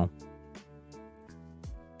that at all.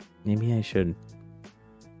 Maybe I should.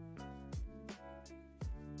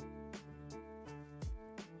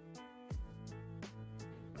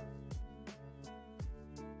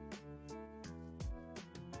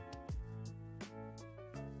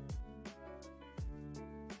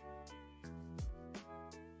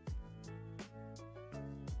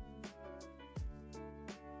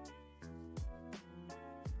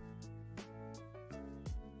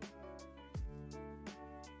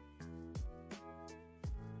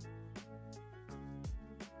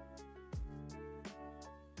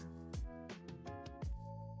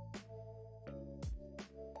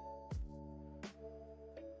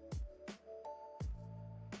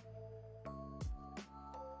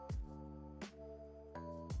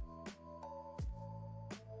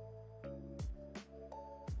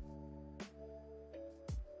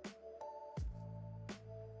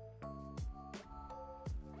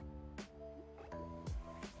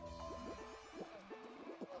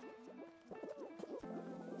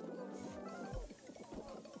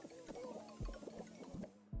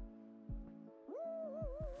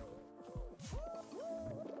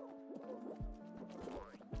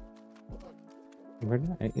 Where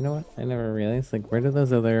did you know what? I never realized, like, where did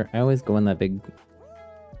those other... I always go in that big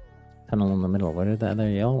tunnel in the middle. Where did the other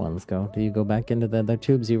yellow ones go? Do you go back into the other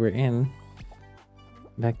tubes you were in?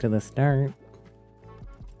 Back to the start?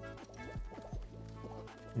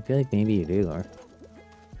 I feel like maybe you do, or...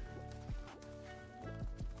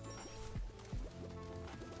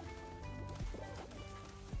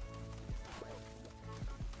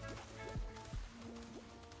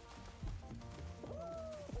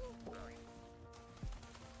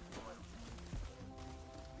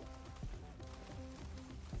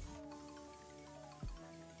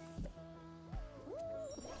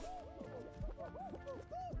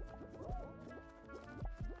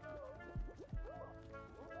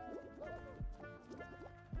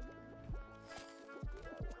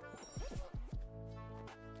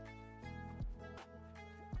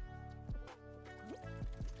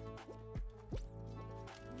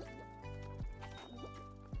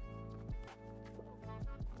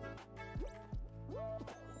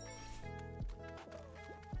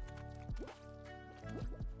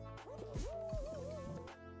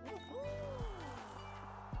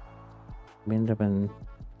 We ended up in...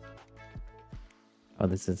 Oh,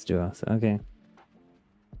 this is duos. Okay.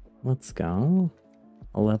 Let's go.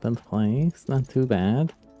 11th place. Not too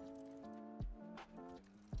bad.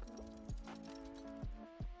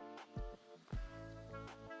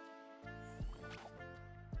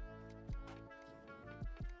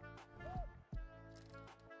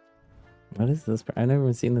 What is this? I've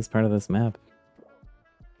never seen this part of this map.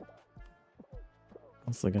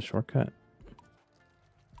 It's like a shortcut.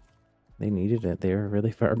 They needed it. They were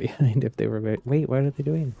really far behind if they were very... Wait, what are they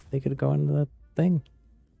doing? They could go into the thing.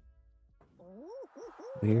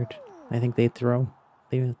 Weird. I think they throw.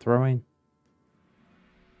 They were throwing.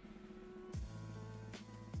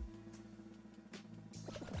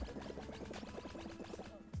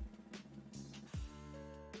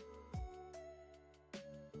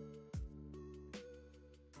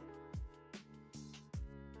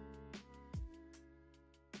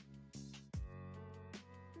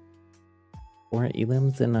 Four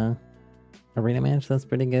elims in a arena match. That's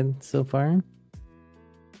pretty good so far.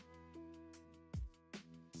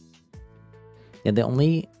 Yeah, the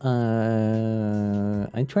only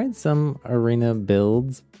I tried some arena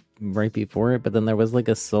builds right before it, but then there was like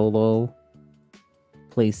a solo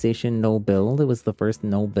PlayStation no build. It was the first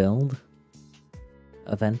no build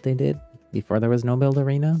event they did before there was no build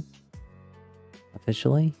arena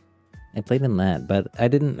officially. I played in that, but I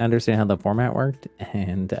didn't understand how the format worked,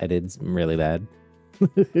 and I did really bad.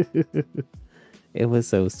 It was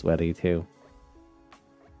so sweaty, too.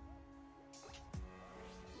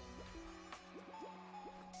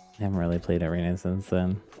 I haven't really played Arena since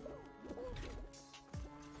then.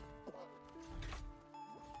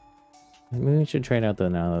 Maybe we should try it out though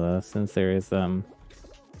now, though, since there is,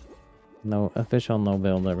 No official no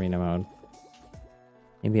build arena mode.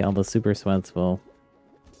 Maybe all the super sweats will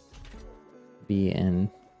be in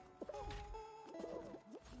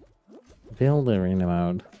build arena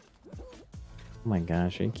mode. Oh my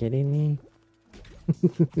gosh, are you kidding me?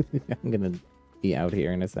 I'm gonna be out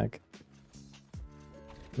here in a sec.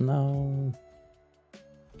 No.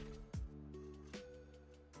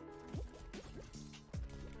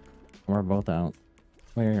 We're both out.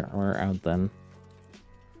 We're out then.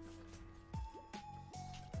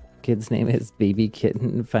 Kid's name is Baby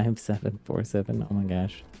Kitten 5747. Oh my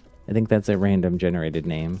gosh. I think that's a random generated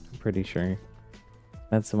name. I'm pretty sure.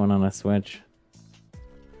 That's the one on a Switch.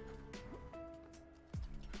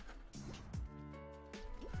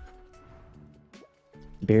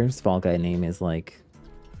 Bear's Fall Guy name is like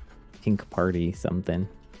Pink Party something.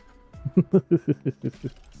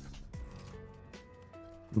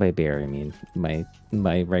 By Bear, I mean my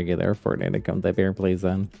regular Fortnite account that Bear plays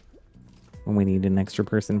on. When we need an extra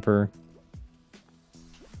person for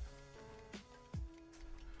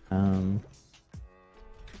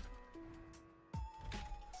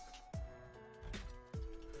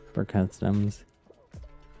customs.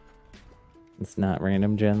 It's not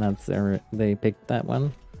random gen, that's they picked that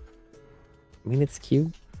one. I mean, it's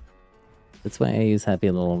cute. That's why I use happy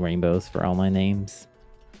little rainbows for all my names.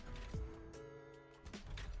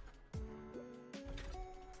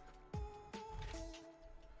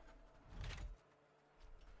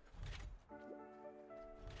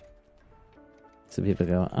 So people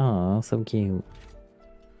go, oh, so cute.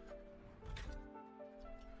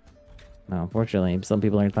 No, unfortunately, some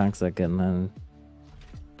people are toxic, and then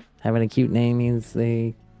having a cute name means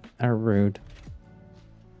they are rude.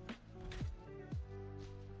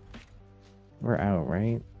 We're out,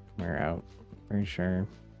 right? We're out, for sure.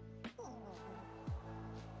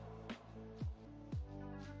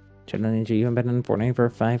 Shadow Ninja, you haven't been in Fortnite for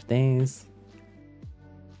 5 days.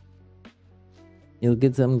 You'll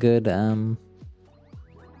get some good,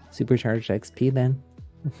 supercharged XP then,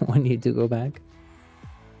 when you do go back.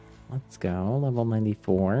 Let's go, level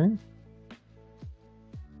 94.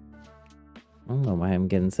 I don't know why I'm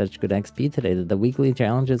getting such good XP today. Did the weekly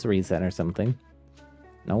challenges reset or something?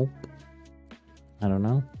 Nope. I don't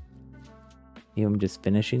know. Maybe I'm just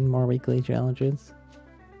finishing more weekly challenges.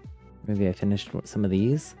 Maybe I finished some of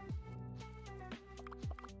these.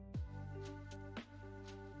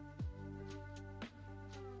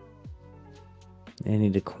 I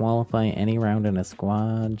need to qualify any round in a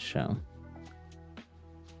squad show.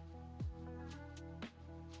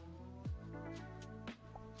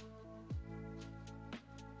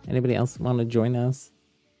 Anybody else want to join us?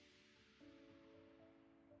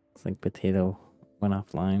 It's like Potato went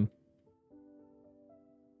offline.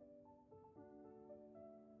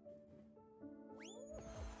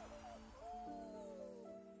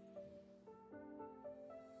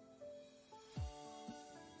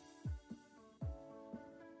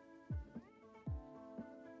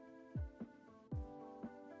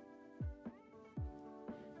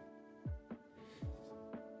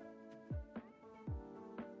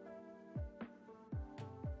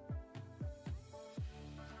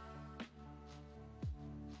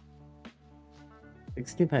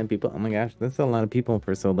 $65 people. Oh my gosh, that's a lot of people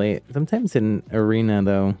for so late. Sometimes in arena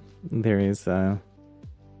though, there is a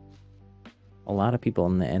lot of people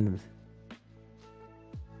in the end.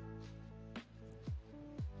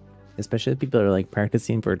 Especially if people are like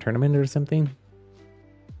practicing for a tournament or something.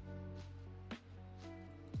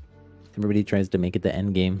 Everybody tries to make it the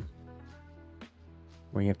end game.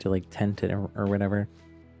 Where you have to like tent it or whatever.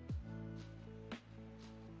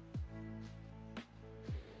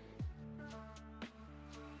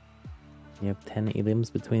 You have 10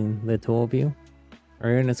 elims between the two of you? Are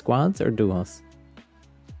you in a squads or duos?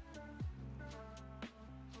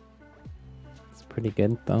 It's pretty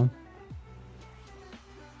good though.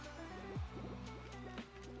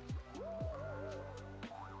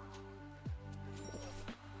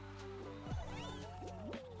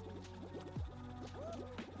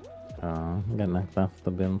 Oh, I got knocked off the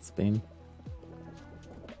build spin.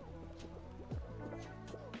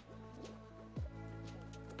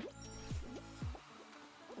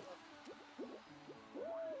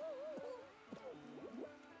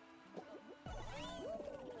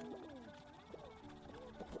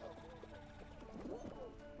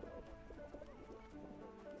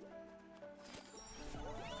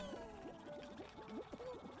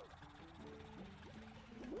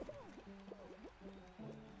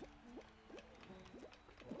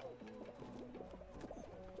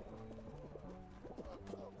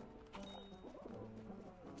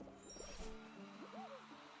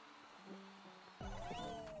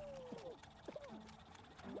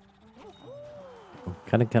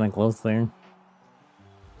 Kind of close there.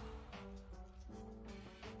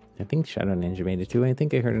 I think Shadow Ninja made it too. I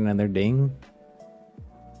think I heard another ding.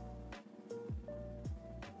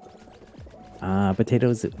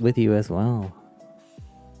 Potato's with you as well.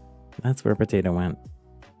 That's where Potato went.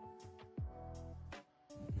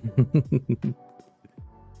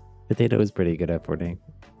 Potato is pretty good at Fortnite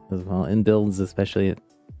as well, in builds, especially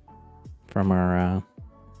from our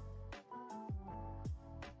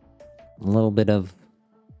little bit of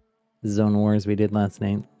Zone Wars we did last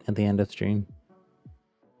night at the end of stream.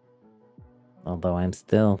 Although I'm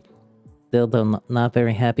still not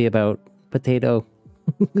very happy about Potato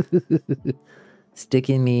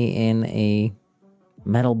sticking me in a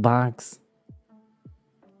metal box.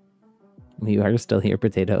 You are still here,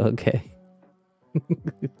 Potato. Okay.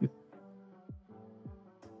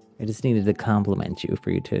 I just needed to compliment you for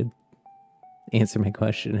you to answer my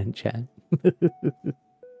question in chat.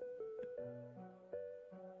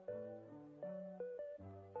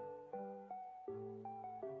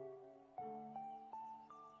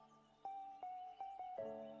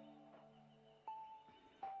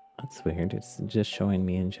 That's weird. It's just showing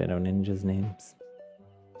me in Shadow Ninja's names.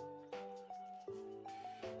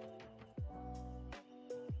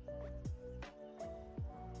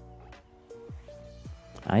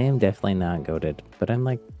 I am definitely not goated, but I'm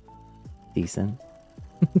like decent.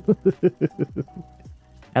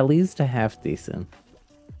 At least a half decent.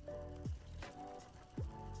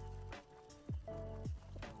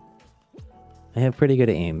 I have pretty good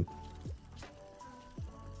aim,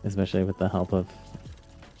 especially with the help of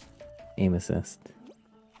aim assist.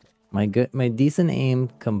 My decent aim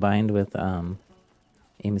combined with aim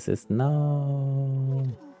assist. No,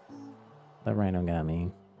 the rhino got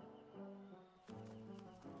me.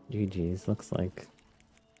 GG's. Looks like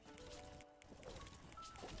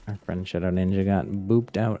our friend Shadow Ninja got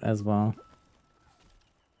booped out as well.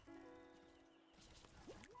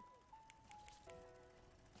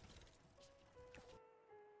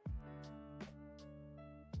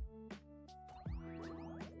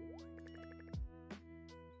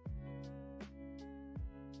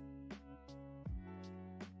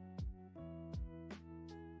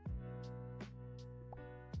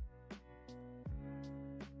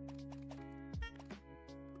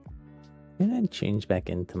 I'm gonna change back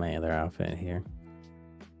into my other outfit here.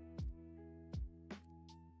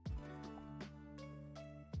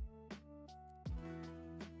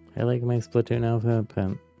 I like my Splatoon outfit,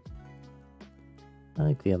 but I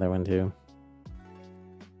like the other one too.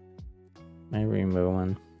 My rainbow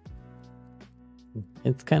one.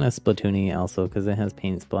 It's kind of Splatoony also because it has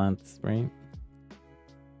paint spots, right?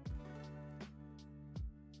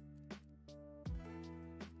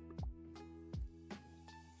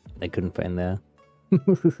 I couldn't find the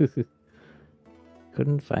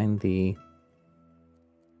couldn't find the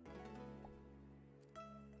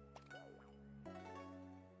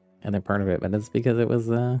other part of it, but it's because it was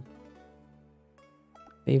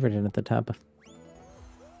favorited at the top.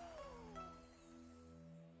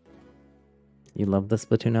 You love the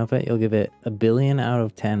Splatoon outfit? You'll give it 1 billion out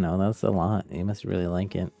of 10. Oh, that's a lot. You must really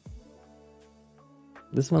like it.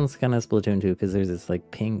 This one's kind of Splatoon too, because there's this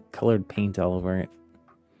like pink colored paint all over it.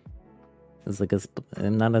 It's like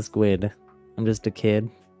I'm not a squid. I'm just a kid.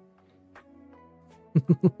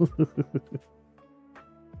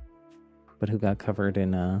 But who got covered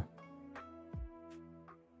in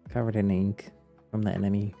ink from the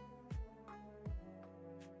enemy.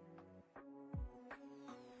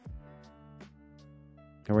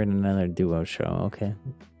 We're in another duo show. Okay.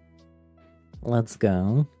 Let's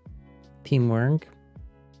go. Teamwork.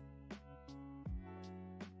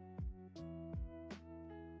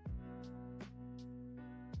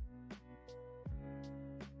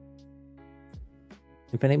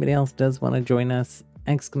 If anybody else does want to join us,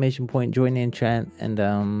 exclamation point join in chat. And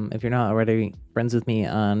if you're not already friends with me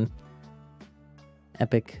on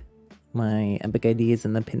Epic, my Epic ID is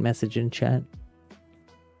in the pin message in chat.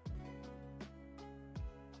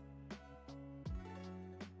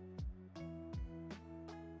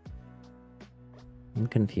 I'm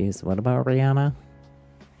confused. What about Rihanna?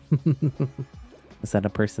 Is that a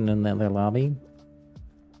person in the other lobby?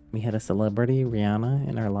 We had a celebrity, Rihanna,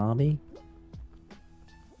 in our lobby.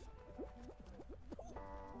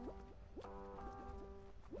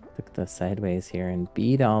 Took the sideways here and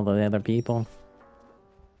beat all the other people.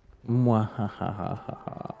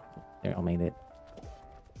 Mwahahaha. There, I made it.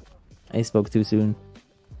 I spoke too soon.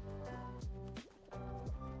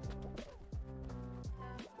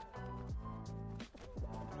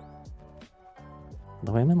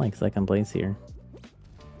 Though I'm in like second place here.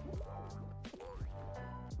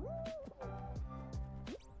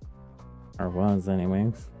 Or was,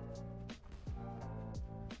 anyways.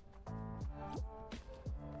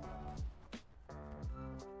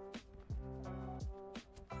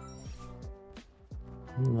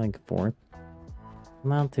 Like 4th.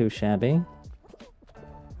 Not too shabby.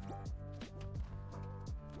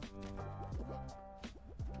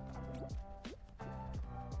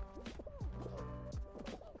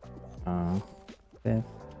 Oh, 5th.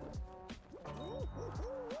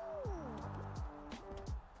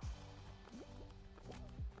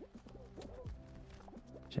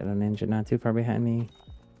 Shadow Ninja not too far behind me.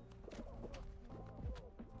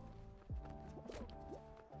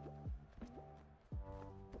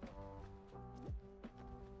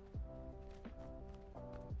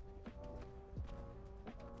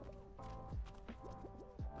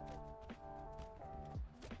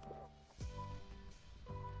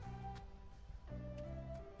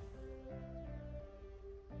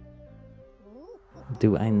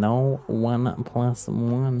 Do I know 1 plus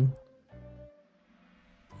 1?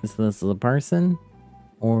 Is this a person?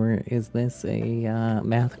 Or is this a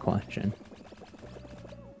math question?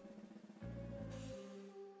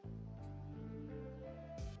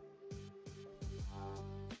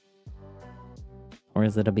 Or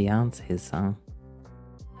is it a Beyonce song?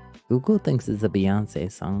 Google thinks it's a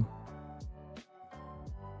Beyonce song.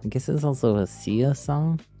 I guess it's also a Sia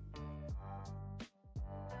song.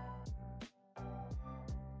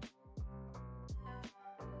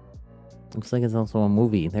 Looks like it's also a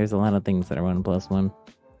movie. There's a lot of things that are 1 plus 1.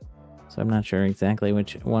 So I'm not sure exactly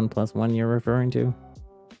which 1 plus 1 you're referring to.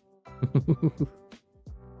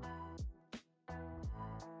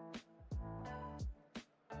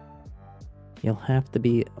 You'll have to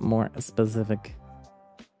be more specific.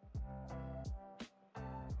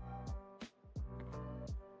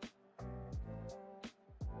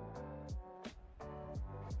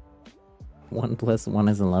 One plus 1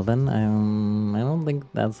 is 11. I don't think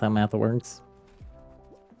that's how math works.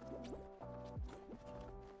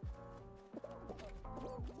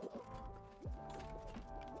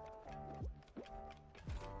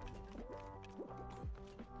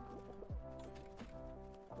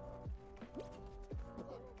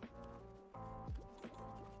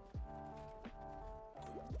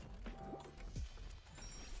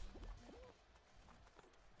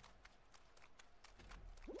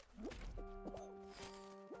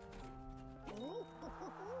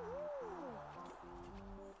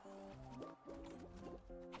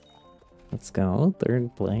 Let's go,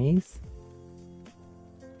 3rd place.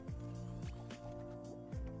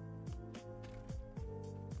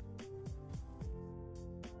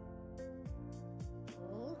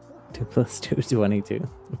 Two plus 2 is 22.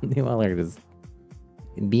 New alert is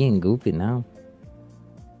being goofy now.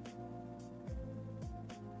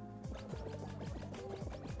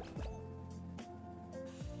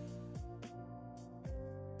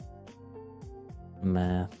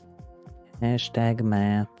 Math. Hashtag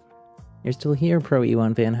math. You're still here, Pro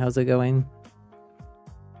E1 fan. How's it going?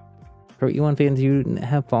 Pro E1 fan, do you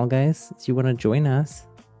have Fall Guys? Do you want to join us?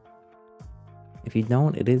 If you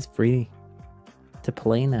don't, it is free to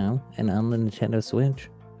play now and on the Nintendo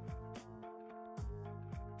Switch.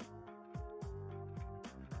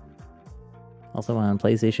 Also on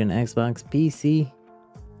PlayStation, Xbox, PC.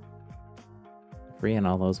 Free on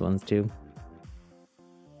all those ones too.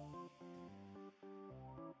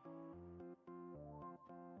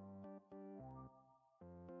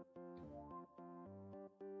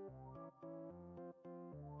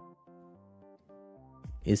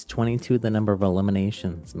 Is 22 the number of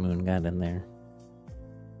eliminations Moon got in there?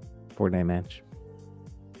 4-day match.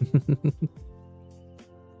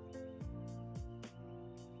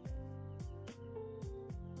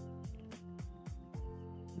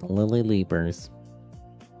 Lily Leapers.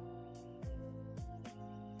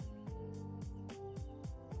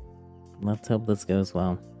 Let's hope this goes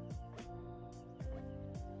well.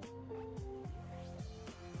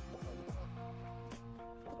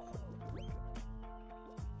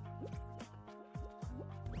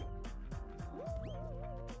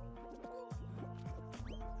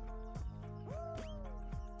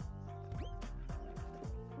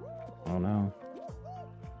 Oh no.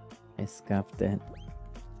 I scuffed it.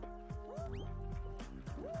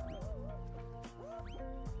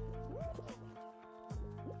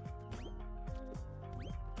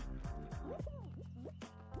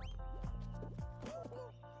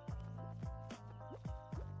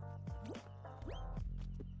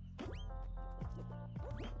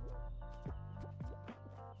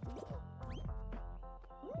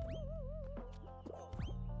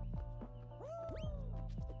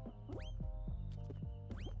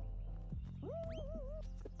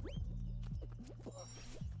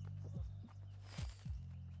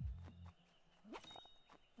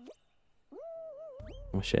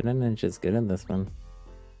 Shannon is just good at this one.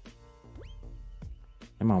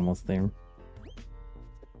 I'm almost there.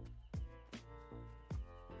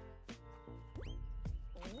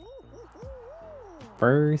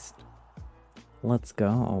 First. Let's go.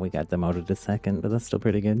 Oh, we got demoted to second, but that's still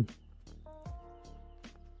pretty good.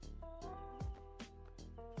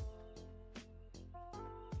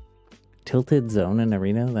 Tilted zone and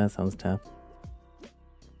arena? That sounds tough.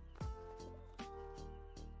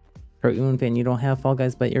 Protein fan, you don't have Fall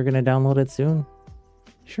Guys, but you're gonna download it soon?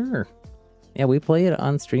 Sure. Yeah, we play it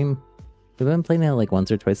on stream. We've been playing it like once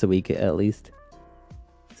or twice a week at least.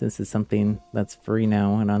 Since it's something that's free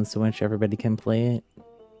now and on Switch, everybody can play it.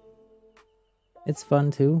 It's fun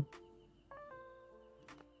too.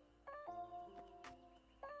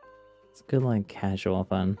 It's good, like casual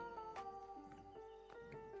fun.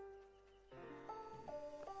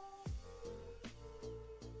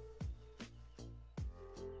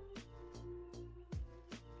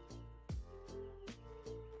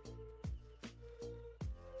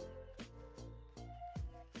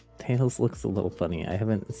 Tails looks a little funny. I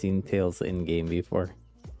haven't seen Tails in game before.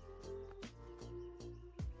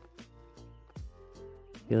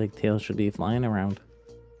 I feel like Tails should be flying around.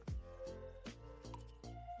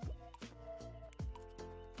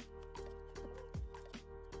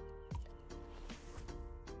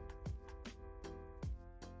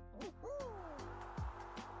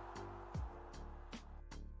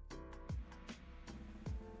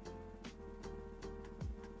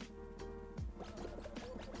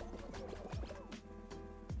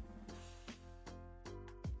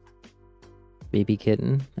 Baby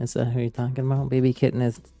Kitten? Is that who you're talking about? Baby Kitten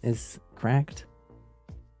is cracked?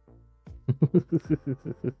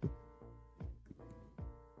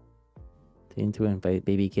 Need to invite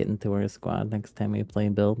Baby Kitten to our squad next time we play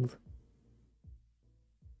build.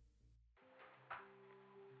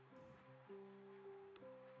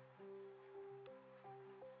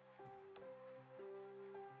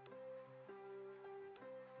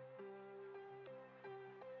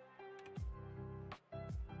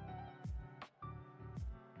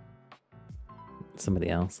 Somebody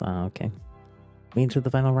else. Oh, okay. We enter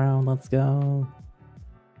the final round. Let's go.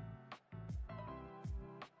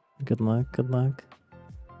 Good luck. Good luck.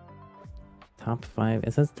 Top 5.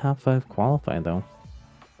 It says top 5 qualify though.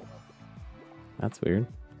 That's weird.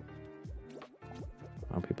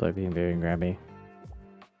 Oh, people are being very grabby.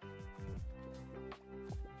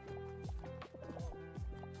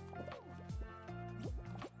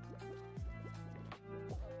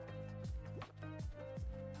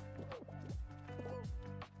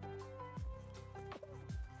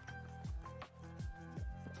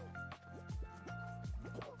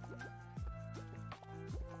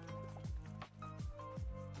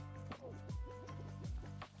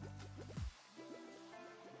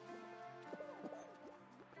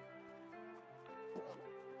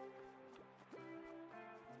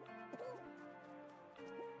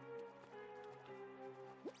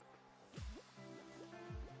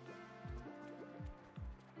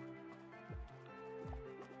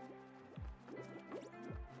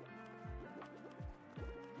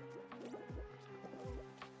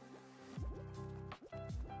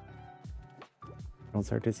 It's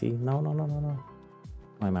hard to see. No.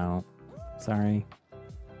 I'm out. Sorry.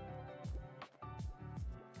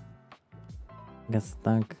 I got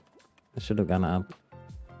stuck. I should have gone up.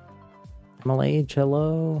 MLH,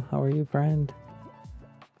 hello. How are you, friend?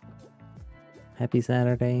 Happy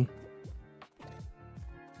Saturday.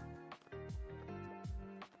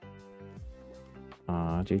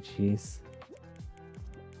 Aw, GG's.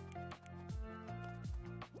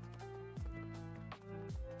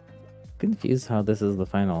 Confused how this is the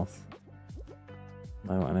finals.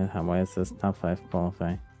 Why is this top 5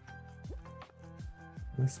 qualify?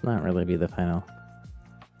 This not really be the final.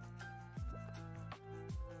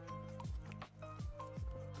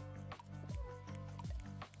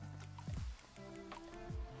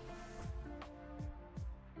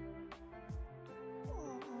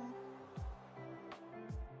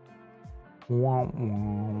 Womp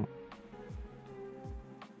womp.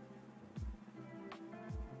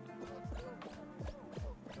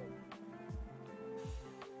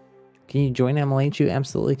 Can you join MLH? You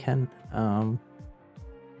absolutely can. I'll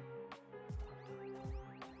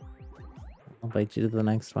invite you to the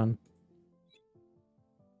next one.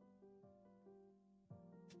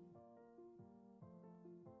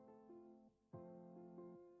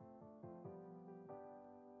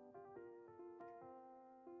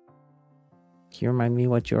 Can you remind me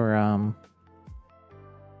what your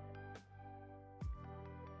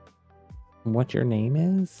name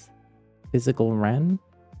is? Physical Ren?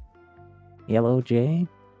 Yellow J?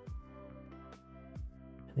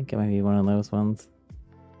 think it might be one of those ones.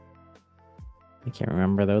 I can't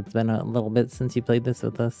remember though. It's been a little bit since you played this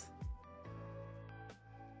with us.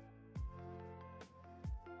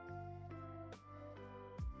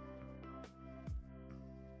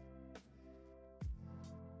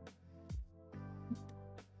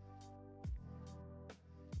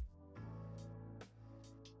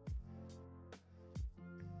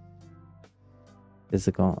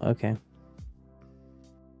 Physical, okay.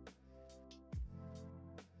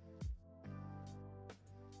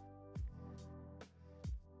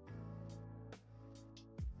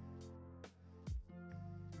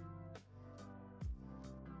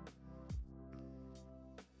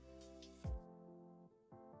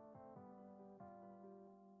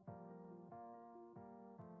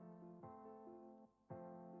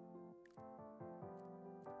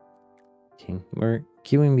 Okay, we're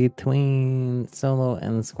queuing between solo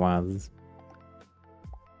and squads.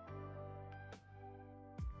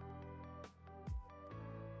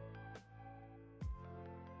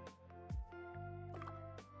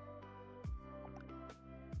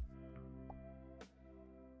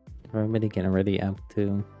 Everybody getting ready up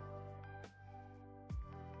too.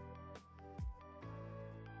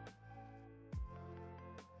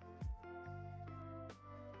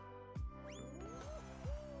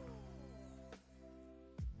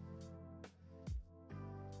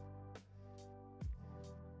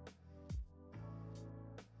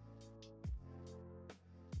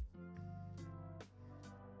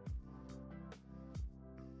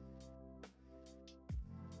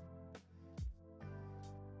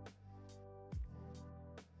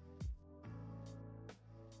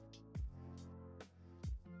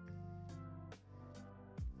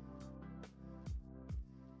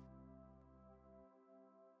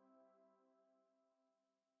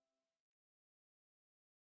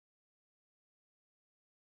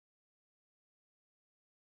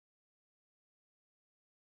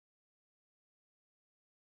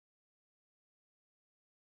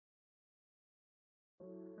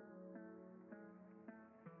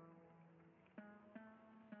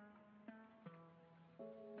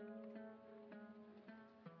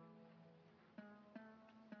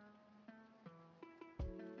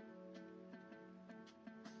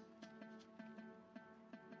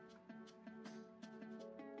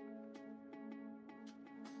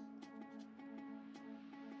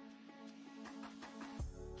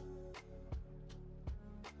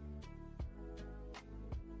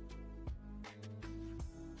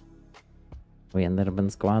 We ended up in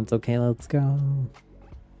squads. Okay, let's go.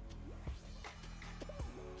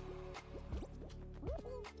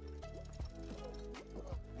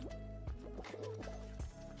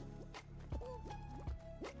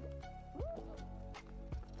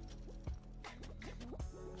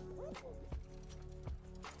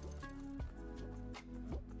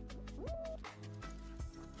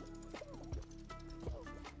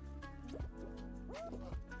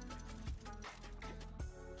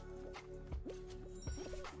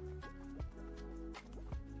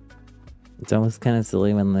 It's always kind of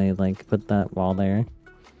silly when they like put that wall there.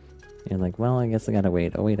 You're like, well, I guess I gotta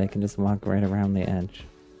wait. Oh wait, I can just walk right around the edge.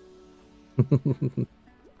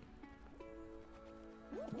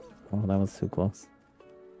 Oh, that was too close.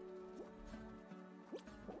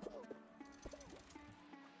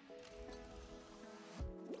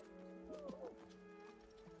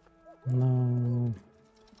 No.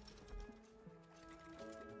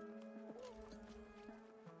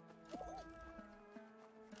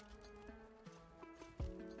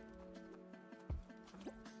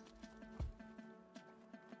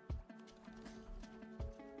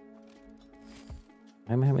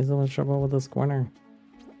 I'm having so much trouble with this corner.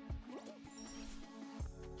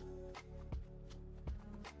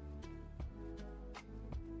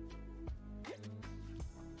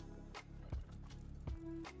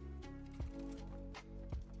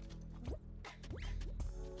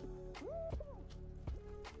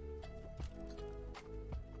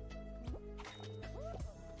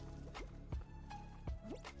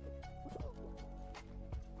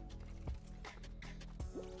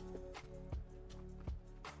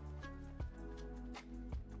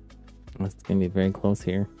 It's gonna be very close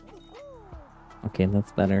here. Okay,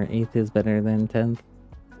 that's better. 8th is better than 10th.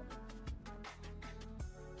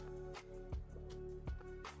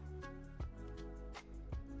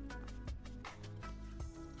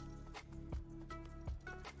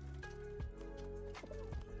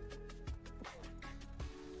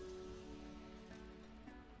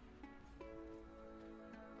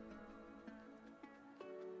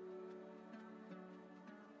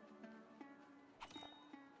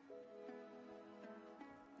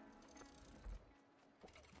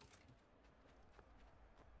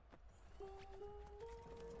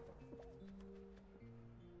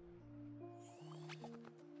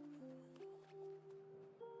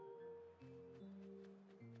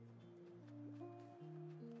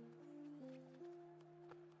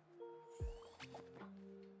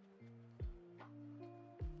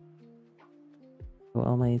 Go,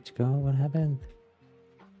 LH, go. What happened?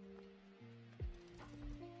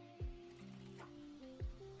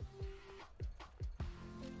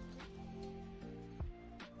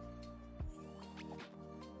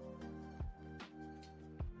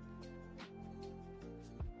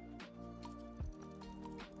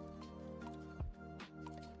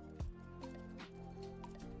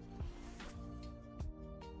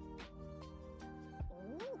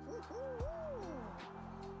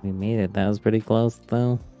 We made it. That was pretty close,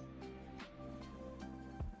 though.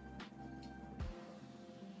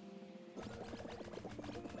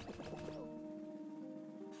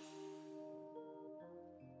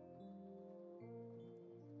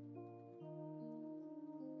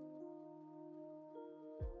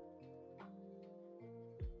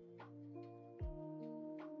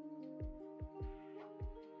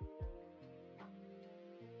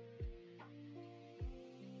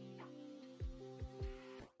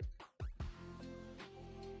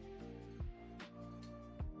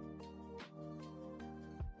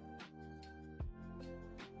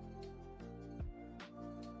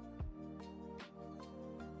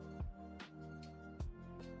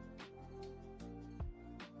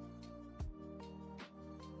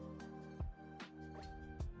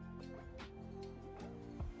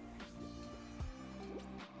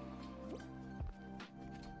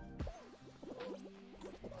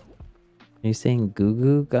 Are you saying goo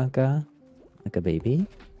goo gaga? Like a baby?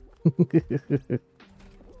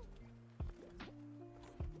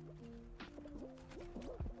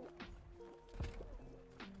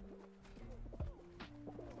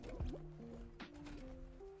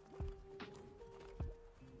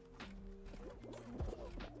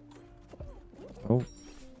 Oh.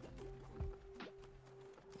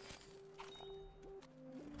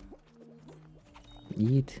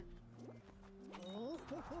 Eat.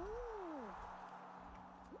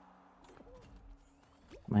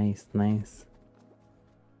 Nice, nice.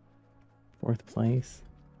 4th place.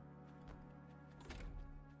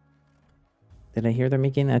 Did I hear they're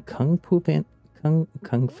making a Kung Fu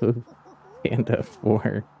Panda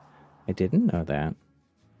 4? I didn't know that.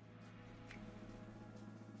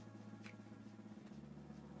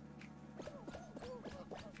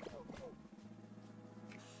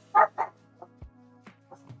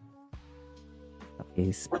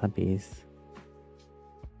 Puppies, puppies.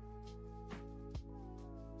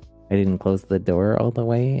 I didn't close the door all the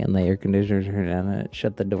way, and the air conditioner turned on and it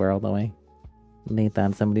shut the door all the way. And they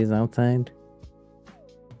thought somebody's outside.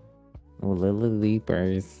 Oh, little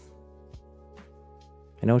leapers.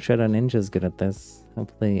 I know Shadow Ninja's good at this.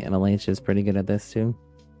 Hopefully MLH is pretty good at this too.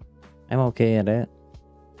 I'm okay at it.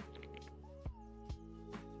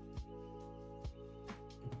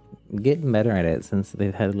 I'm getting better at it since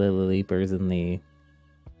they've had little leapers in the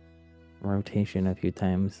rotation a few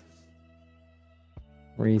times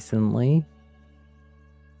recently.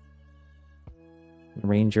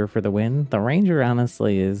 Ranger for the win. The Ranger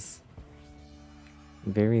honestly is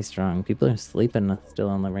very strong. People are sleeping still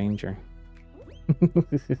on the Ranger.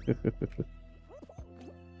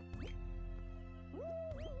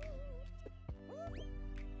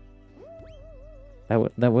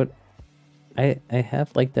 that would I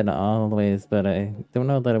have liked it always, but I don't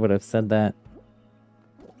know that I would have said that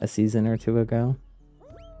a season or two ago.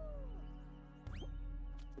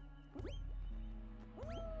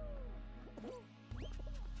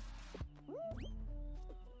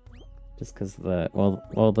 Just because the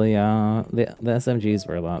SMGs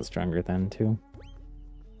were a lot stronger then too.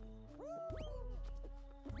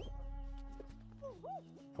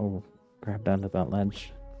 Oh, grabbed onto that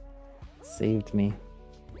ledge. Saved me.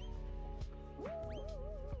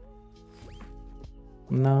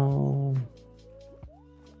 No.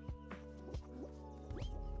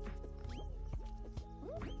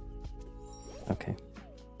 Okay.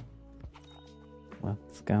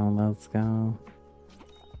 Let's go, let's go.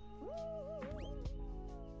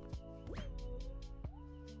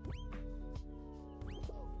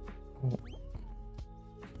 Oh.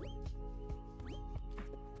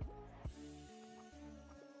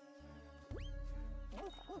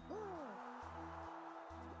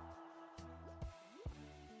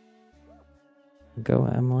 Go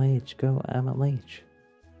MLH, go MLH.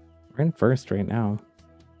 We're in first right now.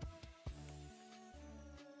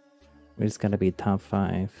 We just gotta be top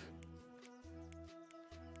 5.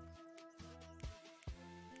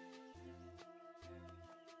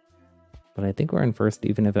 But I think we're in first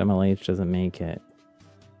even if MLH doesn't make it.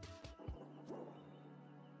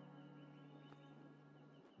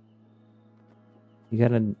 You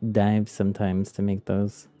gotta dive sometimes to make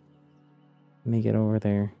those. Make it over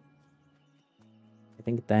there. I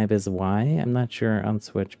think dive is Y. I'm not sure on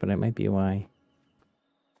Switch, but it might be Y.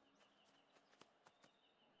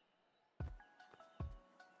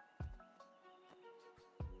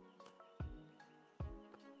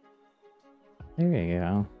 There you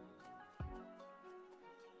go.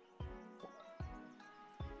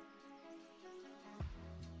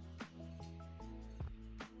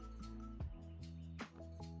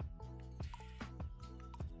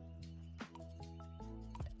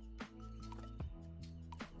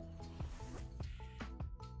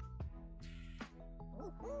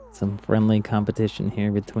 Some friendly competition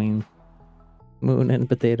here between Moon and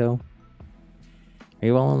Potato. Are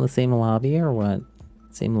you all in the same lobby or what?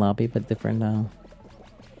 Same lobby but different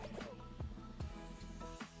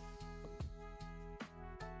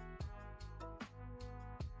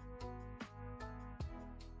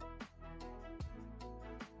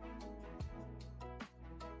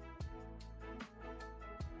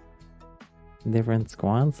different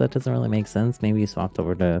squads? That doesn't really make sense. Maybe you swapped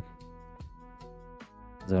over to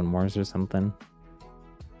Zone Wars or something.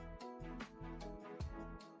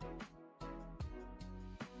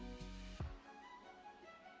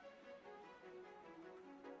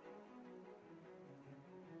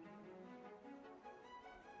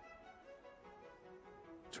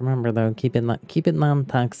 Just remember though, keep it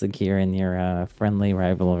non-toxic here in your friendly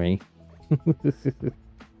rivalry.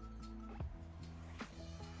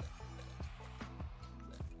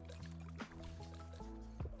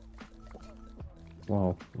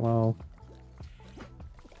 Whoa, whoa.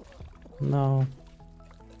 No.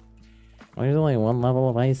 There's only one level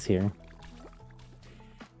of ice here.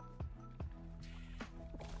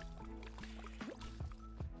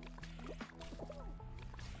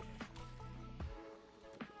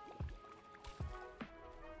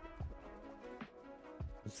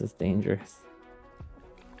 This is dangerous.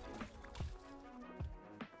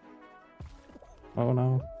 Oh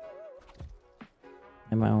no.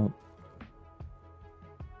 I'm out.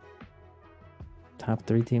 Top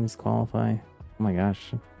 3 teams qualify. Oh my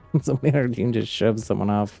gosh. Somebody on our team just shoved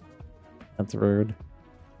someone off. That's rude.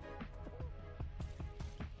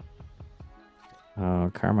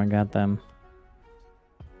 Oh, Karma got them.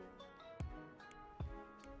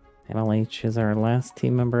 MLH is our last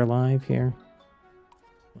team member alive here.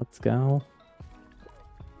 Let's go.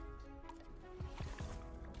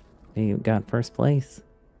 We got first place.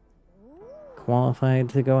 Qualified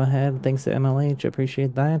to go ahead. Thanks to MLH.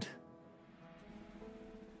 Appreciate that.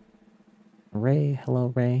 Ray,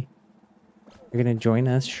 hello Ray. You're gonna join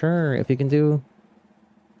us? Sure, if you can do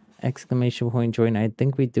exclamation point join. I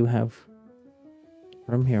think we do have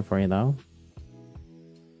room here for you though.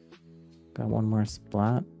 Got one more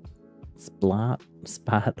spot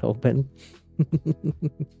open.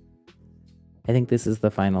 I think this is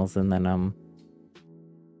the finals and then oh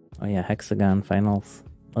yeah, hexagon finals.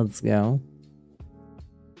 Let's go.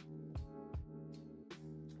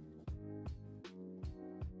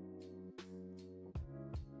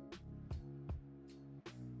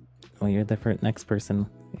 Oh, you're the next person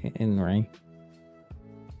in, right?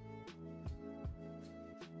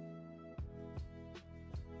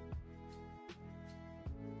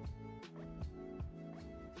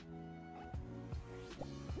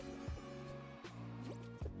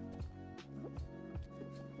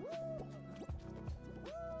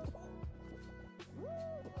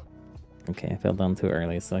 Okay, I fell down too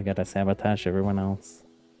early, so I gotta sabotage everyone else.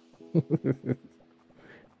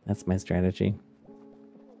 That's my strategy.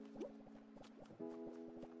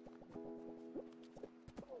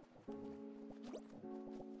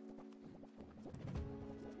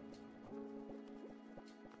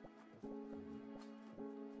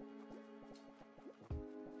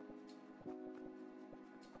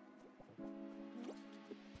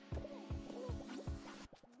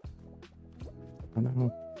 Oh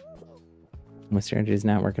no. My strategy is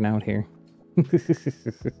not working out here.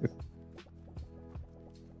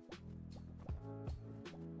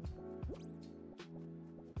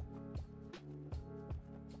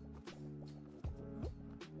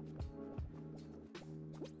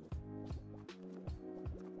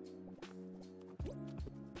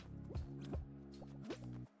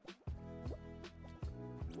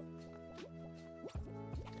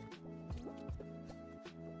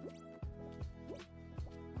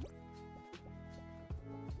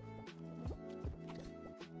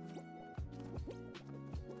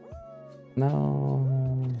 No.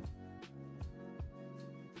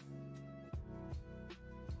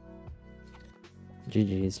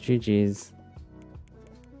 GG's, GG's.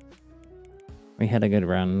 We had a good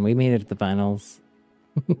run. We made it to the finals.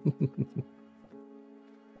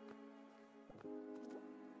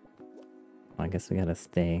 I guess we gotta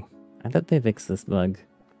stay. I thought they fixed this bug.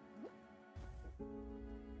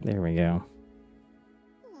 There we go.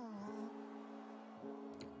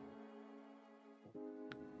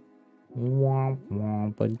 Womp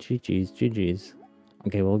womp, but GG's, GG's.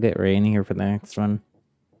 Okay, we'll get Ray in here for the next one.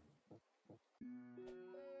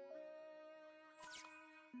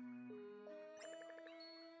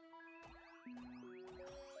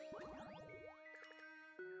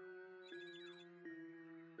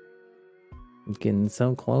 I'm getting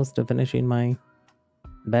so close to finishing my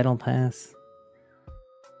battle pass.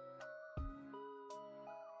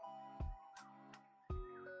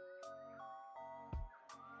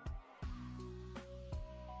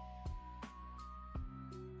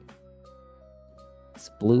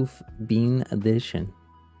 Sploof Bean Edition.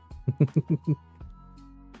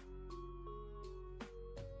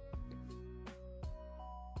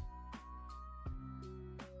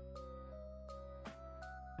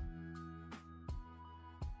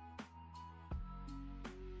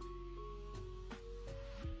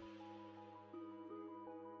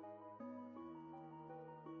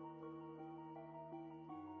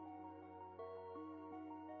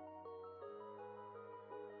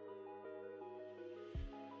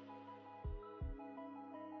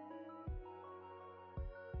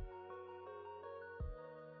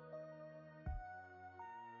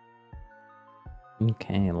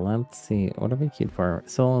 Okay, let's see. What are we queued for?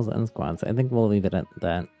 Solos and squads. I think we'll leave it at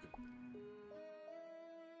that.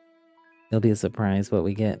 It'll be a surprise what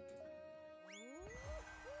we get.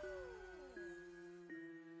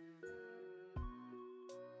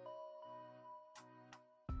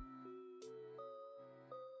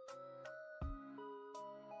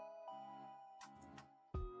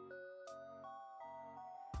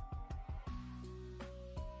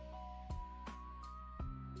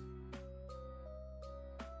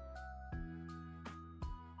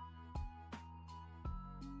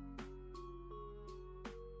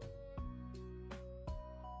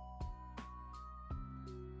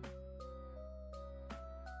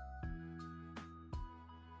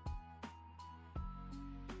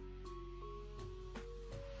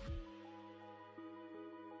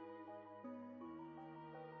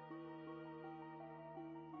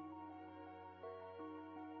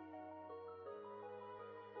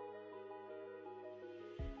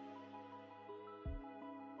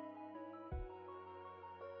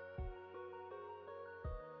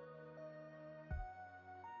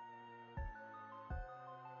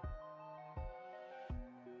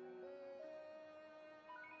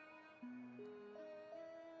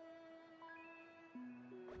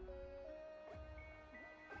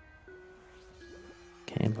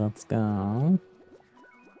 Okay, let's go.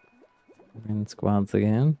 We're in squads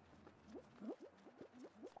again.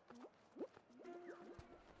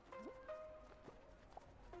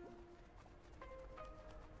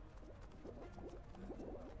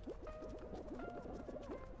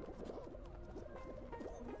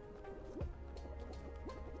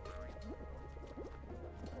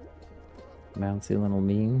 Bouncy little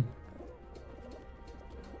bean.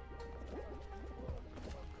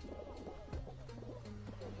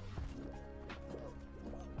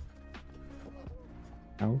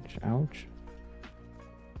 Ouch, ouch.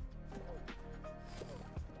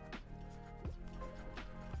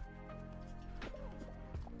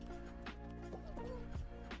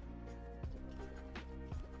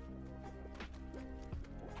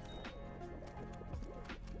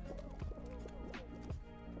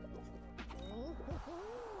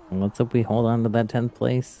 Let's hope we hold on to that 10th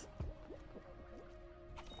place.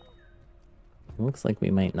 It looks like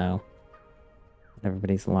we might now.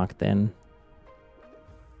 Everybody's locked in.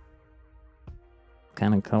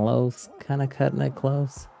 Kind of close, kind of cutting it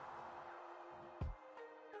close.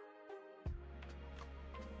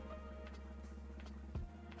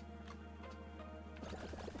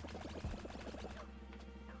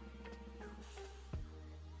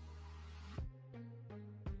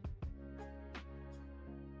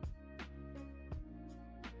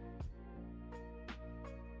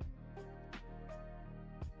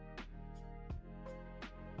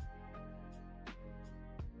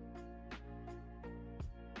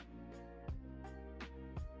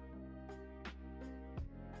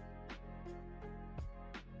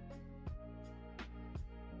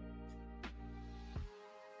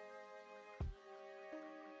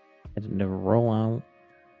 I didn't ever roll out.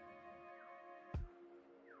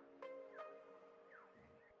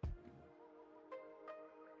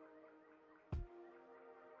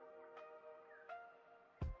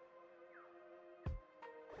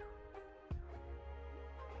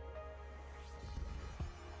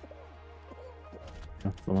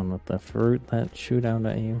 That's the one with the fruit that shoot out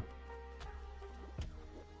at you.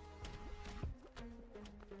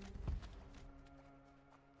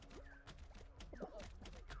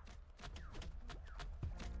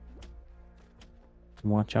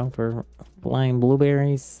 Watch out for flying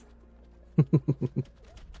blueberries.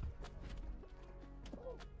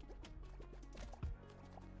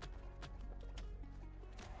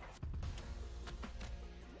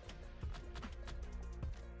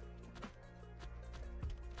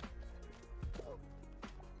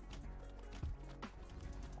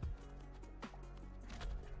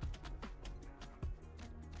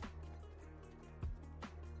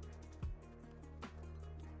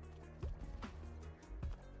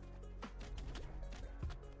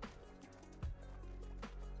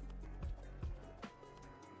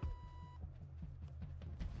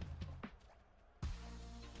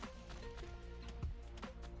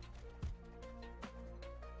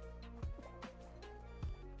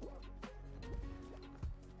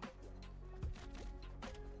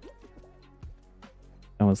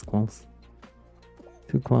 That was close.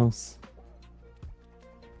 Too close.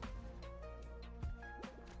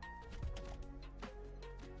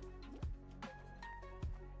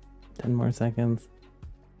 Ten more seconds.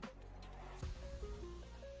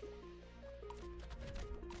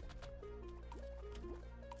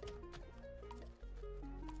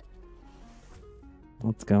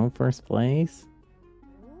 Let's go, first place.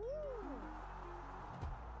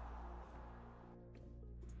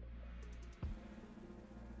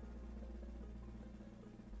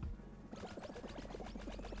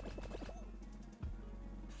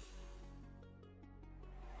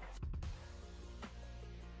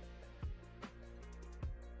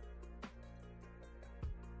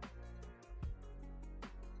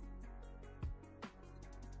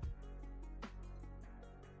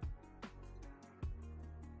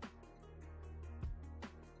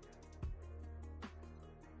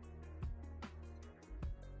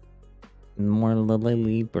 More lily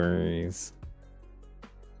leapers.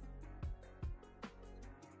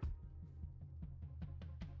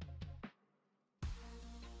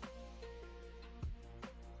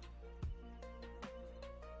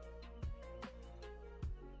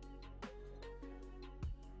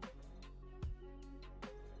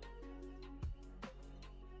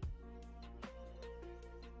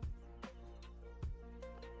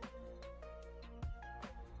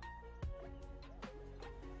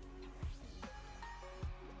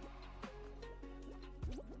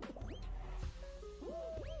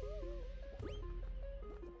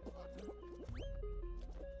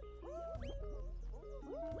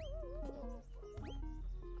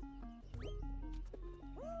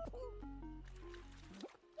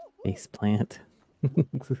 Face plant.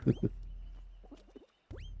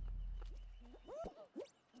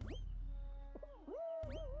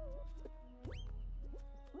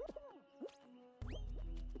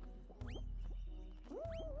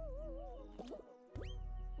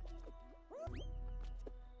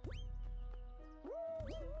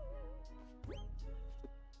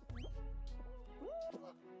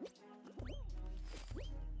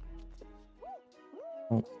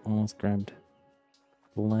 Oh, almost grabbed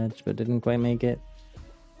the ledge, but didn't quite make it.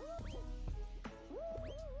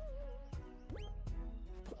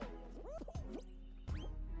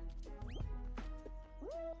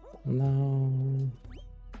 No.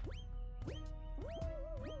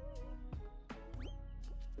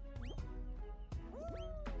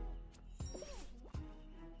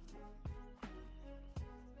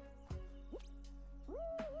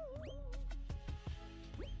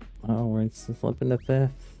 Oh, we're slipping to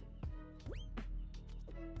 5th.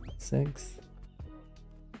 6th.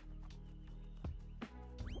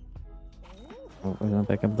 Oh, we're gonna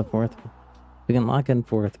pick up the 4th. We can lock in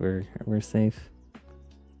 4th. We're safe.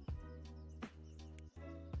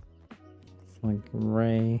 It's like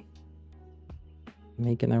Ray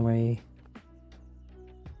making our way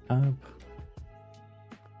up.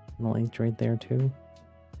 Molly's right there too.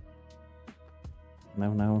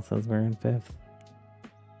 No, it says we're in 5th.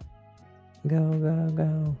 Go, go,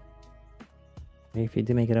 go. If you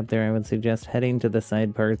do make it up there, I would suggest heading to the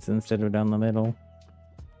side parts instead of down the middle.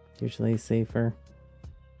 Usually safer.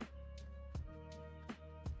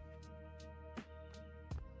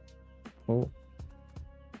 Oh.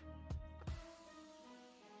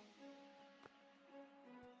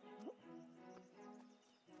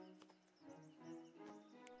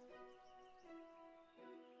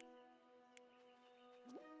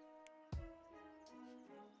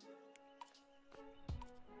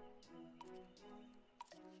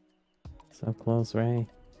 So close, Ray.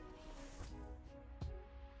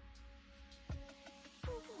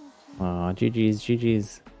 Aw, GG's,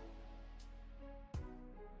 GG's.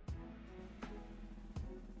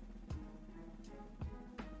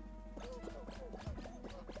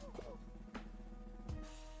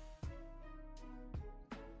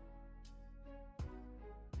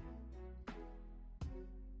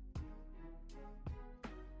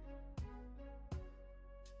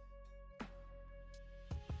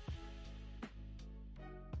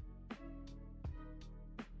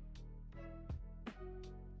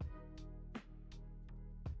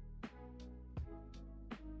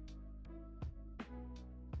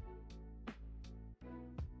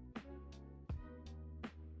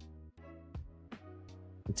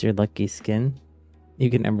 It's your lucky skin. You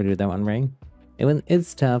can never do that one, right?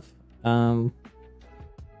 It's tough.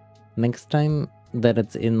 Next time that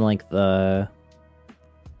it's in like the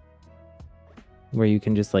where you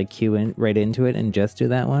can just like queue in right into it and just do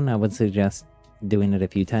that one, I would suggest doing it a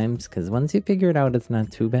few times, because once you figure it out, it's not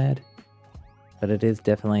too bad. But it is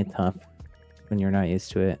definitely tough when you're not used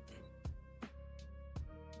to it.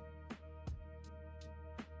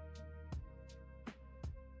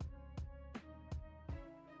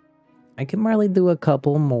 I can probably do a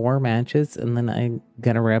couple more matches, and then I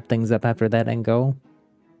gotta wrap things up after that and go.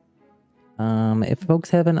 If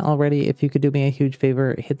folks haven't already, if you could do me a huge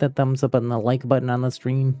favor, hit that thumbs up and the like button on the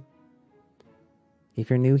stream. If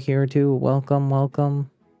you're new here too, welcome,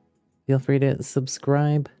 welcome. Feel free to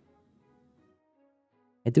subscribe.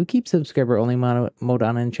 I do keep subscriber only mode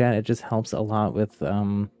on in chat. It just helps a lot with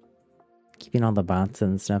keeping all the bots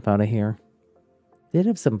and stuff out of here. Did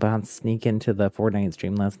have some bots sneak into the Fortnite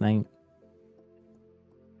stream last night.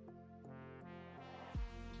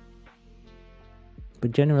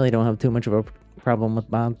 But generally don't have too much of a problem with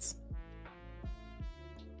bots.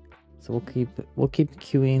 So we'll keep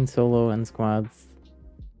queuing solo and squads.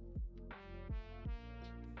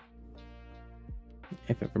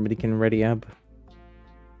 If everybody can ready up.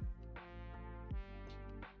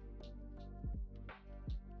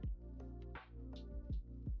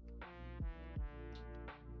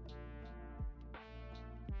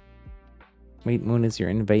 Wait, Moon, is your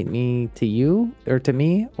invite me to you? Or to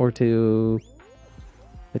me? Or to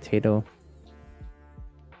Potato?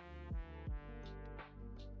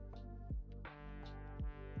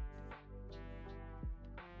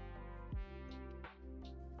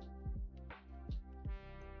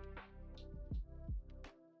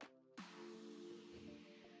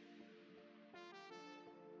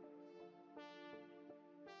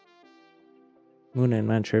 Moon, I'm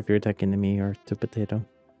not sure if you're talking to me or to Potato.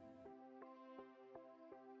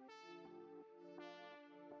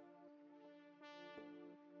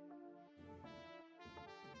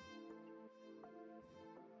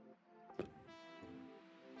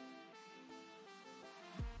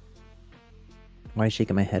 Why is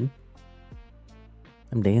shaking my head?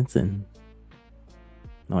 I'm dancing.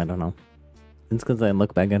 No, I don't know. It's because I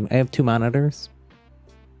look back and I have two monitors.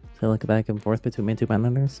 So I look back and forth between my two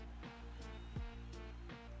monitors.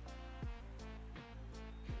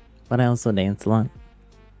 But I also dance a lot.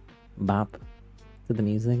 Bop to the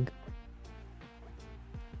music.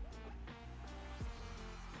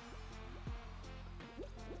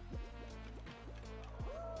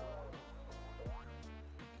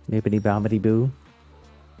 Bibbidi bobbidi boo.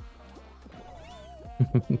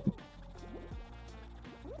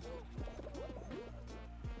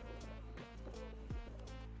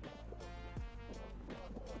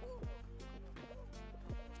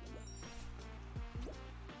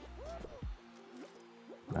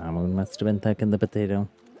 Moon must have been tucking the potato.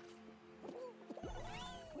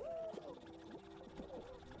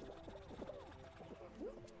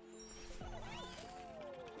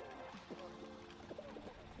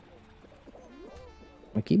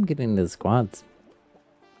 I keep getting the squads.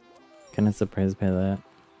 Kind of surprised by that.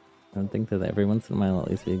 I don't think that every once in a while at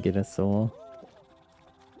least we get a solo.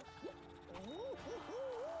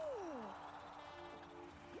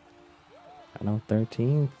 I know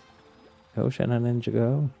 13. Go, Shadow Ninja,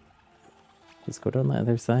 go. Just go down the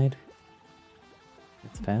other side.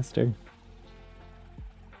 It's faster.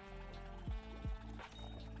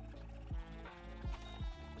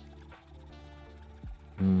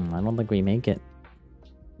 I don't think we make it.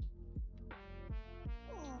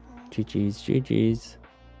 GG's, GG's.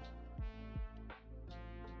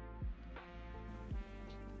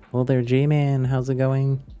 Well there, J-Man, how's it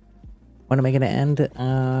going? When am I gonna end?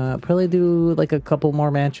 Probably do like a couple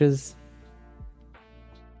more matches.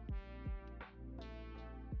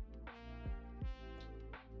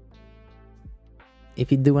 If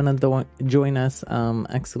you do want to join us,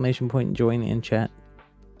 exclamation point join in chat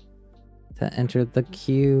to enter the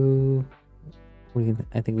queue.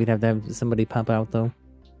 I think we'd have to have somebody pop out though.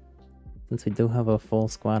 since we do have a full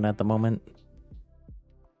squad at the moment.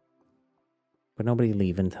 But nobody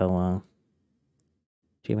leave until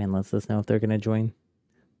G-Man lets us know if they're gonna join.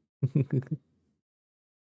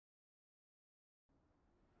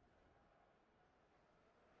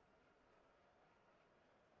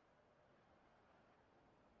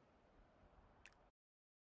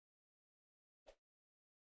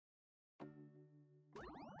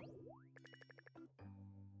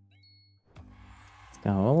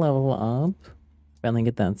 Go level up. Finally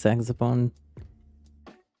get that saxophone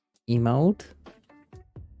emote.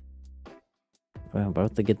 We're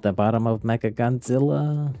about to get the bottom of Mecha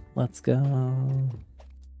Godzilla. Let's go.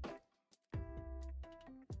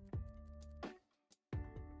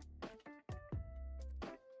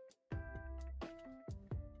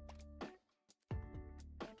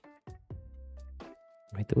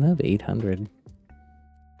 I do have 800.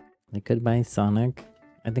 I could buy Sonic.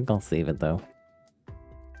 I think I'll save it though.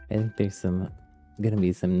 I think there's gonna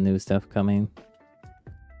be some new stuff coming,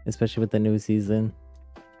 especially with the new season.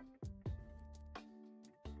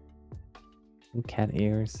 Ooh, cat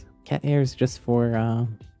ears. Cat ears just for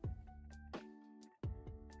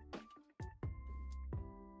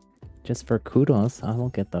kudos. I will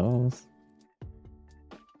get those.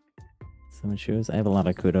 Some shoes. I have a lot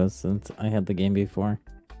of kudos since I had the game before.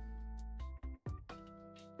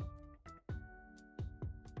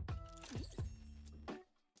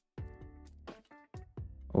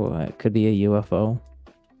 Oh, it could be a UFO.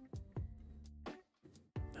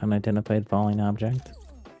 Unidentified falling object.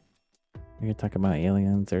 We were talking about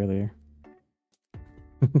aliens earlier.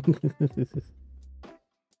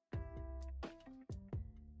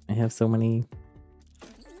 I have so many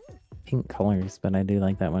pink colors, but I do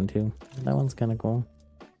like that one too. That one's kind of cool.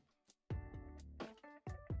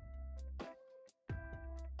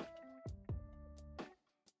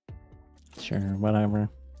 Sure, whatever.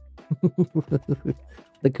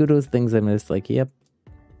 The kudos things I'm just like, yep.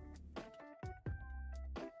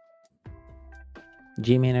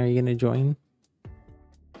 G-Man, are you gonna join?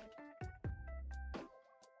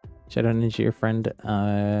 Shout out into your friend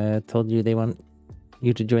told you they want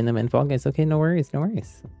you to join them in Fall Guys. Okay, no worries, no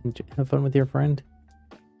worries. Have fun with your friend.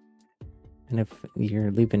 And if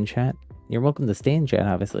you're leaving chat, you're welcome to stay in chat,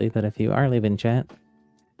 obviously, but if you are leaving chat,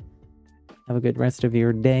 have a good rest of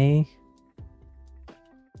your day.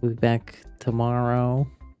 We'll be back tomorrow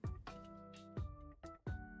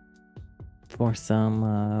for some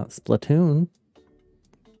Splatoon.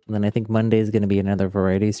 And then I think Monday is going to be another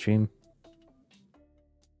variety stream.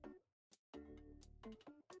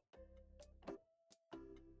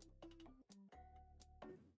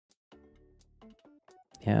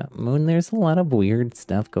 Yeah, Moon, there's a lot of weird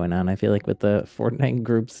stuff going on, I feel like, with the Fortnite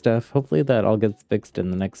group stuff. Hopefully that all gets fixed in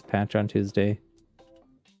the next patch on Tuesday.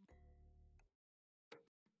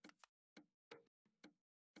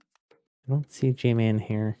 I don't see G-Man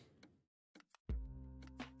here.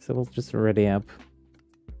 So we'll just ready up.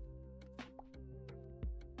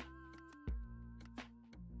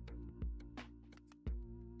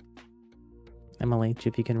 MLH,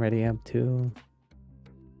 if you can ready up too.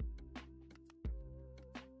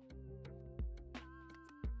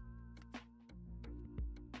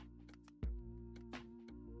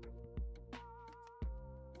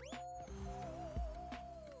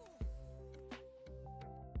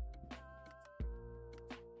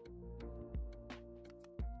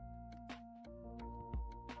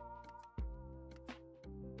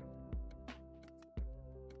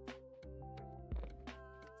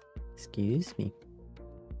 Excuse me.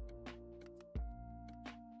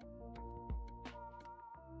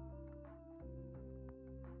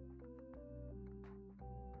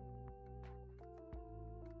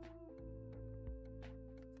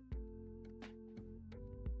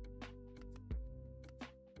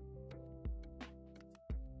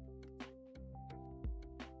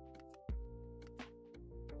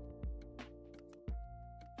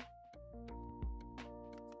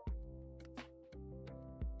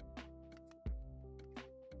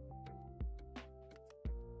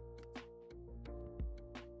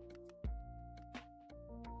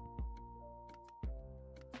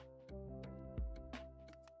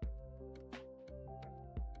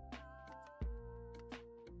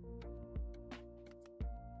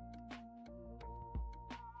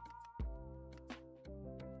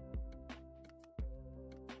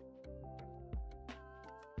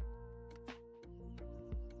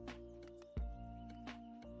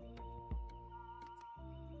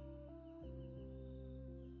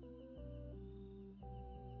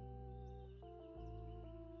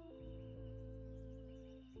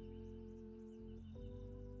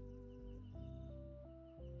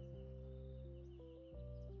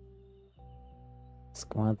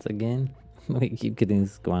 Squats again? We keep getting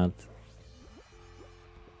squats.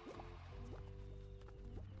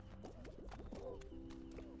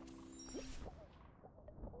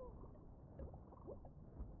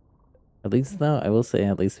 At least though, I will say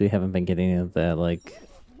at least we haven't been getting into that like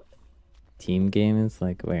team games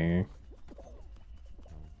like where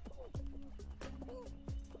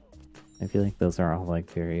I feel like those are all like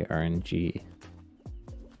very RNG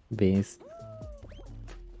based.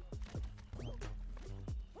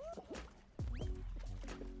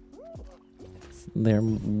 They're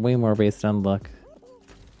way more based on luck.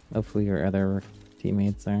 Hopefully your other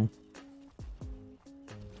teammates are.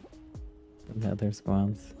 The other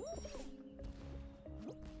squads.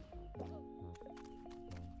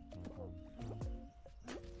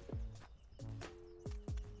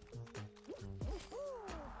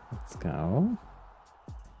 Let's go.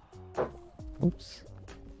 Oops.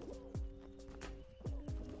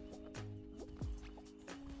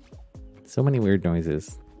 So many weird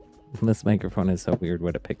noises. This microphone is so weird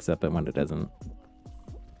what it picks up and what it doesn't.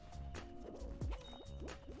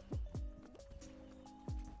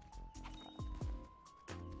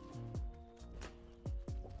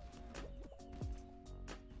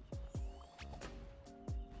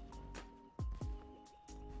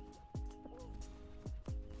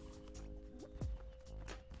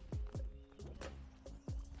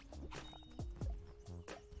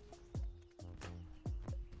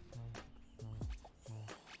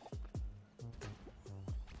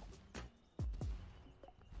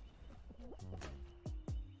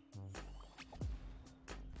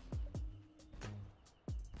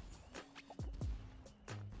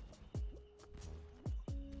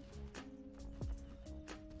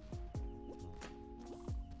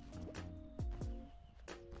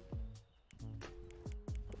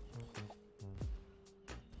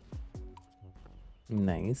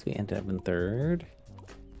 Nice, we ended up in third.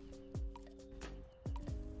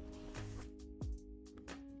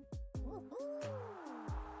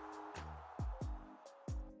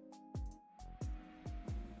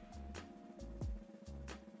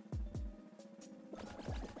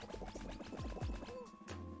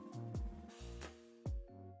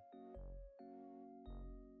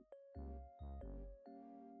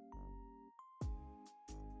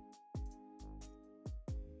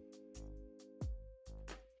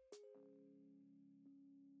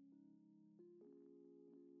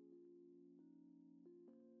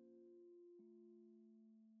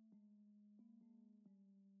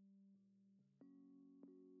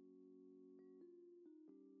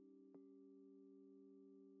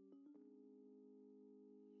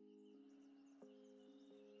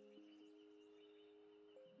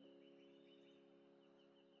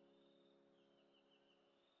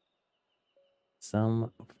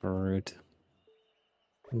 Some fruit.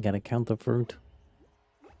 You gotta count the fruit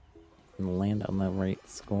and land on the right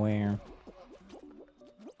square.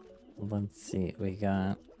 Let's see, we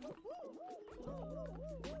got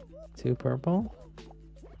 2 purple.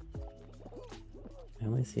 I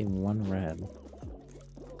only see 1 red.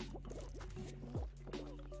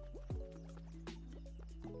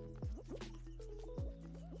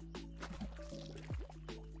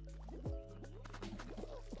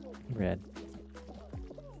 Red.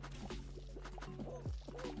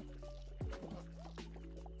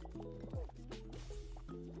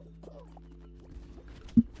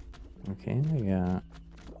 Okay, we got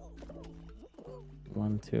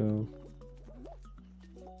 1, 2,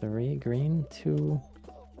 3 green, 2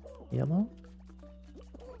 yellow.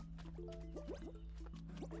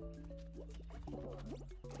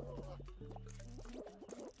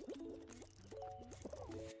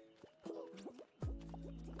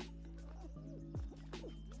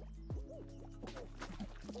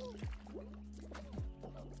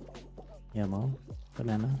 Yellow,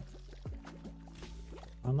 banana.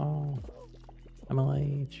 Oh no,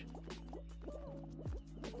 MLH.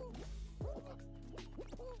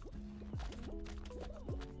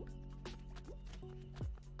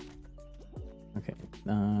 Okay,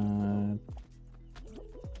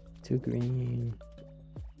 2 green,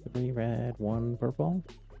 3 red, 1 purple.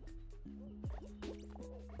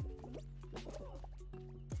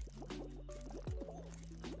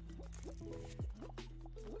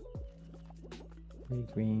 Three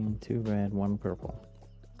green, 2 red, 1 purple.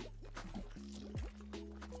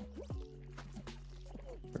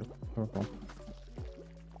 Purple.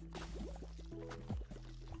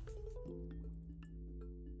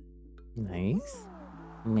 Nice.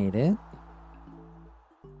 Made it.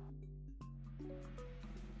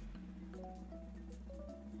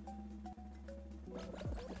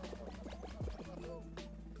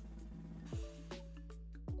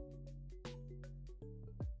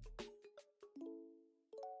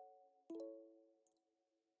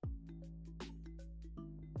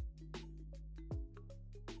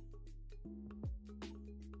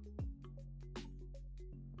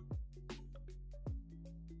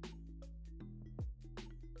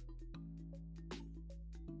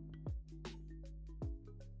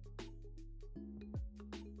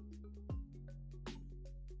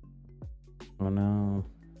 Oh no.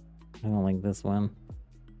 I don't like this one.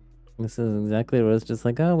 This is exactly what it's just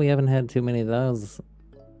like, oh, we haven't had too many of those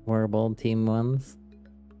horrible team ones.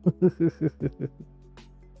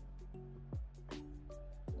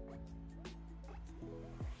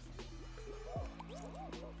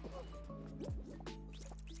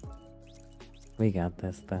 We got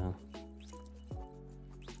this though.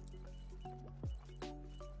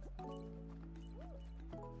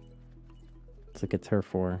 It's like a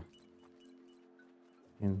turf war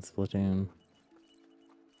in Splatoon.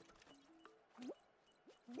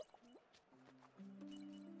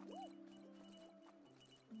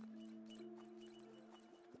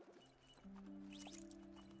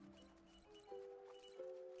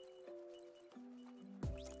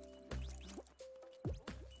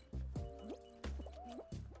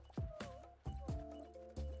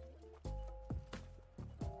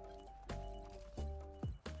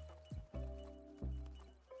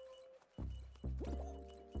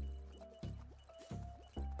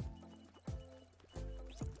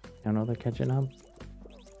 I know they're catching up.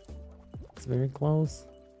 It's very close.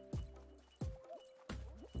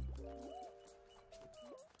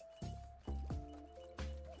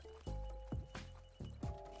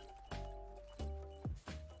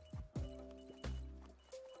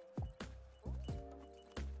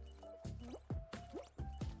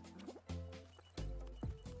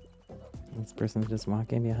 This person's just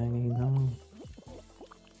walking behind me. No.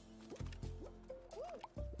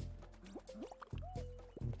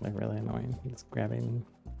 It's like really annoying. He's grabbing me.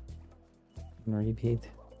 And repeat.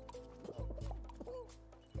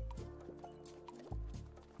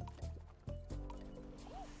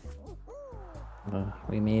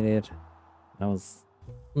 We made it. That was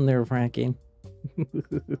nerve-wracking.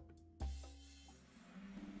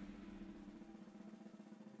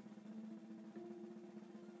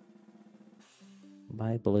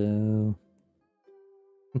 Bye, Blue.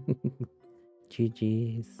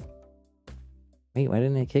 GG's. Wait, why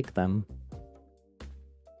didn't I kick them?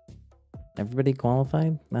 Everybody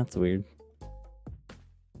qualified? That's weird.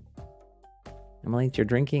 I'm like, you're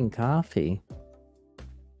drinking coffee.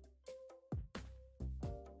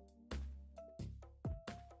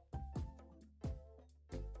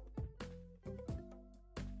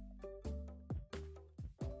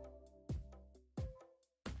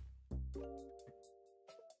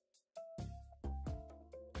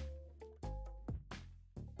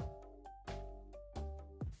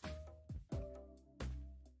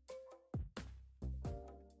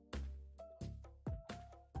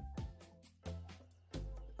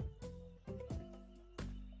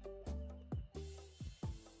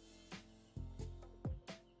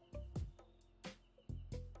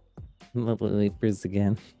 Lovely leapers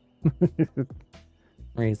again.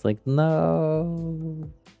 Where he's like, no,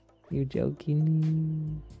 you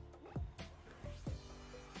joking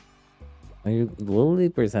me. Little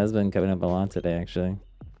leapers has been coming up a lot today, actually.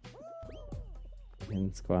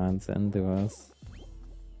 In squads and duos.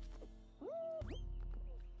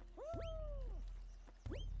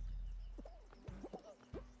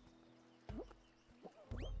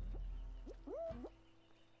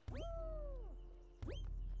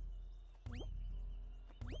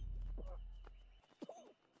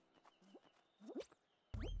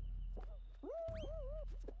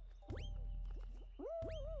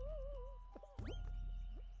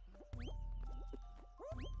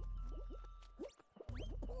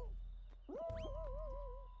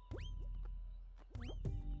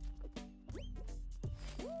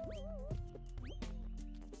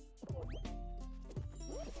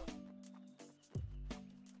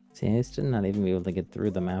 See, I used to not even be able to get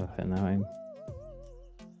through the map, and now I'm...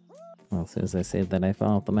 Well, as soon as I say that, I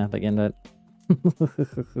fall off the map again, but...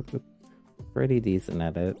 Pretty decent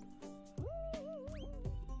at it. I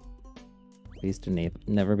used to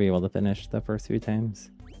never be able to finish the first few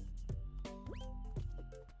times.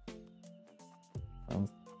 So,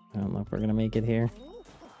 I don't know if we're gonna make it here.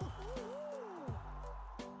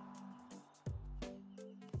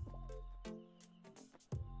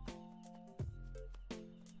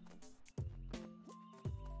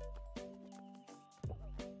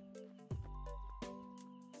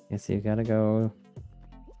 Yes, you gotta go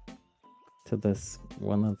to this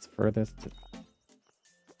one that's furthest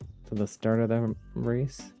to the start of the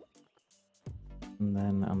race, and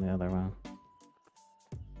then on the other one.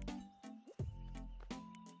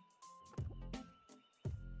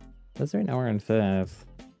 Because right now we're in 5th.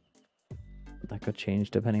 That could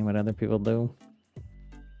change depending what other people do.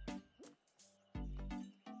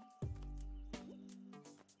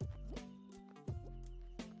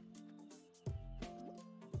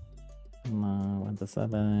 Went to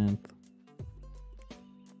 7th.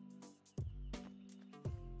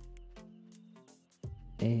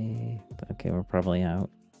 Okay, we're probably out.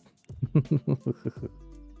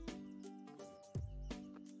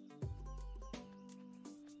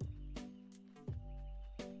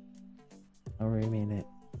 Oh, we made it.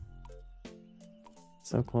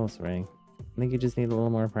 So close, Ray. I think you just need a little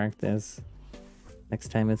more practice. Next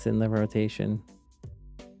time it's in the rotation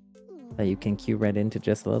that you can cue right into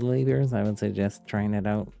just little levers, I would suggest trying it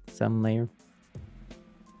out some layer.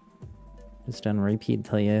 Just on repeat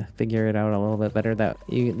till you figure it out a little bit better. That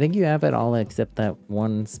you think you have it all except that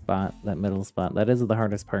one spot, that middle spot. That is the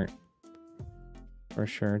hardest part. For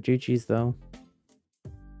sure. Juchi's though.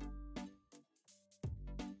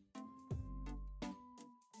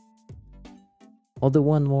 I'll do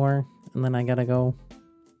one more and then I gotta go.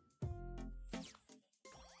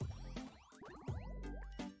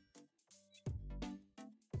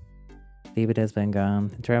 David has been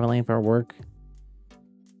gone, traveling for work.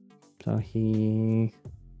 So he...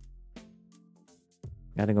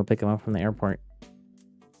 Gotta go pick him up from the airport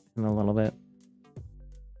in a little bit.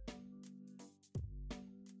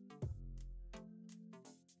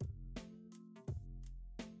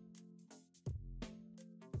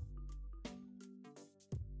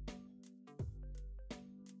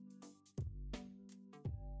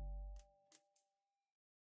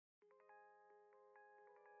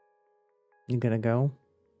 You gotta go?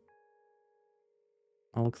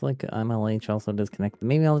 Oh, looks like MLH also disconnected.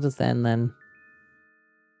 Maybe I'll just end then.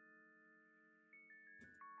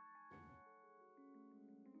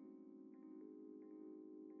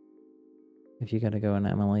 If you gotta go and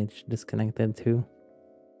MLH disconnected too.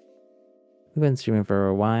 We've been streaming for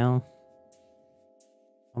a while.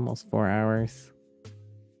 Almost 4 hours.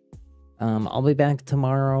 I'll be back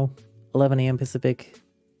tomorrow, 11 a.m. Pacific.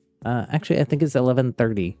 Actually, I think it's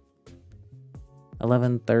 11:30.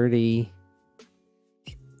 11:30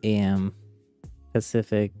 a.m.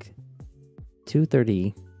 Pacific.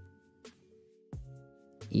 2:30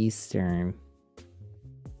 Eastern.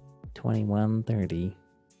 21:30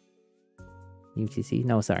 UTC.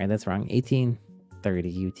 No, sorry, that's wrong. 18:30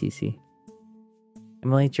 UTC.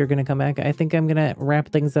 MLH, you're gonna come back? I think I'm gonna wrap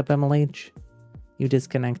things up, MLH. You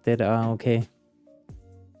disconnected. Oh, okay.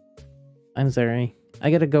 I'm sorry.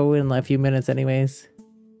 I gotta go in a few minutes anyways.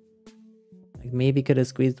 I maybe could have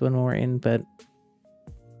squeezed one more in, but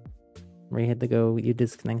Ray had to go. You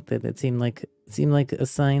disconnected. It seemed like a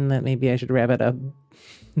sign that maybe I should wrap it up.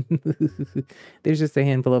 There's just a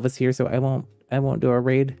handful of us here, so I won't do a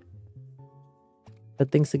raid.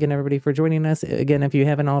 But thanks again, everybody, for joining us. Again, if you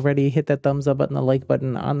haven't already, hit that thumbs up button, the like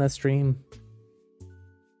button on the stream.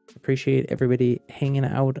 Appreciate everybody hanging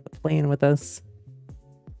out, playing with us,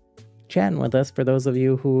 chatting with us. For those of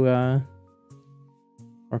you who are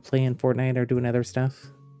playing Fortnite or doing other stuff,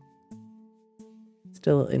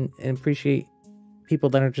 still and appreciate people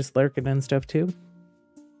that are just lurking and stuff too.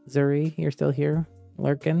 Zuri, you're still here,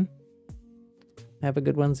 lurking. Have a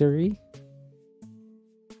good one, Zuri.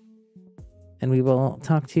 And we will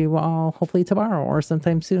talk to you all hopefully tomorrow or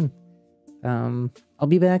sometime soon. I'll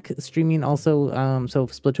be back streaming also. So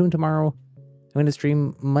Splatoon tomorrow. I'm going to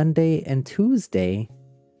stream Monday and Tuesday.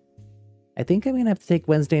 I think I'm going to have to take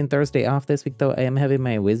Wednesday and Thursday off this week, though. I am having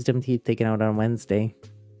my wisdom teeth taken out on Wednesday.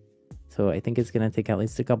 So I think it's going to take at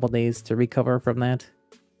least a couple days to recover from that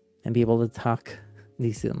and be able to talk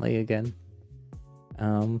decently again.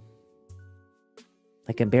 I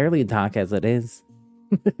can barely talk as it is.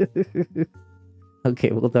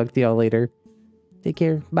 Okay, we'll talk to y'all later. Take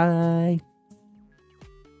care. Bye.